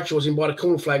 Tom Bradshaw was in by the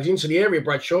corner flags into the area,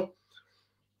 Bradshaw.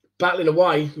 Battling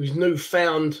away with his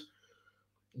newfound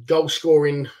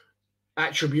goal-scoring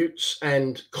attributes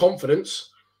and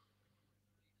confidence.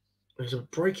 There's a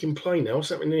break in play now. What's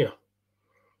happening here?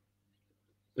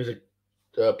 There's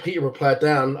a Peterborough player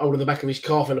down over the back of his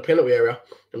calf in the penalty area,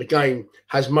 and the game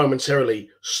has momentarily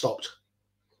stopped.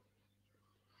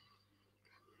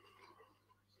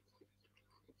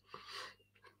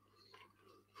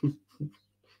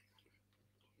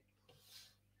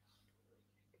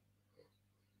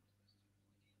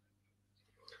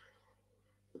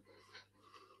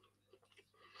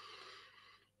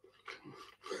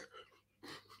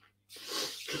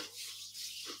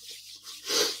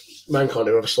 Man can't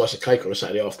even have a slice of cake on a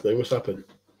Saturday afternoon. What's happened?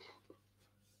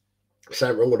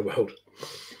 Something wrong with the world.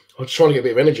 I was trying to get a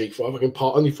bit of energy before I can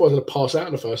only thought I was going to pass out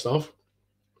in the first half.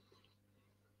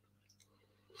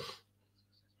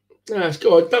 Nah, it's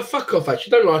good. Don't fuck off,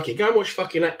 actually. Don't like it. Go and watch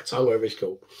fucking Acton, wherever it's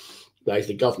called. No, he's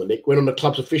the governor, Nick. Went on the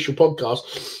club's official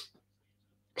podcast.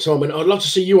 So I mean, I'd love to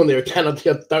see you on there again.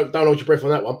 Don't hold your breath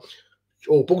on that one.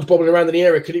 Oh, ball's bobbling around in the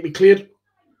area. Could it be cleared?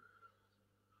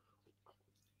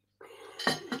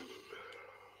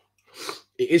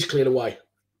 It is cleared away.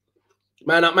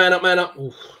 Man up, man up, man up.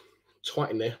 Ooh,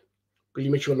 tight in there. Billy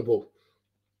Mitchell on the ball.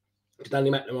 Danny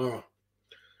McNamara.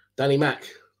 Danny Mac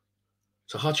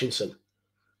to Hutchinson.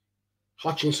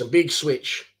 Hutchinson, big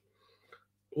switch.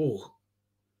 Oh,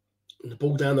 the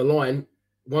ball down the line.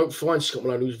 Won't find Scott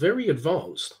Malone, who's very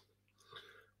advanced.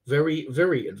 Very,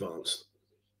 very advanced.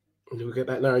 And we'll get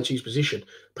back now into his position.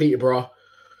 Peterborough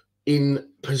in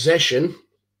possession.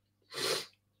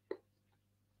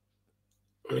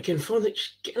 And again, find it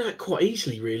just getting out quite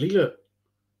easily, really. Look,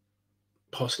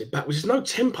 passing it back. There's no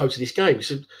tempo to this game.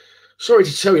 So, sorry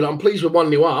to tell you, I'm pleased we're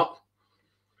 1-0 up.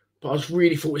 But I just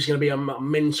really thought it was going to be a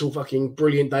mental fucking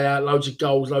brilliant day out. Loads of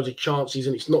goals, loads of chances,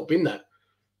 and it's not been that.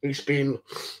 It's been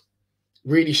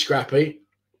really scrappy.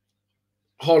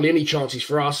 Hardly any chances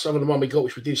for us, other than the one we got,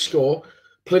 which we did score.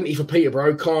 Plenty for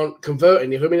Peterborough, can't convert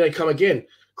any of them. I mean, they come again.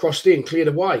 Crossed in, cleared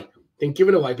away, then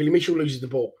given away. Billy Mitchell loses the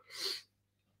ball.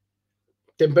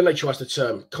 Then Dembele tries to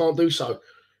turn. Can't do so.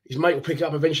 His mate will pick it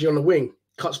up eventually on the wing.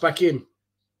 Cuts back in.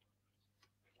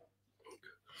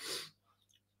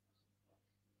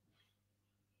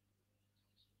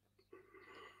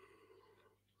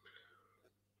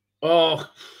 Oh,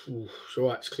 it's all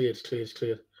right. It's cleared. It's cleared. It's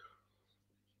cleared.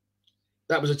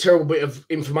 That was a terrible bit of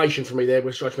information for me there.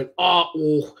 Where I went,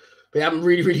 but it happened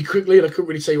really, really quickly, and I couldn't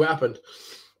really see what happened.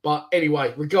 But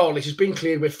anyway, regardless, it's been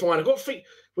cleared. We're fine. I got to think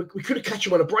we could have catch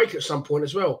him on a break at some point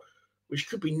as well, which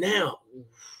could be now.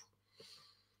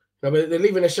 Now, they're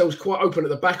leaving themselves quite open at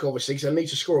the back, obviously, because they need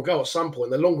to score a goal at some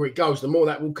point. The longer it goes, the more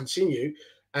that will continue.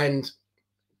 And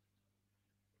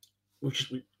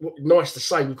which is nice to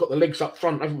say, we've got the legs up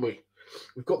front, haven't we?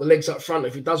 We've got the legs up front.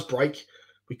 If it does break,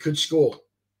 we could score.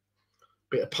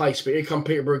 Bit of pace, but here come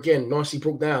Peterborough again. Nicely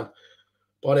brought down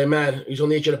by their man who's on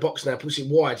the edge of the box now. Puts it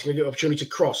wide. He's going to get an opportunity to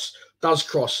cross. Does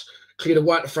cross. Cleared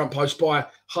away at the front post by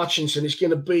Hutchinson. It's going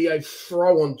to be a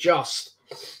throw on just.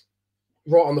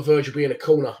 right on the verge of being a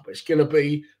corner, but it's going to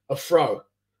be a throw.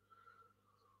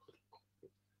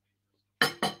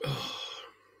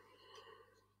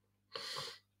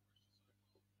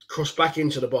 Cross back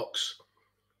into the box.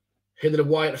 Headed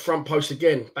away at the front post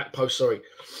again. Back post, sorry.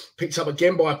 Picked up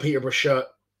again by a Peterborough shirt.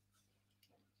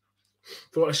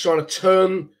 Feel like it's trying to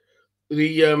turn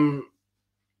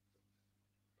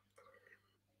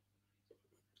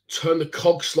the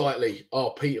cog slightly.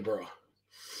 Oh, Peterborough.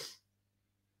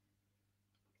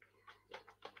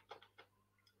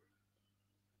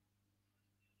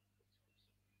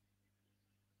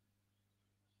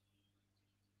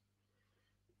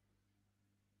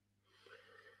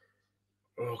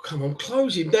 Oh, come on.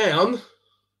 Closing down.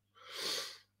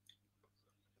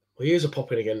 Well, ears are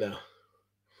popping again now.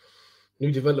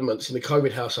 New developments in the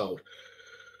COVID household.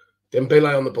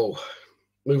 Dembele on the ball.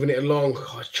 Moving it along.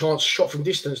 Oh, chance shot from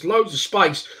distance. Loads of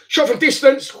space. Shot from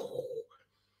distance.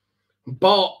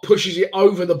 Bart pushes it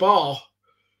over the bar.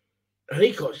 And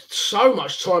he got so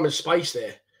much time and space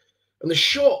there. And the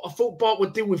shot, I thought Bart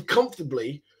would deal with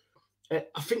comfortably.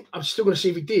 I think I'm still going to see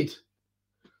if he did.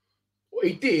 Well,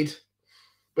 he did.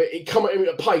 But it came at him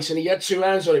at pace and he had two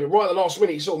hands on him. Right at the last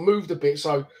minute, he sort of moved a bit.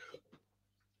 So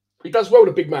he does well,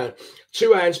 the big man.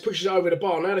 Two hands, pushes it over the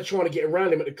bar. Now they're trying to get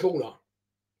around him at the corner.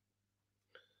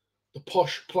 The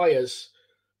posh players.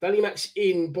 Danny Mack's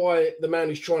in by the man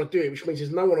who's trying to do it, which means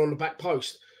there's no one on the back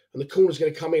post. And the corner's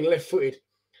going to come in left-footed.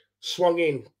 Swung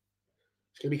in.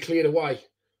 It's going to be cleared away.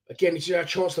 Again, this is our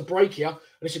chance to break here. And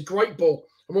it's a great ball.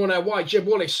 And we're on our way. Jeb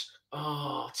Wallace.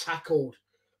 Tackled.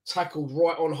 Tackled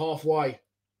right on halfway.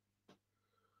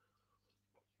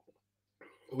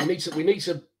 We need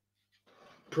to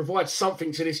provide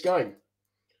something to this game.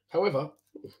 However,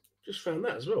 just found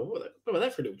that as well. What about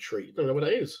that for a little treat? I don't know what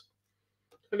that is.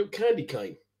 A little candy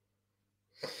cane.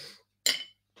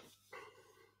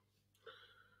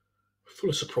 Full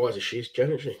of surprises she is,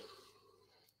 Jen, isn't she?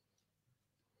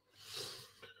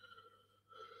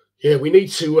 Yeah, we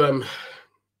need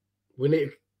a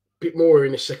bit more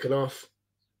in the second half.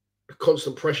 The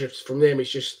constant pressure from them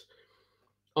is just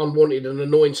unwanted and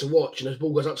annoying to watch. And as the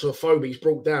ball goes up to a phobia, he's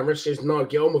brought down. Ref says, no,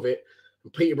 get on with it.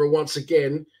 And Peterborough once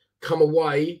again come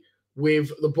away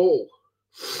with the ball.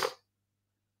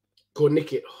 Go and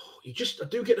nick it. I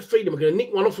do get the feeling we're going to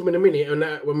nick one off him in a minute and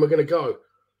when we're going to go.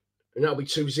 And that'll be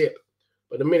 2-0.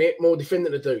 But a minute, more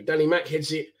defending to do. Danny Mack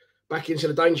heads it back into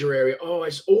the danger area. Oh,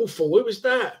 it's awful. Who was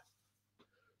that?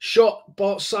 Shot,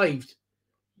 Bart saved.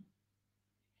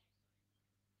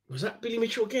 Was that Billy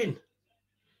Mitchell again?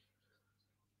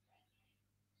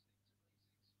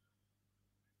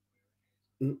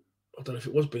 I don't know if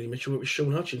it was Billy Mitchell. It was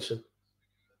Sean Hutchinson.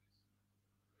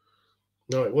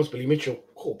 No, it was Billy Mitchell.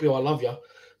 Oh, Bill, I love you.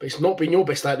 But it's not been your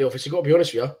best out of the office. You've got to be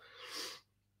honest with you.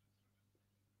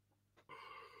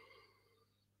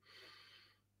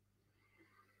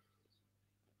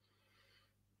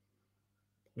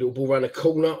 Little ball around the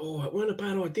corner. Oh, it wasn't a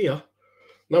bad idea.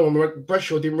 No one,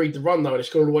 Bradshaw didn't read the run, though, and it's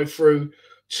gone all the way through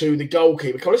to the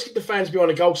goalkeeper. Come on, let's get the fans behind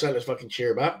the goal so let's fucking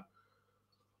cheer about.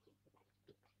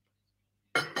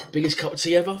 Biggest cup of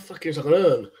tea ever? Fucking it's like an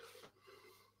urn.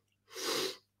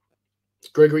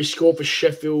 Gregory scored for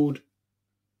Sheffield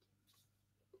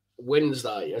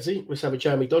Wednesday, has he? Let's have a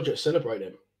Jamie Dodger celebrate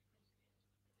him.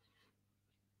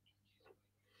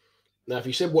 Now, if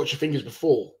you said watch your fingers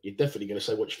before, you're definitely going to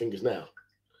say watch your fingers now.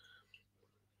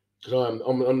 Because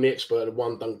I'm the expert of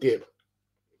one dunk dip.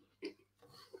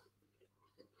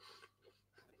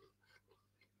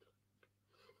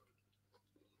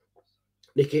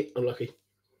 Nick it, unlucky.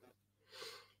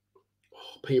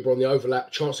 Oh, Peterborough on the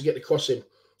overlap, chance to get the cross in.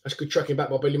 That's good tracking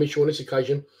back by Billy Mitchell on this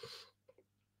occasion.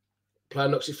 Player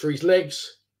knocks it through his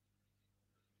legs.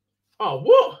 Oh,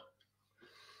 what?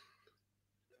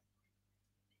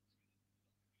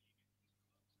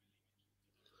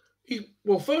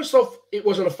 Well, first off, it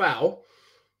wasn't a foul.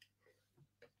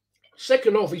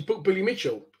 Second off, he's booked Billy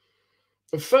Mitchell.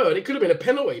 And third, it could have been a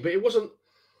penalty, but it wasn't.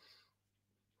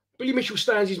 Billy Mitchell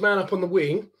stands his man up on the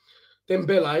wing. Then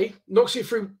Dembele knocks it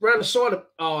through round the side of.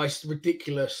 Oh, it's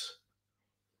ridiculous.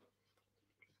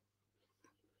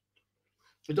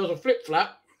 It does a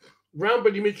flip-flap round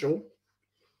Billy Mitchell.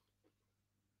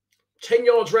 10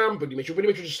 yards round Billy Mitchell. Billy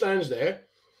Mitchell just stands there.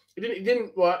 It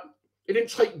didn't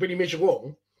take Billy Mitchell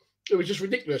on. It was just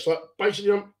ridiculous. Like,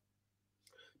 basically,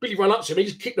 Billy ran up to him. He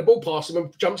just kicked the ball past him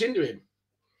and jumped into him.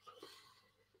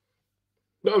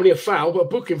 Not only a foul, but a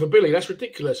booking for Billy. That's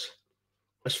ridiculous.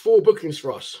 That's 4 bookings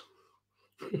for us.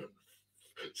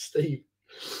 Steve.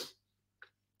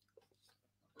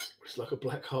 It's like a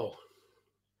black hole.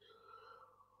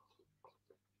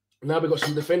 Now we've got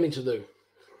some defending to do.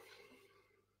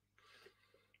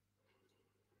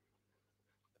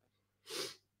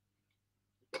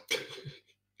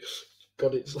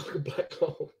 God, it's like a black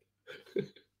hole.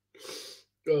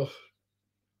 Oh.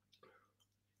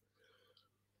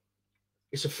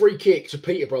 It's a free kick to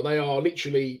Peterborough. They are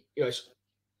literally, it's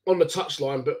on the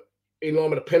touchline, but in line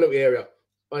with the penalty area.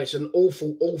 And it's an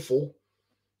awful, awful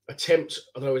attempt.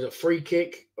 I don't know, is it a free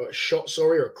kick or a shot,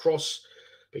 or a cross.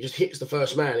 But it just hits the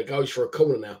first man. It goes for a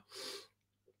corner now.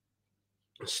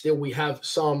 And still, we have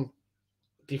some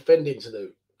defending to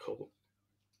do.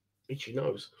 Itchy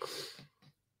nose.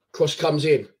 Cross comes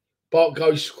in. Bart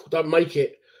goes, don't make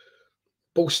it.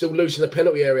 Ball still loose in the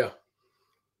penalty area.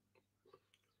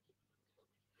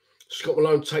 Scott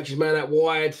Malone takes his man out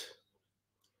wide.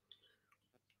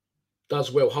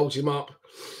 Does well, holds him up.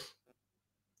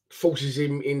 Forces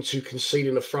him into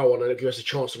conceding a throw on, and it gives us a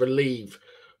chance to relieve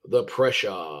the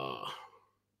pressure.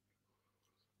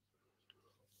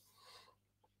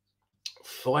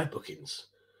 5 bookings.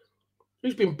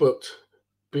 Who's been booked?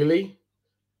 Billy,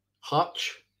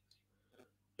 Hutch,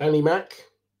 Danny Mack,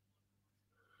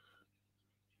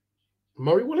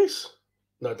 Murray Wallace?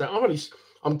 No,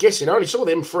 I'm guessing. I only saw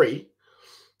them 3.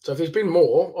 So if there's been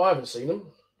more, I haven't seen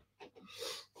them.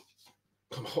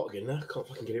 I'm hot again now. I can't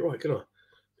fucking get it right, can I?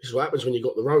 This is what happens when you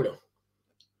got the roller.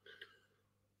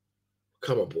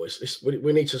 Come on, boys.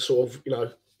 We need to sort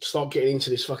of, start getting into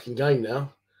this fucking game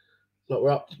now. Like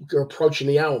we're approaching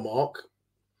the hour mark.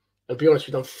 And to be honest,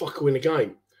 we've done fuck all in the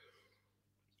game.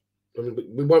 I mean,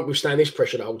 we won't withstand this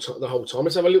pressure the whole time.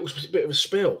 Let's have a little bit of a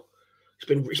spell.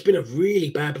 It's been a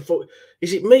really bad performance.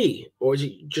 Is it me, or is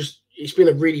it just? It's been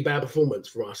a really bad performance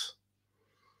for us.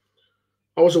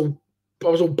 I was all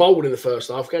bold in the first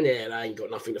half, going, yeah, they ain't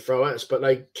got nothing to throw at us, but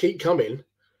they keep coming,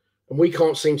 and we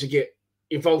can't seem to get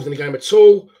involved in the game at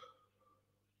all.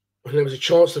 And there was a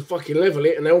chance to fucking level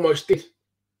it, and they almost did.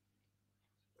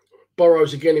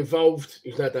 Burrows again involved.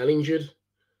 He's now down injured.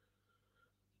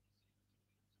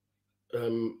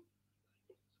 A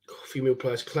few Mill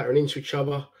players clattering into each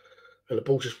other, and the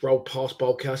ball just rolled past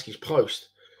Bolkowski's post.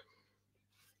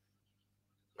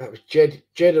 That was Jed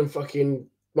and fucking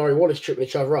Murray Wallace tripping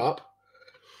each other up,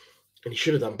 and he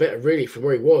should have done better, really, from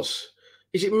where he was.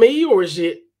 Is it me, or is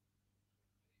it?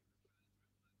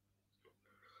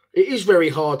 It is very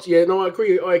hard. Yeah, no, I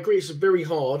agree. It's very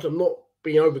hard. I'm not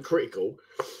being overcritical,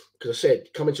 because I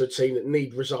said, coming to a team that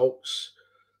need results,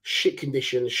 shit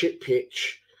conditions, shit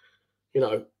pitch,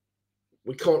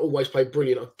 we can't always play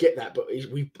brilliant. I get that, but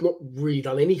we've not really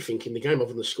done anything in the game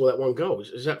other than score that 1 goal.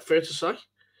 Is that fair to say?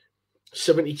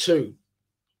 72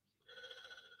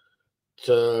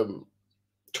 to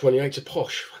 28 to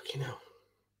Posh. Fucking hell.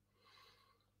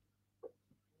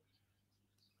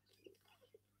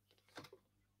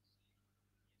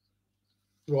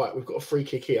 Right, we've got a free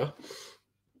kick here.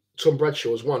 Tom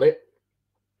Bradshaw has won it.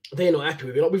 They're not happy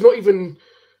with it. We've not even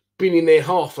been in their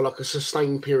half for like a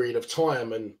sustained period of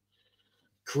time and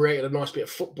created a nice bit of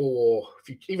football,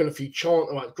 or even if you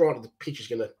chant, like, granted the pitch is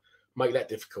going to make that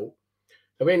difficult.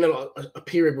 We're in a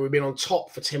period where we've been on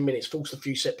top for 10 minutes, forced a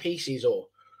few set pieces, or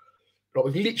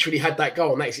we've literally had that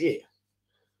goal and that's it.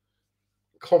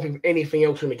 Can't think of anything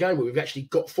else in the game where we've actually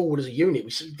got forward as a unit.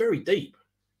 We're very deep.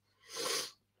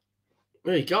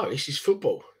 There you go. This is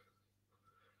football.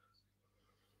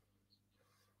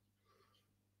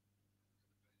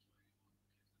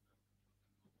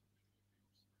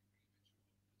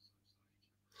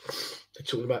 They're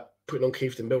talking about putting on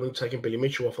Keith Milne and taking Billy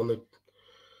Mitchell off on the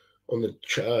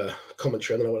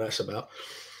commentary. I don't know what that's about.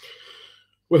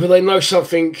 Whether they know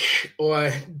something,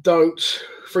 I don't.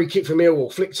 Free kick for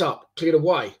Millwall. Flicked up. Cleared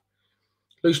away.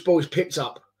 Loose ball is picked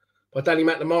up by Danny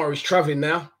McNamara. He's travelling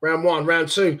now. Round 1, round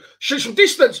 2. Shoots from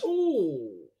distance.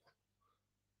 Oh,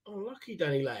 lucky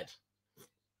Danny lad.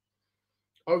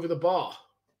 Over the bar.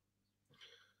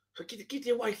 So give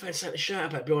the away fans something to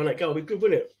shout about behind that goal. It'd be good,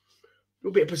 wouldn't it? A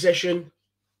little bit of possession.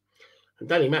 And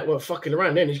Danny Mack weren't fucking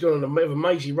around then. He's gone on a bit of a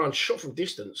mazy run. Shot from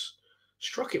distance.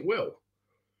 Struck it well.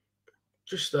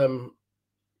 Just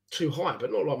too high,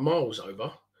 but not like miles over.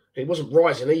 And it wasn't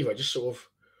rising either. Just sort of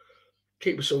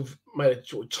keeper sort of made a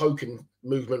sort of token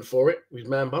movement for it with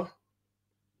Mamba.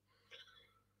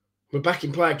 We're back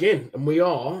in play again, and we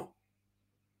are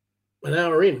an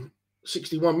hour in,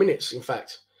 61 minutes, in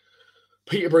fact.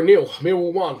 Peterborough 0,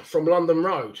 Millwall 1 from London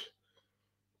Road.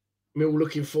 Mill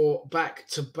looking for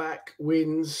back-to-back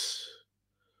wins.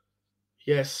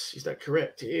 Yes, is that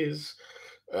correct? It is.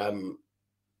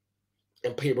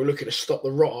 And Peterborough looking to stop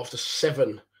the rot after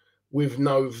 7 with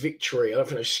no victory. I don't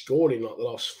think they've scored in like the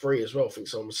last 3 as well, I think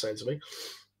someone was saying to me.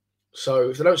 So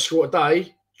if they don't score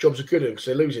today, jobs are good because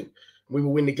they're losing. We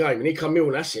will win the game. And here come Mill,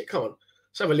 and that's it. Come on.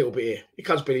 Let's have a little bit here. Here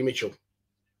comes Billy Mitchell.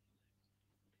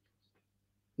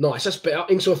 Nice. That's better.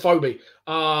 Into a phobia.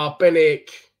 Bennick.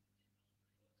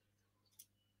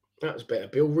 That was better.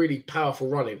 Bill, really powerful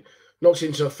running. Knocks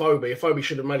into Afobe. Afobe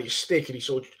should have made it stick, and he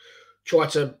sort of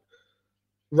tried to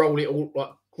roll it all,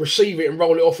 like receive it and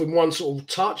roll it off in one sort of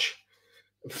touch,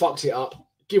 and fucked it up,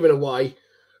 giving away.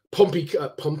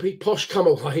 Posh come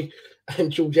away,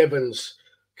 and George Evans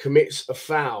commits a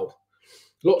foul.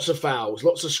 Lots of fouls,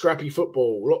 lots of scrappy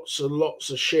football, lots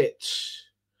of shit.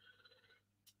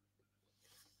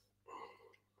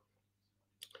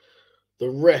 The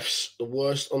refs, the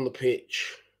worst on the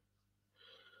pitch.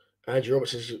 Andrew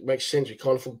Roberts says it makes sense. We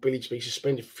can't afford Billy to be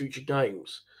suspended for future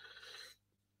games.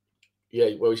 Yeah,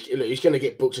 well, he's going to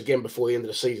get booked again before the end of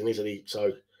the season, isn't he?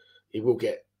 So he will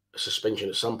get a suspension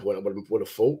at some point, I would have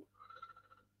thought.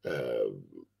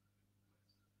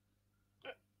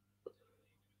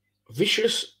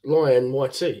 Vicious Lion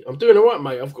YT. I'm doing all right,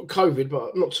 mate. I've got COVID,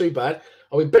 but not too bad.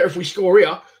 I'll be better if we score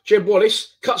here. Jeb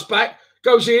Wallace cuts back,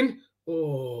 goes in.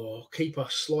 Oh, keeper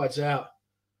slides out.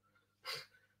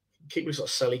 Keeper looks like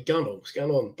Sally Gunnell. What's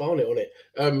going on? Barnet on it.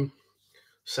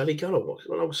 Sally Gunnell. What's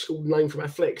an old school name from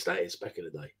athletics that is back in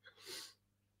the day?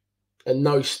 And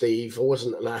no, Steve, I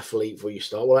wasn't an athlete before you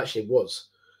start. Well, actually, it was.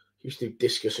 I used to do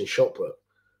discus and shot put.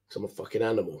 So I'm a fucking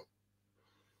animal.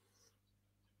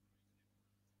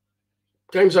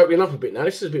 Game's opening up a bit now.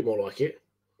 This is a bit more like it.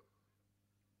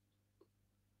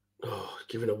 Oh,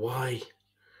 giving away.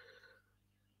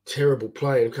 Terrible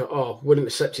playing. Oh, well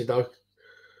intercepted though.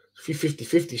 A few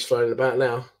 50-50s flying about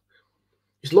now.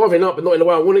 It's livening up, but not in the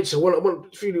way I want it to. I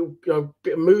want a few,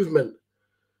 bit of movement,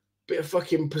 bit of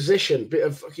fucking possession, bit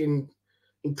of fucking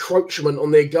encroachment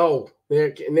on their goal. They're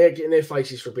getting their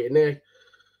faces for a bit in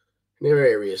their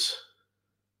areas.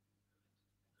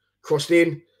 Crossed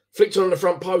in, flicked on the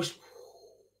front post.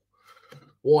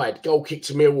 Wide, goal kick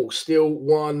to Millwall, still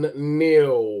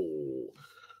 1-0.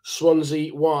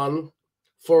 Swansea 1,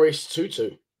 Forest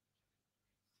 2-2.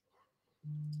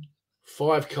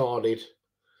 5 carded.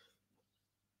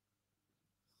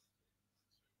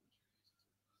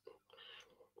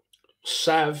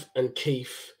 Sav and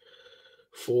Keith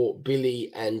for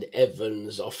Billy and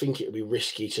Evans. I think it would be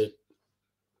risky to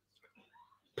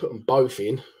put them both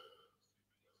in.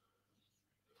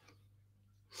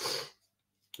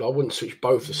 I wouldn't switch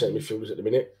both the centre midfielders at the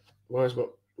minute. Why is my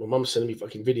mum sending me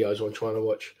fucking videos I'm trying to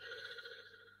watch?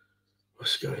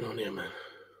 What's going on here, man?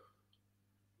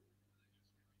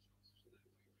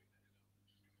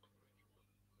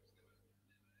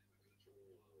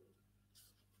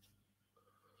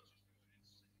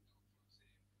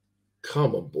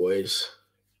 Come on, boys.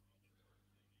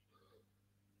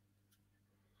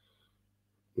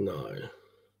 No.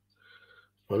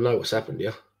 I know what's happened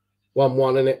here. 1-1,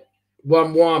 innit?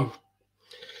 1-1.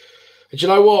 And do you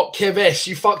know what? Kev S,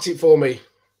 you fucked it for me.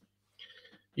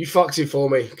 You fucked it for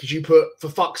me because you put, for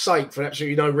fuck's sake, for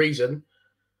absolutely no reason.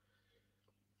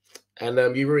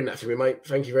 And you ruined that for me, mate.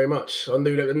 Thank you very much. I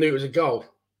knew it was a goal.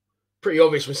 Pretty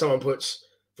obvious when someone puts,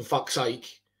 for fuck's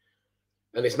sake,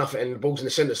 and there's nothing, and the ball's in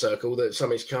the centre circle, that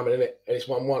something's coming in it, and it's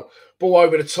 1-1. Ball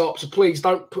over the top. So please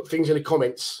don't put things in the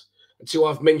comments until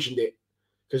I've mentioned it,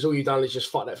 because all you've done is just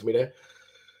fuck that for me there.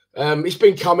 It's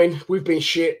been coming. We've been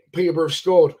shit. Peterborough have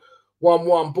scored.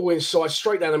 1-1. Ball inside,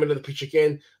 straight down the middle of the pitch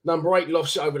again. Number 8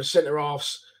 lofts it over the centre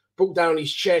halves. Ball down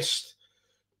his chest.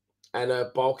 And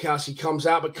Balkowski comes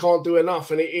out, but can't do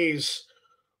enough. And it is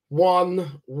 1-1.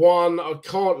 I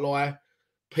can't lie.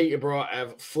 Peterborough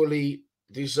have fully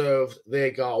deserved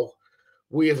their goal.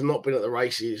 We have not been at the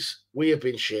races. We have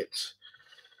been shit.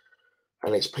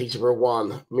 And it's Peterborough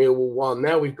 1, Millwall 1.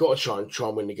 Now we've got to try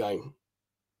and win the game.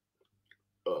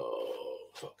 Oh,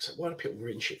 fuck. So why do people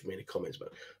ruin shit for me in the comments? But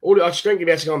I just don't give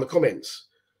you how to go on the comments.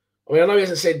 I mean, I know he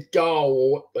hasn't said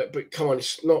goal, but come on,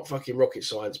 it's not fucking rocket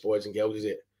science, boys and girls, is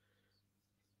it?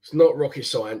 It's not rocket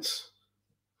science.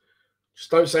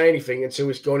 Just don't say anything until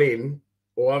it's gone in,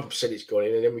 or I've said it's gone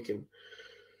in, and then we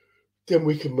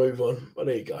can move on. But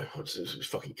there you go. It's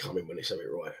fucking coming when it's something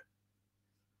right.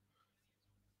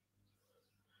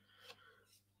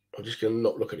 I'm just going to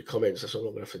not look at the comments. That's all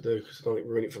I'm going to have to do because I don't want to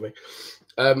ruin it for me.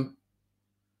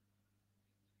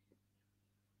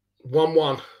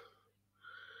 1-1.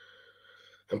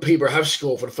 And Peterborough have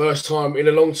scored for the first time in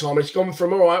a long time. It's gone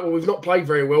from, all right, well, we've not played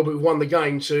very well, but we've won the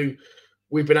game, to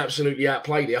we've been absolutely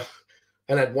outplayed here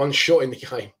and had one shot in the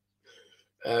game.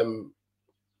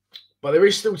 But there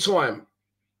is still time.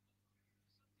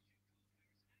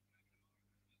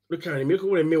 Look at him. Look at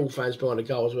all the Millwall fans behind the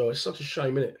goal as well. It's such a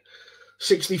shame, isn't it?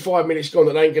 65 minutes gone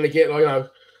that they ain't going to get, like, a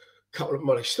couple of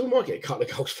money. Still might get a couple of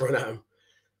goals thrown at them.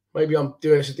 Maybe I'm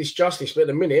doing us a disjustice, but at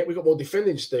the minute, we've got more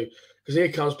defending to do because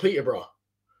here comes Peterborough.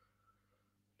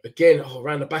 Again,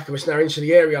 around the back of us now into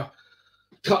the area.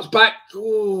 Cuts back.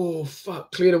 Oh,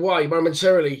 fuck. Cleared away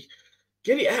momentarily.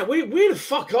 Get it out. Where the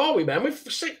fuck are we, man?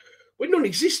 We're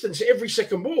non-existent at every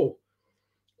second ball.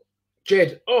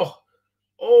 Jed. Oh.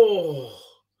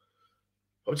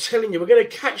 I'm telling you, we're going to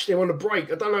catch them on the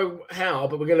break. I don't know how,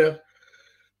 but we ain't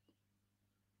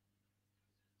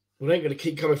going to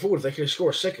keep coming forward. If they can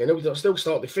score a second, they'll still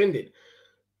start defending.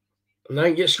 And they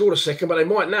ain't get scored a second, but they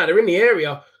might now. They're in the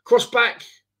area. Cross back.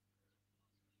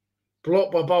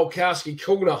 Blocked by Bolkowski.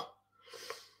 Corner.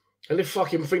 And they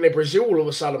fucking think they're Brazil all of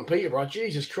a sudden, Peterborough.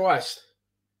 Jesus Christ.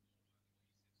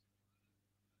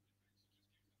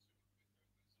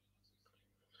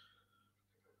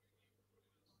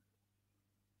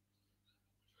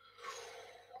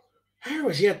 How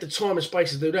has he had the time and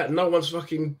space to do that? No one's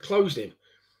fucking closed him.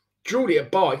 Drilled it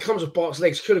at Bart. It comes with Bart's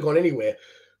legs. Could have gone anywhere.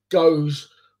 Goes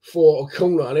for a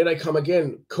corner. And then they come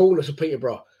again. Corner to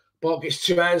Peterborough. Bart gets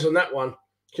two hands on that one.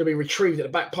 It's going to be retrieved at the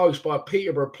back post by a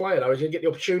Peterborough player, though. He's going to get the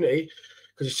opportunity,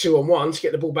 because it's 2-on-1, to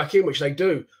get the ball back in, which they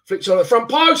do. Flicks on the front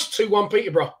post. 2-1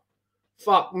 Peterborough.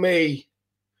 Fuck me.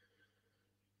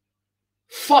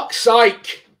 Fuck's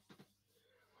sake.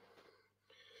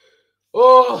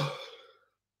 Oh.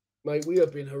 Mate, we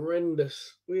have been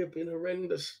horrendous.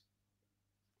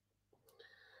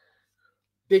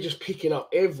 They're just picking up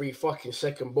every fucking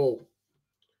second ball.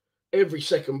 Every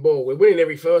second ball. We're winning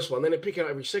every first one, then they're picking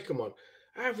up every second one.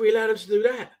 How have we allowed them to do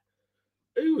that?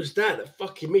 Who was that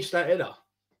fucking missed that header?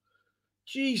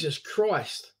 Jesus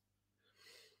Christ.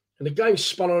 And the game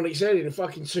spun on its head in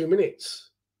fucking 2 minutes.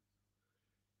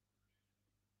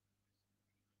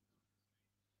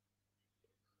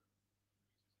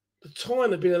 The time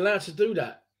they've been allowed to do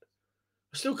that.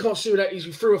 I still can't see that he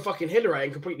threw a fucking header out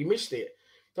and completely missed it.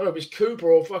 Don't know if it's Cooper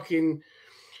or fucking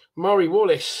Murray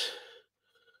Wallace.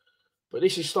 But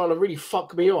this is starting to really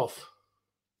fuck me off.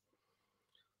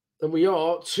 And we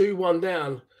are 2-1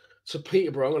 down to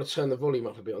Peterborough. I'm going to turn the volume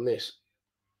up a bit on this.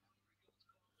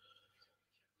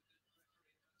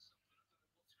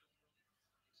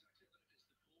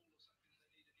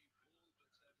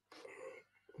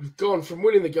 We've gone from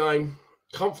winning the game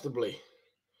comfortably.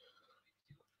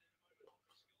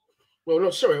 Well,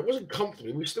 no, sorry, it wasn't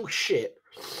comfortably. We're still shit.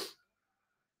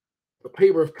 But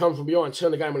Peterborough have come from behind,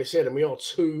 turned the game on its head, and we are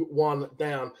 2-1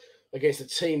 down against a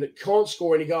team that can't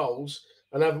score any goals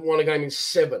and haven't won a game in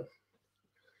 7.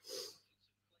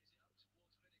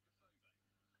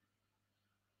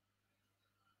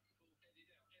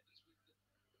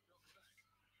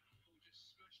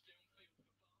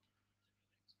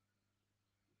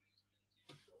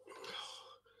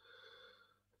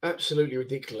 Absolutely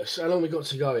ridiculous. How long have we got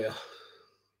to go here?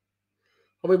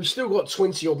 I mean, we've still got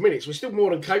 20-odd minutes. We're still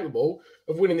more than capable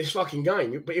of winning this fucking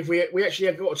game. But if we actually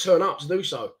have got to turn up to do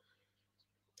so.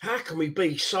 How can we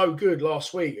be so good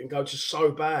last week and go to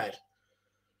so bad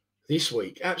this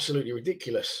week? Absolutely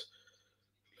ridiculous.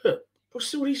 Look, what's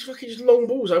still these fucking just long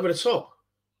balls over the top?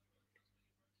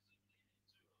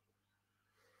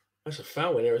 That's a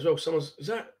foul in there as well. Is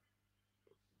that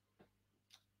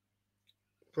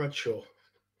Bradshaw?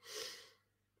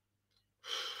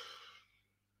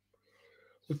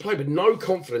 We played with no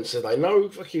confidence today, no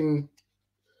fucking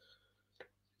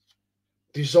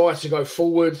desire to go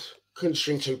forward. Couldn't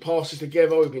string 2 passes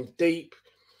together. We've been deep.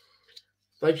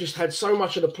 They've just had so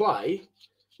much of the play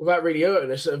without really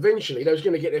hurting us that eventually they was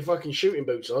going to get their fucking shooting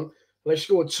boots on, and they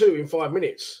scored 2 in 5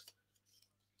 minutes.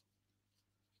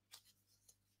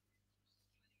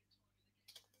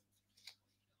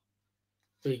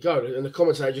 There you go. And the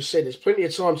commentator just said there's plenty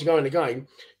of time to go in the game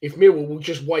if Millwall will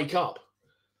just wake up.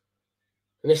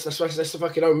 And that's the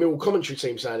fucking own Millwall commentary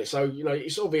team saying it. So, you know,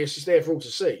 it's obvious. It's there for all to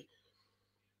see.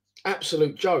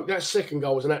 Absolute joke. That second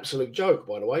goal was an absolute joke,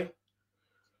 by the way.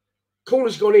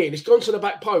 Corner's gone in. It's gone to the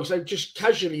back post. They've just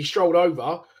casually strolled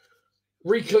over,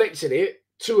 recollected it,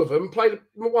 2 of them, played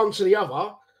one to the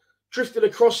other, drifted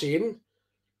across in.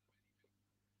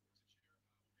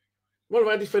 One of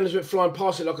our defenders went flying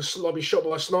past it like a shot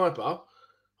by a sniper. I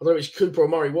don't know if it's Cooper or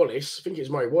Murray Wallace. I think it's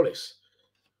Murray Wallace.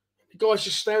 The guy's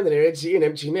just standing there, heads it in,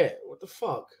 empty net. What the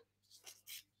fuck?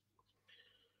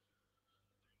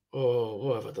 Oh,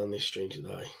 what have I done this stream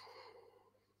today?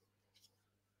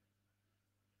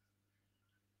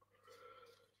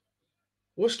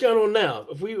 What's going on now?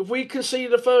 Have we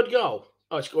conceded a 3rd goal?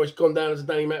 Oh, it's gone down as a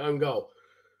Danny Mack own goal.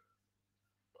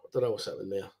 I don't know what's happening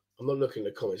there. I'm not looking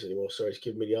at the comments anymore. Sorry, it's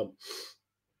giving me the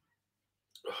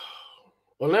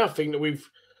I now think that we've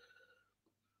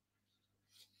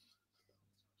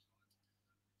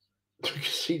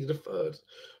conceded a 3rd.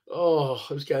 Oh,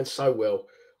 it was going so well.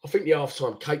 I think the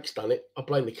half-time cake's done it. I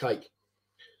blame the cake.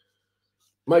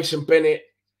 Mason Bennett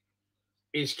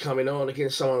is coming on. Again,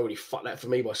 someone already fucked that for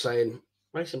me by saying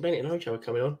Mason Bennett and Ojo are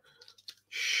coming on.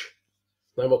 Shh.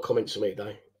 No more comments from me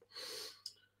today.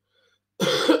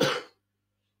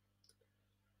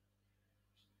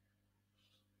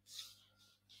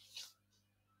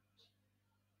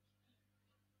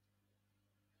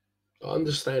 I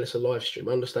understand it's a live stream.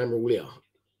 I understand we're all here.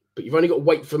 But you've only got to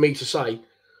wait for me to say,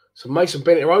 so Mason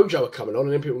Bennett or Ojo are coming on,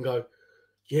 and then people can go,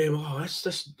 yeah, well,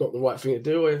 that's not the right thing to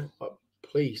do. Like,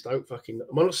 please don't fucking...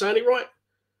 Am I not saying it right?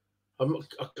 I'm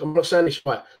not saying this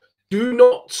right. Do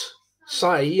not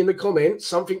say in the comments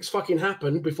something's fucking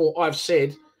happened before I've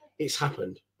said it's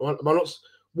happened. Am I not...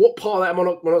 What part of that am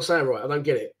I not saying right? I don't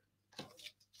get it.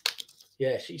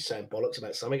 Yeah, she's saying bollocks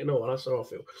about something. No, that's how I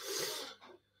feel.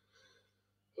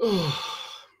 Oh,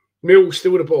 Mill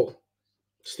still with the ball.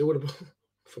 Still with the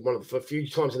ball. For a few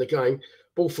times in the game.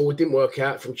 Ball forward didn't work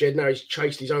out from Jed. Now he's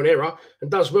chased his own error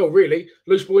and does well, really.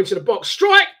 Loose ball into the box.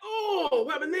 Strike! Oh,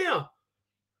 what happened there?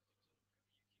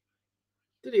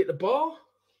 Did he hit the bar?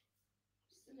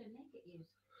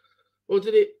 Or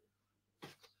did it?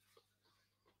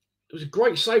 It was a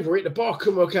great save where it hit the bar.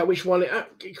 Couldn't work out which one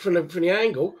it from the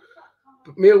angle.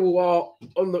 But Millwall are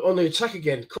on the attack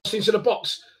again. Crossed into the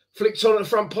box. Flicked on at the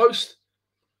front post.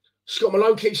 Scott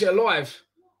Malone keeps it alive.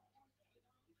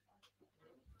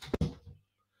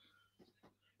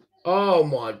 Oh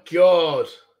my God.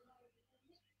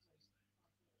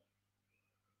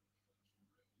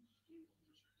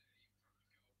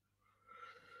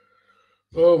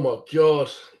 Oh my God.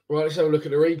 Right, let's have a look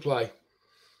at the replay.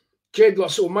 Jed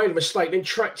sort of made a mistake, then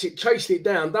tracked it, chased it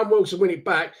down, done well to win it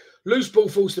back. Loose ball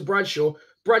falls to Bradshaw.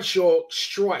 Bradshaw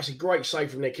strikes. A great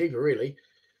save from their keeper, really.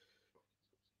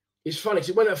 It's funny because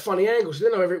it went at funny angles. I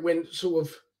don't know whether it went sort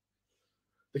of...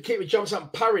 The keeper jumps up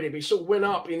and parried it, but it sort of went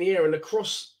up in the air and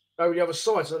across over the other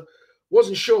side. So I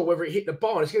wasn't sure whether it hit the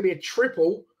bar. It's going to be a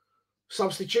triple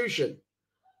substitution.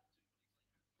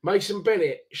 Mason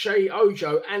Bennett, Shea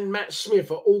Ojo, and Matt Smith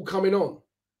are all coming on.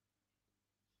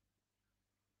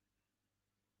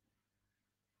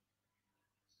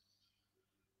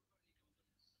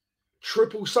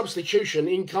 Triple substitution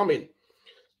incoming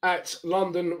at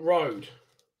London Road.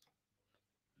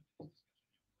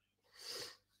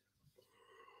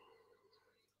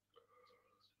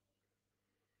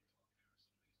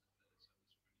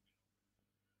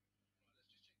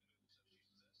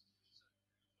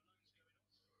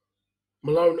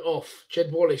 Malone off.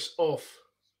 Jed Wallace off.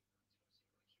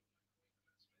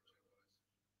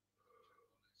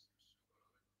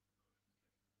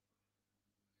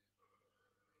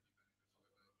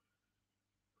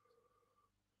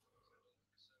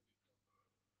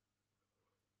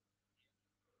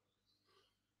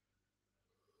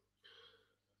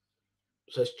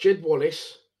 So it's Jed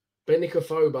Wallace, Benica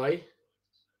Fobe,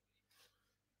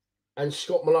 and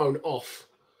Scott Malone off.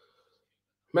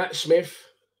 Matt Smith,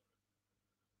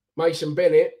 Mason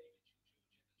Bennett,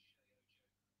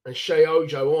 and Shea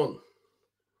Ojo on.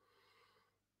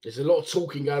 There's a lot of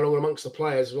talking going on amongst the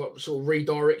players, sort of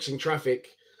redirects in traffic.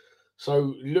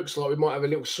 So it looks like we might have a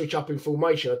little switch up in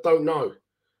formation. I don't know.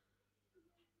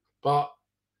 But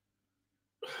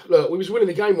look, we was winning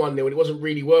the game 1-0 and it wasn't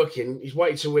really working. He's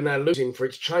waited till we're now losing for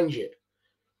it to change it.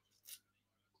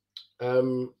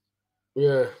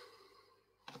 Yeah.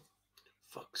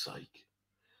 Fuck's sake.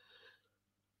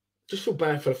 Just feel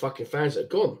bad for the fucking fans that are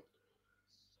gone.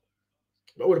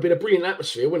 That would have been a brilliant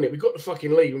atmosphere, wouldn't it? We got the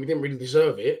fucking lead and we didn't really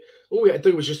deserve it. All we had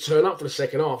to do was just turn up for the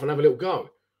second half and have a little go.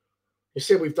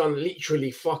 Instead, we've done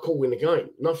literally fuck all in the game.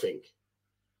 Nothing.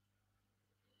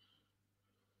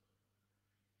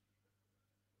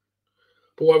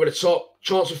 Ball over the top.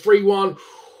 Chance of 3-1.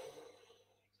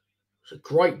 It's a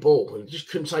great ball. And just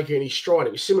couldn't take it in his stride.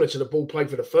 It was similar to the ball played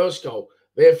for the first goal.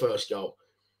 Their first goal.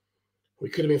 We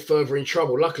could have been further in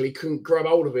trouble. Luckily, couldn't grab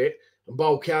hold of it. And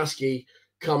Bolkowski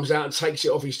comes out and takes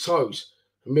it off his toes.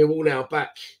 And Millwall now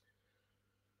back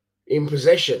in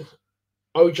possession.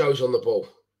 Ojo's on the ball.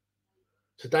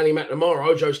 To Danny McNamara.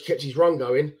 Ojo's kept his run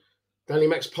going. Danny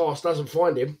Mac's pass doesn't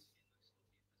find him.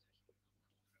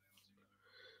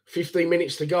 15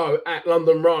 minutes to go at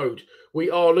London Road. We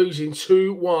are losing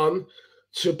 2-1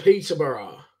 to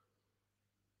Peterborough.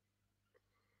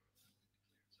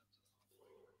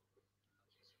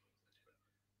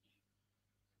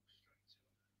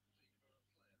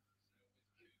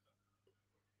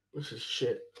 This is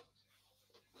shit.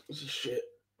 This is shit.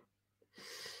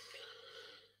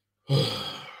 We've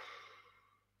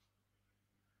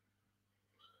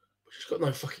just got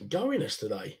no fucking go in us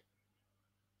today.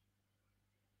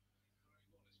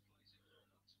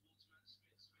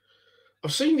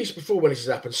 I've seen this before when this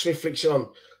has happened. Smith flicks it on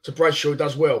to Bradshaw, who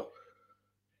does well.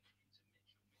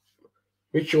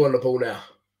 Mitchell on the ball now.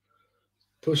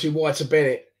 Pushing wide to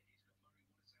Bennett.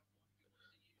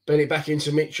 Bennett back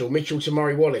into Mitchell. Mitchell to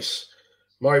Murray Wallace.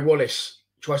 Murray Wallace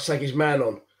tries to take his man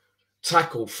on.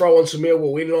 Tackle. Throw onto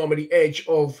Millwall in line with the edge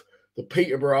of the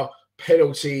Peterborough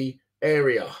penalty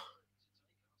area.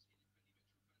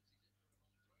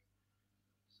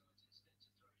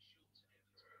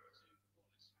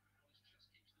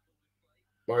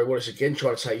 Murray Wallace again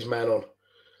trying to take his man on.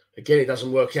 Again, it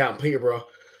doesn't work out. Peterborough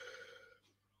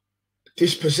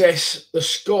dispossess the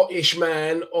Scottish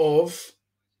man of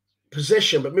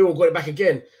possession, but Millwall got it back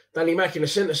again. Danny Mack in the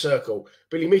centre circle.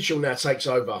 Billy Mitchell now takes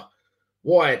over.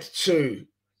 Wide to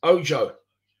Ojo.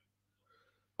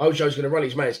 Ojo's going to run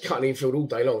his man. He's cutting infield all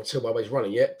day long until my way's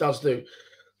running. Yeah, does do.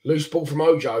 Loose ball from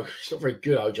Ojo. He's not very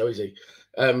good, Ojo, is he?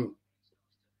 How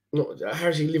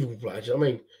is he a Liverpool player? Do you know what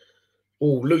I mean?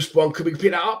 Oh, loose one. Could we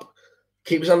pick that up?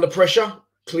 Keeps under pressure.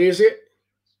 Clears it.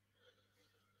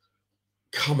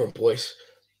 Come on, boys.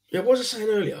 Yeah, what was I saying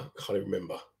earlier? Can't even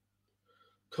remember.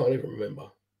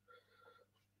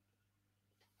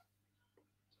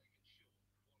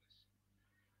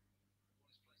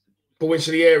 Ball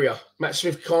into the area. Matt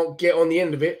Smith can't get on the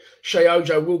end of it. Shea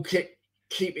Ojo will keep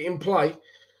it in play.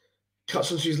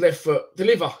 Cuts onto his left foot.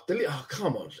 Deliver. Oh,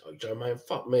 come on, Ojo, man.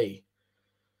 Fuck me.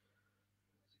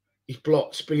 He's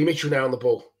blocked. Billy Mitchell now on the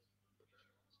ball.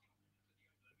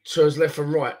 Turns left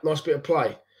and right. Nice bit of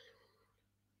play.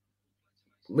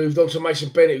 Moved on to Mason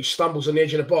Bennett, who stumbles on the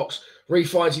edge of the box.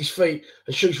 Refines his feet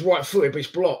and shoots right-footed, but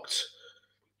it's blocked.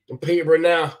 And Peterborough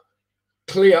now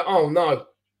clear. Oh, no.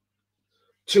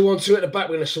 2-on-2 at the back.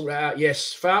 We're going to sort that out.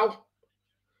 Yes. Foul.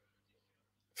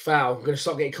 I'm going to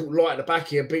start getting caught light at the back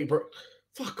here. Peterborough.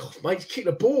 Fuck off, mate. Kick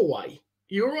the ball away.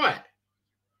 You all right?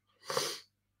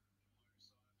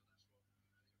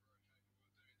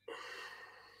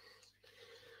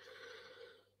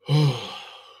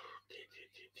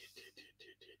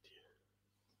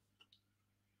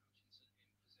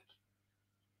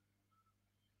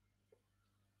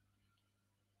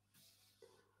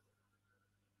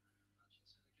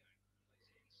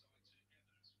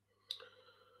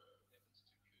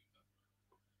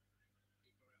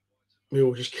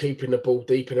 Millwall just keeping the ball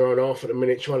deep in their own half at the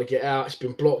minute, trying to get out. It's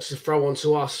been blocked to throw on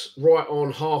to us right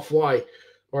on halfway.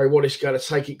 Murray Wallace going to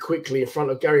take it quickly in front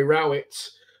of Gary Rowett.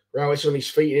 Rowett on his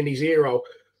feet and in his hero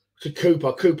to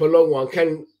Cooper. Cooper, long one.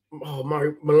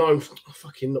 Murray Malone. Oh,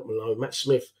 fucking not Malone. Matt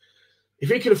Smith. If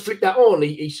he could have flicked that on,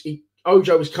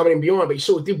 Ojo was coming in behind, but he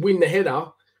sort of did win the header,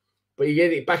 but he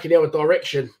get it back in the other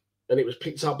direction, and it was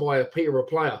picked up by a Peterborough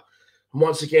player. And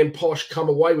once again, Posh come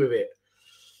away with it.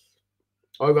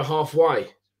 Over halfway.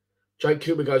 Jake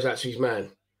Cooper goes out to his man.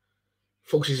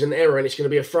 Forces an error, and it's going to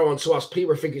be a throw on to us.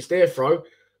 Peterborough think it's their throw,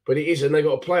 but it isn't. They've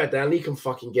got a player down. He can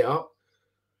fucking get up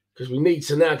because we need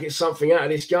to now get something out of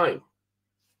this game.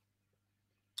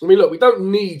 I mean, look, we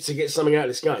don't need to get something out of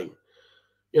this game.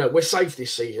 You know, we're safe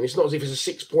this season. It's not as if it's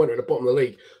a 6-pointer at the bottom of the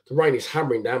league. The rain is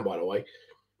hammering down, by the way.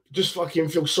 Just fucking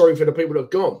feel sorry for the people that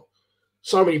have gone.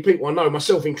 So many people I know,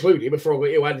 myself included, before I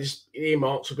got ill, had this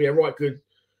earmarks would be a right good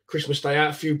Christmas day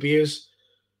out, a few beers.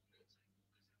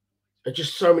 And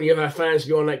just so many of our fans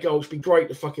behind that goal. It'd be great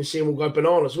to fucking see them all go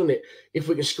bananas, wouldn't it? If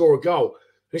we can score a goal.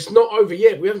 It's not over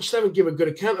yet. We haven't given a good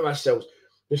account of ourselves.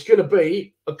 It's going to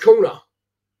be a corner.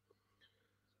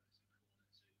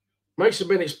 Mason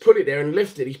Bennett's put it there and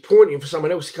left it. He's pointing for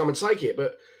someone else to come and take it.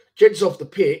 But Jed's off the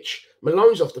pitch.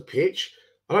 Malone's off the pitch.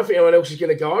 I don't think anyone else is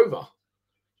going to go over.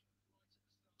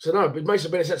 So no, but Mason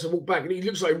Bennett's had to walk back. And he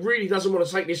looks like he really doesn't want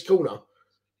to take this corner.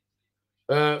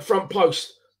 Front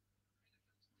post.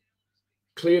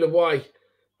 Cleared away.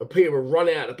 And Peter will run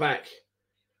out the back.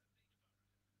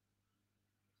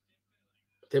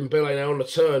 Dembele now on the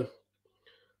turn.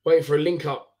 Waiting for a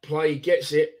link-up play.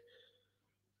 Gets it.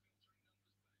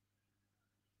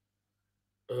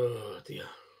 Oh, dear.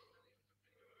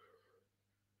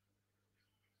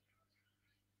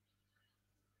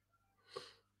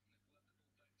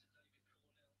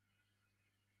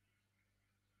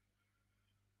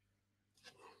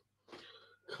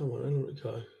 Come on, let it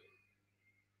go.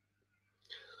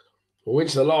 We're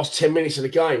into the last 10 minutes of the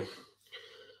game.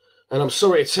 And I'm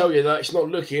sorry to tell you that it's not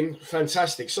looking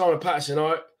fantastic. Simon Patterson,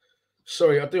 I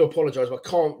do apologise, but I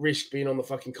can't risk being on the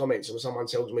fucking comments and someone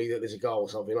tells me that there's a goal or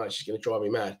something like it's just going to drive me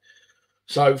mad.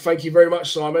 So thank you very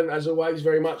much, Simon. As always,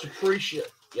 very much appreciated.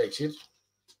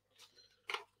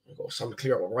 I've got some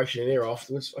clear up operation in here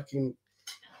afterwards. Fucking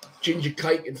ginger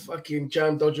cake and fucking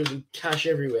jam dodgers and cash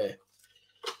everywhere.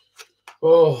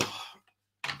 Oh.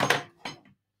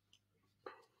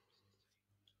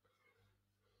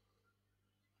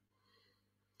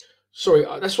 Sorry,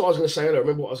 that's what I was going to say earlier. I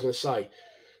remember what I was going to say.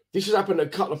 This has happened at a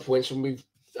couple of points when we've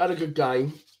had a good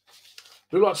game.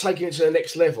 We like taking it to the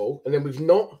next level, and then we've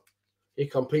not. Here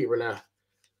come Peterborough now.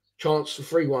 Chance for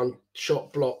 3-1,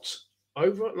 shot blocked.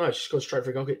 Over? No, she's gone straight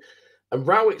for a goal kick. And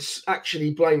Rowett's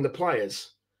actually blamed the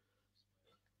players.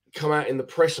 Come out in the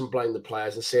press and blamed the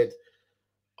players and said,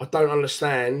 I don't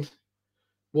understand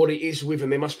what it is with them.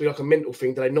 There must be like a mental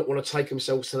thing. Do they not want to take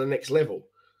themselves to the next level?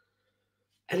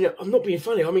 And I'm not being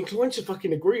funny. I'm inclined to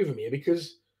fucking agree with them here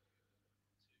because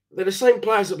they're the same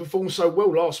players that performed so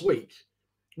well last week.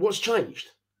 What's changed?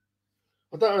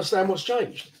 I don't understand what's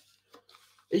changed.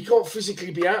 He can't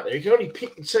physically be out there. He can only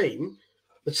pick the team,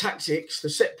 the tactics, the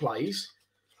set plays,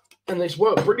 and it's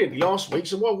worked brilliantly last week.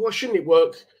 So why shouldn't it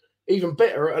work even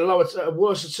better at a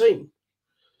worse team?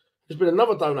 There's been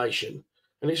another donation,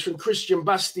 and it's from Christian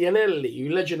Bastianelli,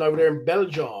 you legend over there in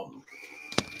Belgium.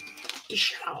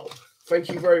 Thank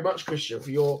you very much, Christian,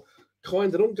 for your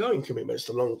kind and ongoing commitments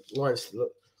to Lions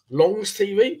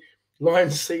TV.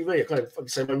 I can't even fucking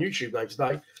say my YouTube name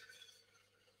today.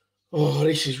 Oh,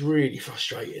 this is really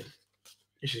frustrating.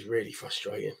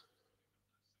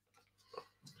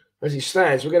 As it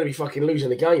stands, we're going to be fucking losing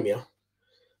the game here.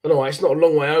 I know it's not a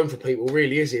long way home for people,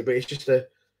 really, is it? But it's just there's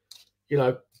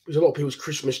a lot of people's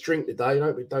Christmas drink today.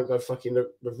 We don't go fucking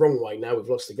the wrong way now. We've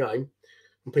lost the game.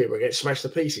 And people get smashed to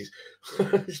pieces.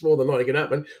 It's more than likely going to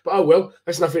happen. But oh well,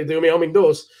 that's nothing to do with me. I'm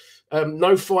indoors.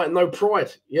 No fight, no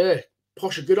pride. Yeah.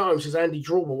 Posh a good home, says Andy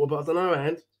Drawball. But I don't know,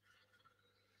 Andy.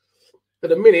 At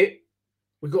the minute,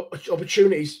 we've got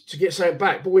opportunities to get something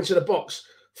back. Ball into the box.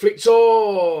 Flicked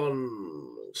on.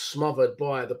 Smothered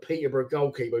by the Peterborough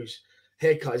goalkeeper whose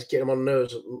haircut is getting on my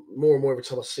nerves more and more every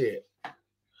time I see it.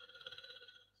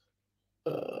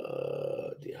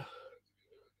 Dear.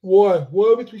 Why? Why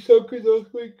would we be so good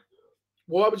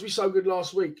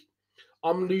last week?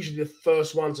 I'm usually the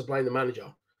first one to blame the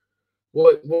manager.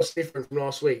 What's different from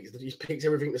last week is that he's picked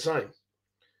everything the same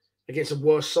against a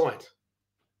worse side.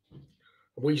 And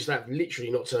we just have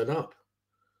literally not turned up.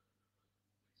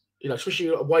 Especially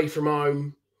away from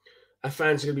home. Our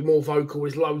fans are going to be more vocal.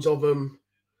 There's loads of them.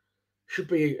 Should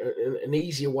be an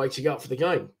easier way to get up for the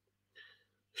game.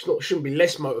 Shouldn't be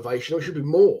less motivational. It should be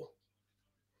more.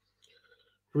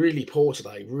 Really poor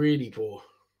today. Really poor.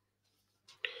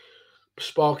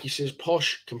 Sparky says,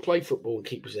 Posh can play football and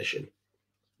keep possession.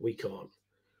 We can't.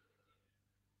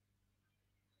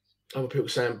 Other people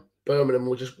saying Birmingham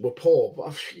were poor.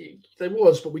 But they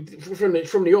was, but we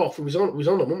from the off, we was on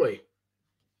them, weren't we?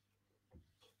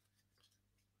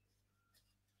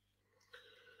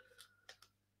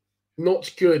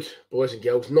 Not good, boys and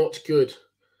girls. Not good.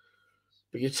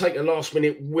 But you take a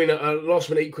last-minute winner, a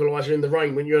last-minute equaliser in the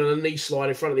rain when you're on a knee slide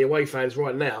in front of the away fans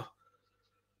right now,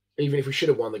 even if we should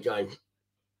have won the game.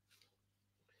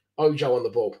 Ojo on the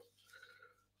ball.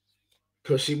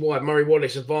 Pussy wide. Murray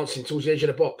Wallace advancing towards the edge of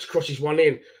the box. Crosses one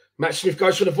in. Matt Smith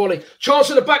goes for the volley.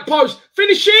 Chance at the back post.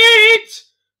 Finish it!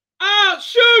 Ah,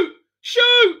 shoot!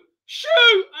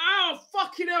 Oh,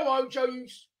 fucking hell, Ojo, you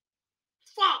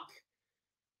fuck!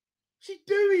 What's he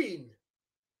doing?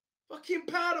 Fucking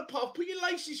powder puff. Put your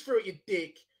laces through it, you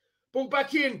dick. Ball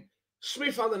back in.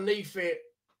 Smith underneath it.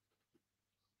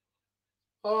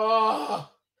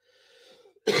 Ah.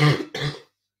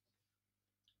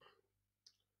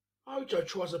 Ojo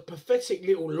tries a pathetic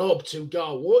little lob to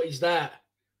goal. What is that?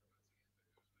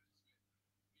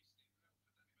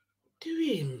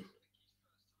 Doing?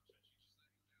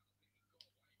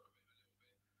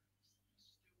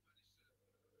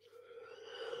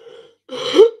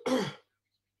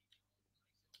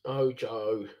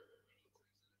 Ojo.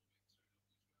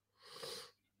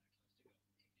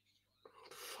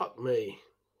 Fuck me.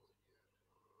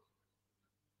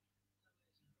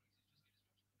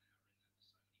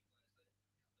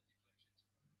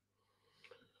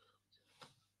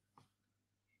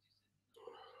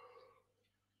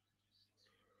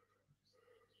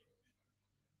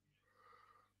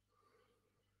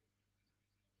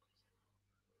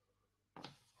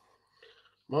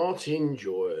 Martin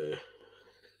Joy.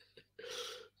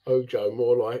 Ojo,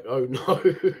 more like, oh no.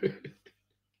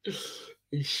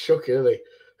 He's shocking, isn't he?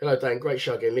 Hello, Dan. Great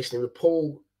show again. Listening with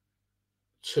Paul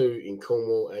 2 in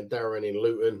Cornwall and Darren in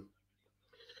Luton.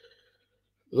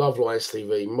 Love Lions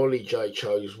TV. Molly J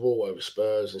chose Wall over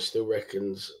Spurs and still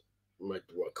reckons made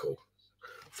the right call.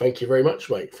 Thank you very much,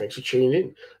 mate. Thanks for tuning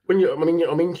in.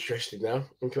 I'm interested now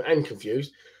and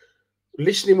confused.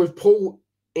 Listening with Paul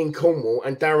in Cornwall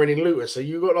and Darren in Luton. So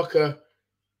you got like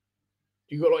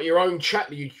your own chat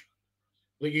that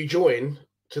you join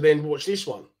to then watch this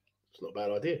one. It's not a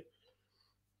bad idea.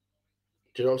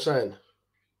 Do you know what I'm saying?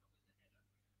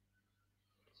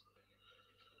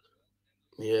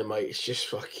 Yeah, mate. It's just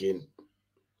fucking.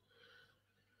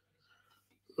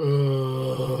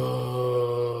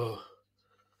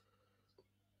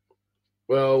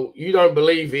 Well, you don't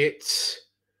believe it,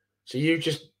 so you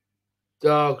just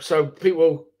so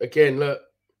people again. Look,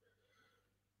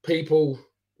 people.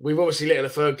 We've obviously let in a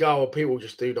third goal, and people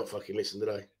just do not fucking listen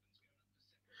today.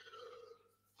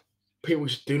 People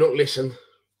just do not listen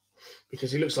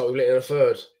because it looks like we've let in a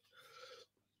third.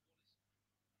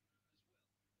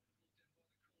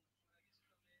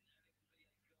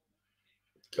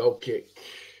 Goal kick.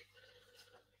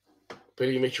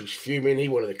 Billy Mitchell's fuming. He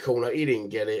wanted the corner. He didn't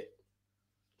get it.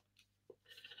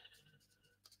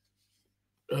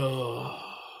 Oh.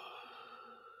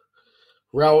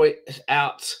 Roll it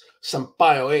out.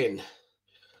 Sampaio in.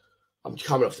 I'm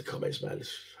coming off the comments, man.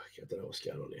 I don't know what's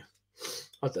going on here.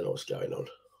 I don't know what's going on.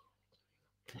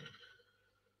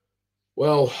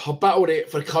 Well, I battled it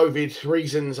for COVID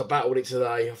reasons. I battled it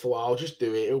today. I thought, well, I'll just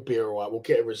do it. It'll be all right. We'll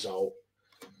get a result.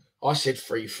 I said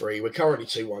 3-3. We're currently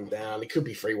 2-1 down. It could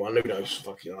be 3-1. Who knows?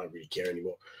 Fucking, I don't really care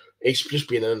anymore. It's just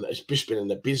been an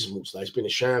abysmal today. It's been a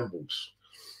shambles.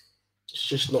 It's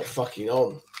just not fucking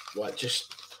on. Like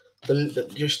just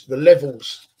the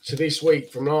levels to this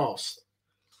week from last.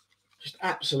 Just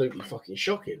absolutely fucking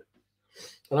shocking.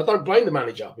 And I don't blame the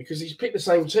manager because he's picked the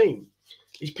same team.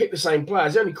 He's picked the same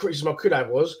players. The only criticism I could have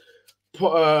was, if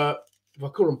I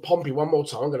call him Pompey one more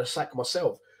time, I'm going to sack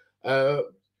myself.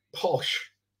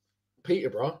 Posh,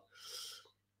 Peterborough.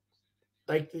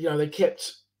 They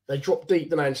dropped deep,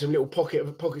 didn't they, in some little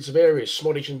pockets of areas.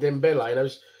 Smodic and Dembele, and I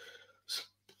was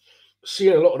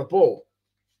seeing a lot of the ball.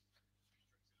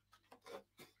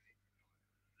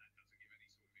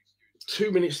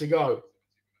 Two minutes to go.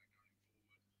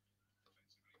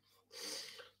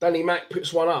 Danny Mack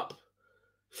puts one up.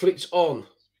 Flicks on.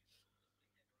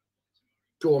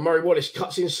 Go on, Murray Wallace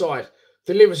cuts inside.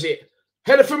 Delivers it.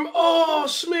 Header from... Oh,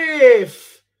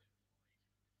 Smith!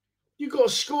 You got to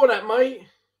score that, mate.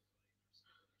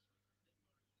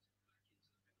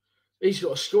 He's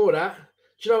got to score that.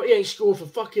 Do you know, he ain't scored for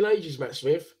fucking ages, Matt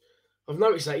Smith. I've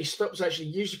noticed that. He stops actually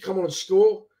used to come on and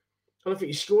score. I don't think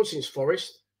he's scored since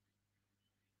Forest.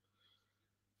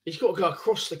 He's got to go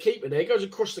across the keeper there. He goes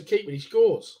across the keeper and he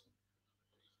scores.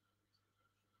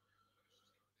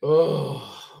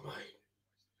 Oh, mate.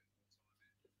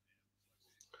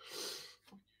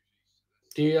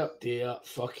 Dear,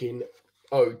 fucking,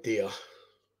 oh dear.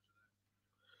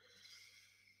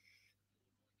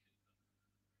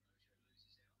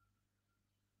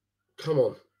 Come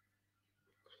on.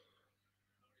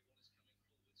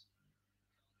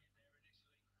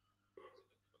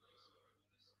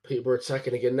 Peterborough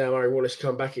attacking again now. Murray Wallace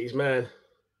come back at his man.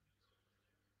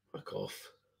 Fuck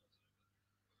off.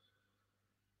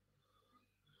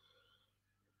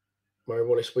 Murray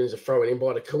Wallace wins a throw in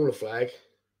by the corner flag.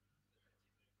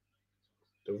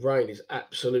 The rain is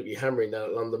absolutely hammering down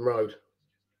at London Road.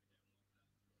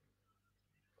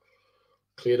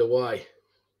 Cleared away.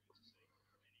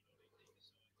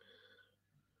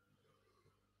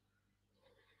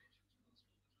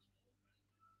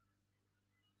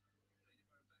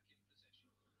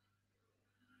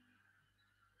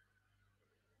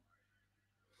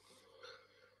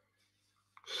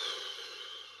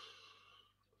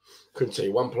 Couldn't tell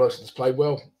you one person that's played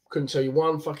well. Couldn't tell you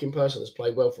one fucking person that's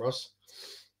played well for us.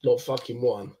 Not fucking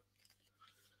one.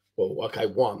 Well, okay,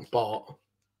 one. Bart.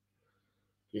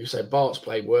 You say Bart's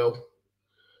played well.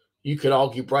 You could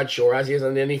argue Bradshaw has. He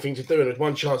hasn't had anything to do. And there's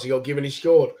one chance he got given, he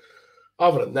scored.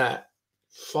 Other than that,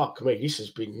 fuck me. This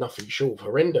has been nothing short of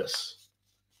horrendous.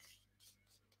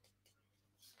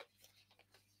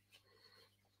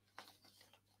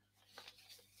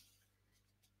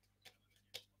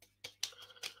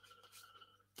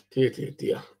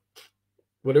 Dear.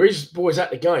 Well, there is boys at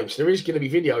the game, so there is going to be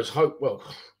videos.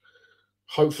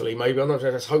 Hopefully, maybe. I'm not sure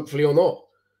if that's hopefully or not.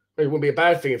 Maybe it wouldn't be a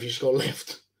bad thing if you just got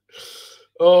left.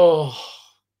 Oh,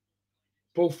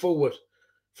 ball forward,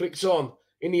 flicks on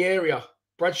in the area.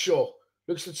 Bradshaw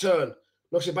looks to turn,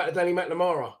 knocks it back to Danny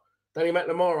McNamara. Danny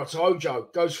McNamara to Ojo,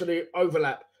 goes for the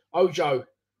overlap. Ojo,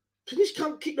 can this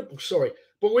come kick the ball? Sorry,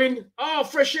 but win. Oh,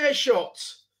 fresh air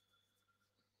shots.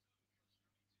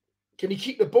 Can he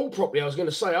kick the ball properly? I was going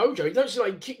to say, Ojo, he don't seem like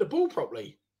he can kick the ball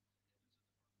properly.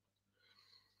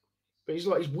 But he's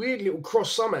like his weird little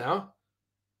cross somehow.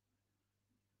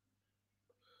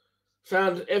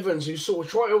 Found Evans, who sort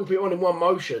of tried to help it on in one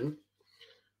motion.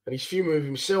 And he's fuming with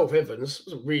himself, Evans. It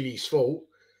wasn't really his fault.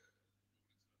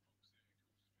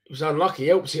 He was unlucky. He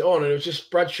helps it on, and it was just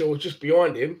Bradshaw was just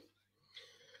behind him.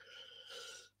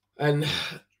 And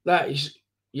that is...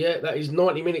 Yeah, that is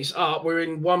 90 minutes up. We're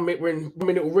in 1 minute. We're in 1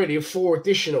 minute already of 4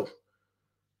 additional.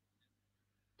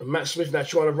 And Matt Smith now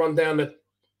trying to run down the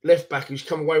left back who's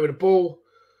come away with the ball.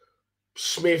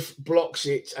 Smith blocks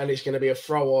it, and it's going to be a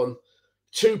throw on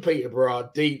to Peterborough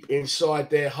deep inside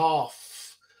their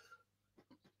half.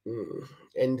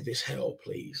 End this hell,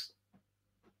 please.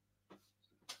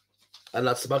 And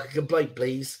that's the bucket complaint,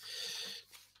 please.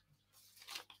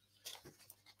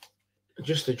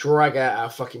 Just to drag out our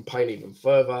fucking pain even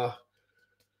further.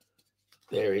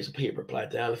 There is a Peterborough player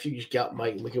down. If you just get up,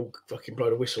 mate, and we can fucking blow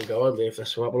the whistle and go home there if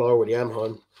that's right. Well, I already am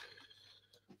home.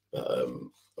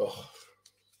 Well,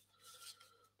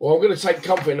 I'm going to take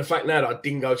comfort in the fact now that I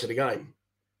didn't go to the game.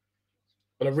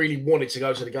 And I really wanted to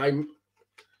go to the game.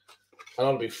 And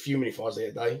I'll be fuming if I was there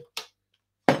today.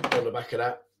 On the back of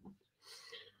that.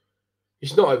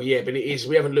 It's not over yet, but it is.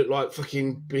 We haven't looked like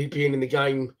fucking being in the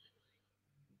game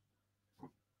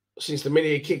since the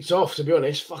minute it kicked off, to be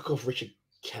honest. Fuck off, Richard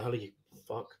Kelly, you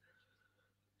fuck.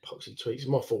 Poxy tweets. It's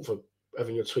my fault for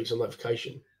having your tweets on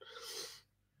notification.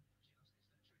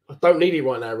 I don't need it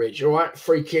right now, Rich. All right,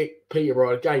 free kick,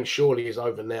 Peterborough. The game surely is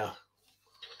over now.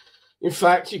 In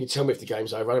fact, you can tell me if the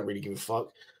game's over. I don't really give a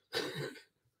fuck.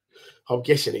 I'm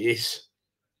guessing it is.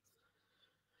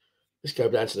 Let's go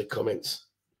down to the comments.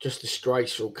 Just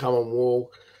disgraceful. Come on,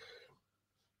 Wall.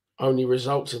 Only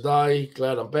result today.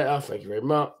 Glad I'm better. Thank you very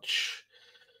much.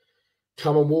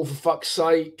 Come on, Wall, for fuck's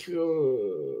sake.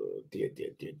 Oh, dear.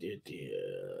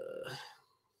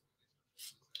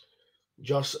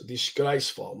 Just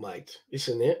disgraceful, mate.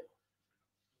 Isn't it?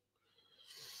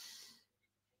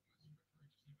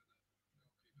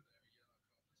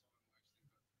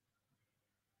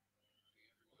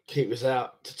 Keeper's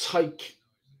out to take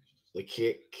the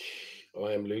kick.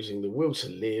 I am losing the will to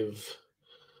live.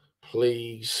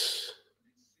 Please.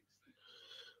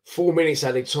 4 minutes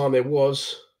added time there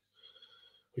was.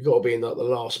 We've got to be in like the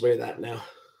last minute of that now.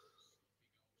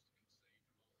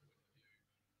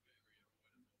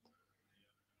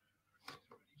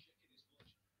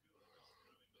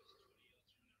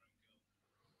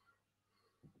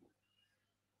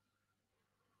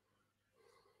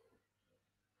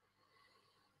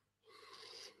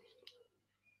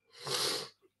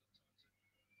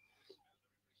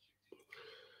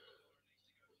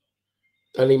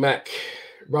 Danny Mack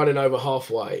running over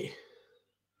halfway.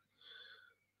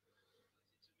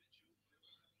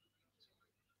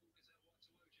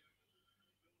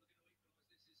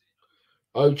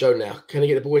 Ojo now. Can he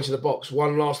get the ball into the box?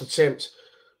 One last attempt.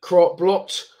 Crop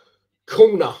blocked.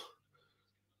 Corner.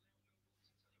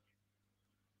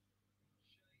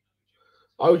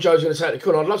 Ojo's going to take the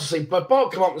corner. I'd love to see Bart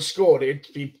come up and score. It'd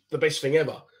be the best thing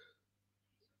ever.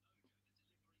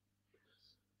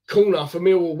 Corner for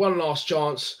Millwall. One last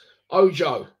chance.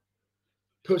 Ojo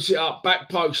puts it up. Back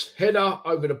post. Header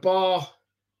over the bar.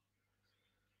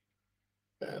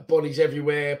 Bodies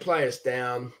everywhere. Players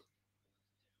down.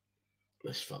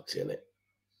 That's fucked, isn't it?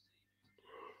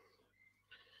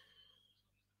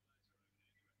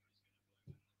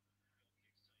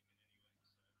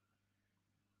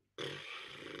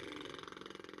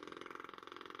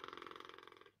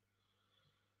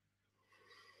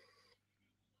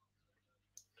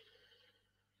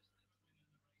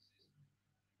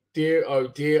 Dear, oh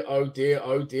dear, oh dear,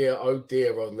 oh dear, oh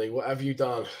dear, Rodney. What have you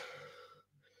done?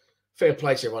 Fair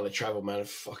play to everyone to travel, man.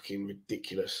 Fucking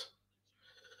ridiculous.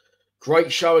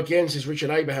 Great show again, says Richard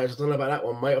Abrahams. I don't know about that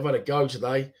one, mate. I've had a go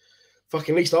today.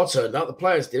 Fucking at least I turned up. The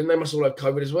players didn't. They must all have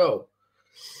COVID as well.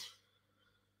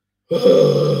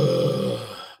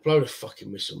 Blow the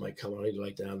fucking whistle, mate. Come on, I need to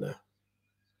lay down there.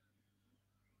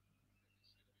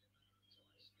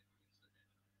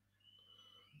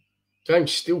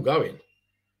 Game's still going.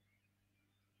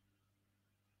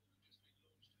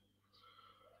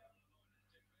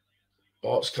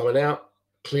 Bart's coming out,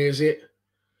 clears it.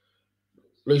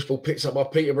 Loose ball picked up by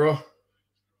Peterborough.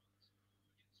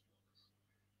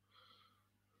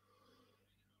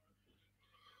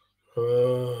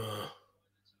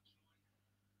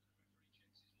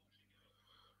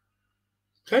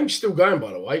 Game's still going,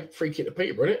 by the way. Free kick to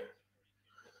Peterborough, isn't it?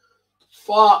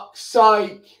 Fuck's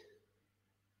sake.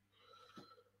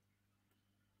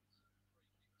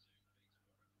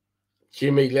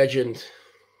 Jimmy, legend.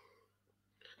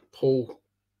 Paul,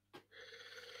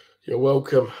 you're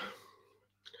welcome.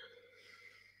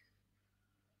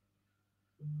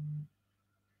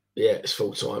 Yeah, it's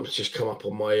full time. It's just come up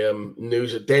on my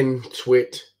news at Den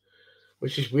twit,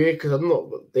 which is weird because I'm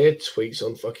not their tweets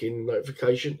on fucking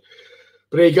notification.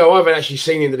 But there you go. I haven't actually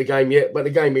seen into the game yet, but the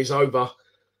game is over.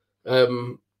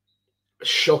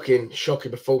 Shocking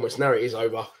performance. Now it is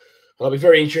over. And I'll be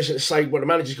very interested to say what the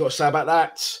manager's got to say about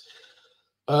that.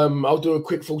 I'll do a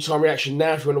quick full-time reaction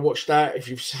now if you want to watch that. If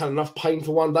you've had enough pain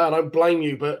for one day, I don't blame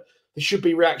you, but there should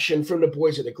be reaction from the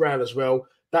boys at the ground as well.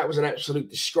 That was an absolute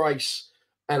disgrace.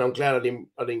 and I'm glad I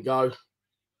didn't go.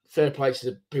 Fair play to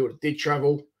the people that did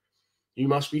travel. You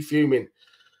must be fuming.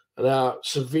 And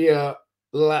severe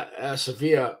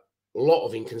lot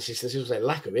of inconsistency, was a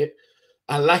lack of it.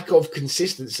 A lack of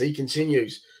consistency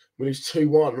continues. We lose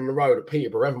 2-1 on the road at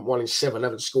Peterborough. Haven't won in 7,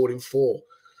 haven't scored in 4.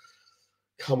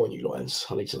 Come on, you Lions.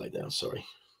 I need to lay down, sorry.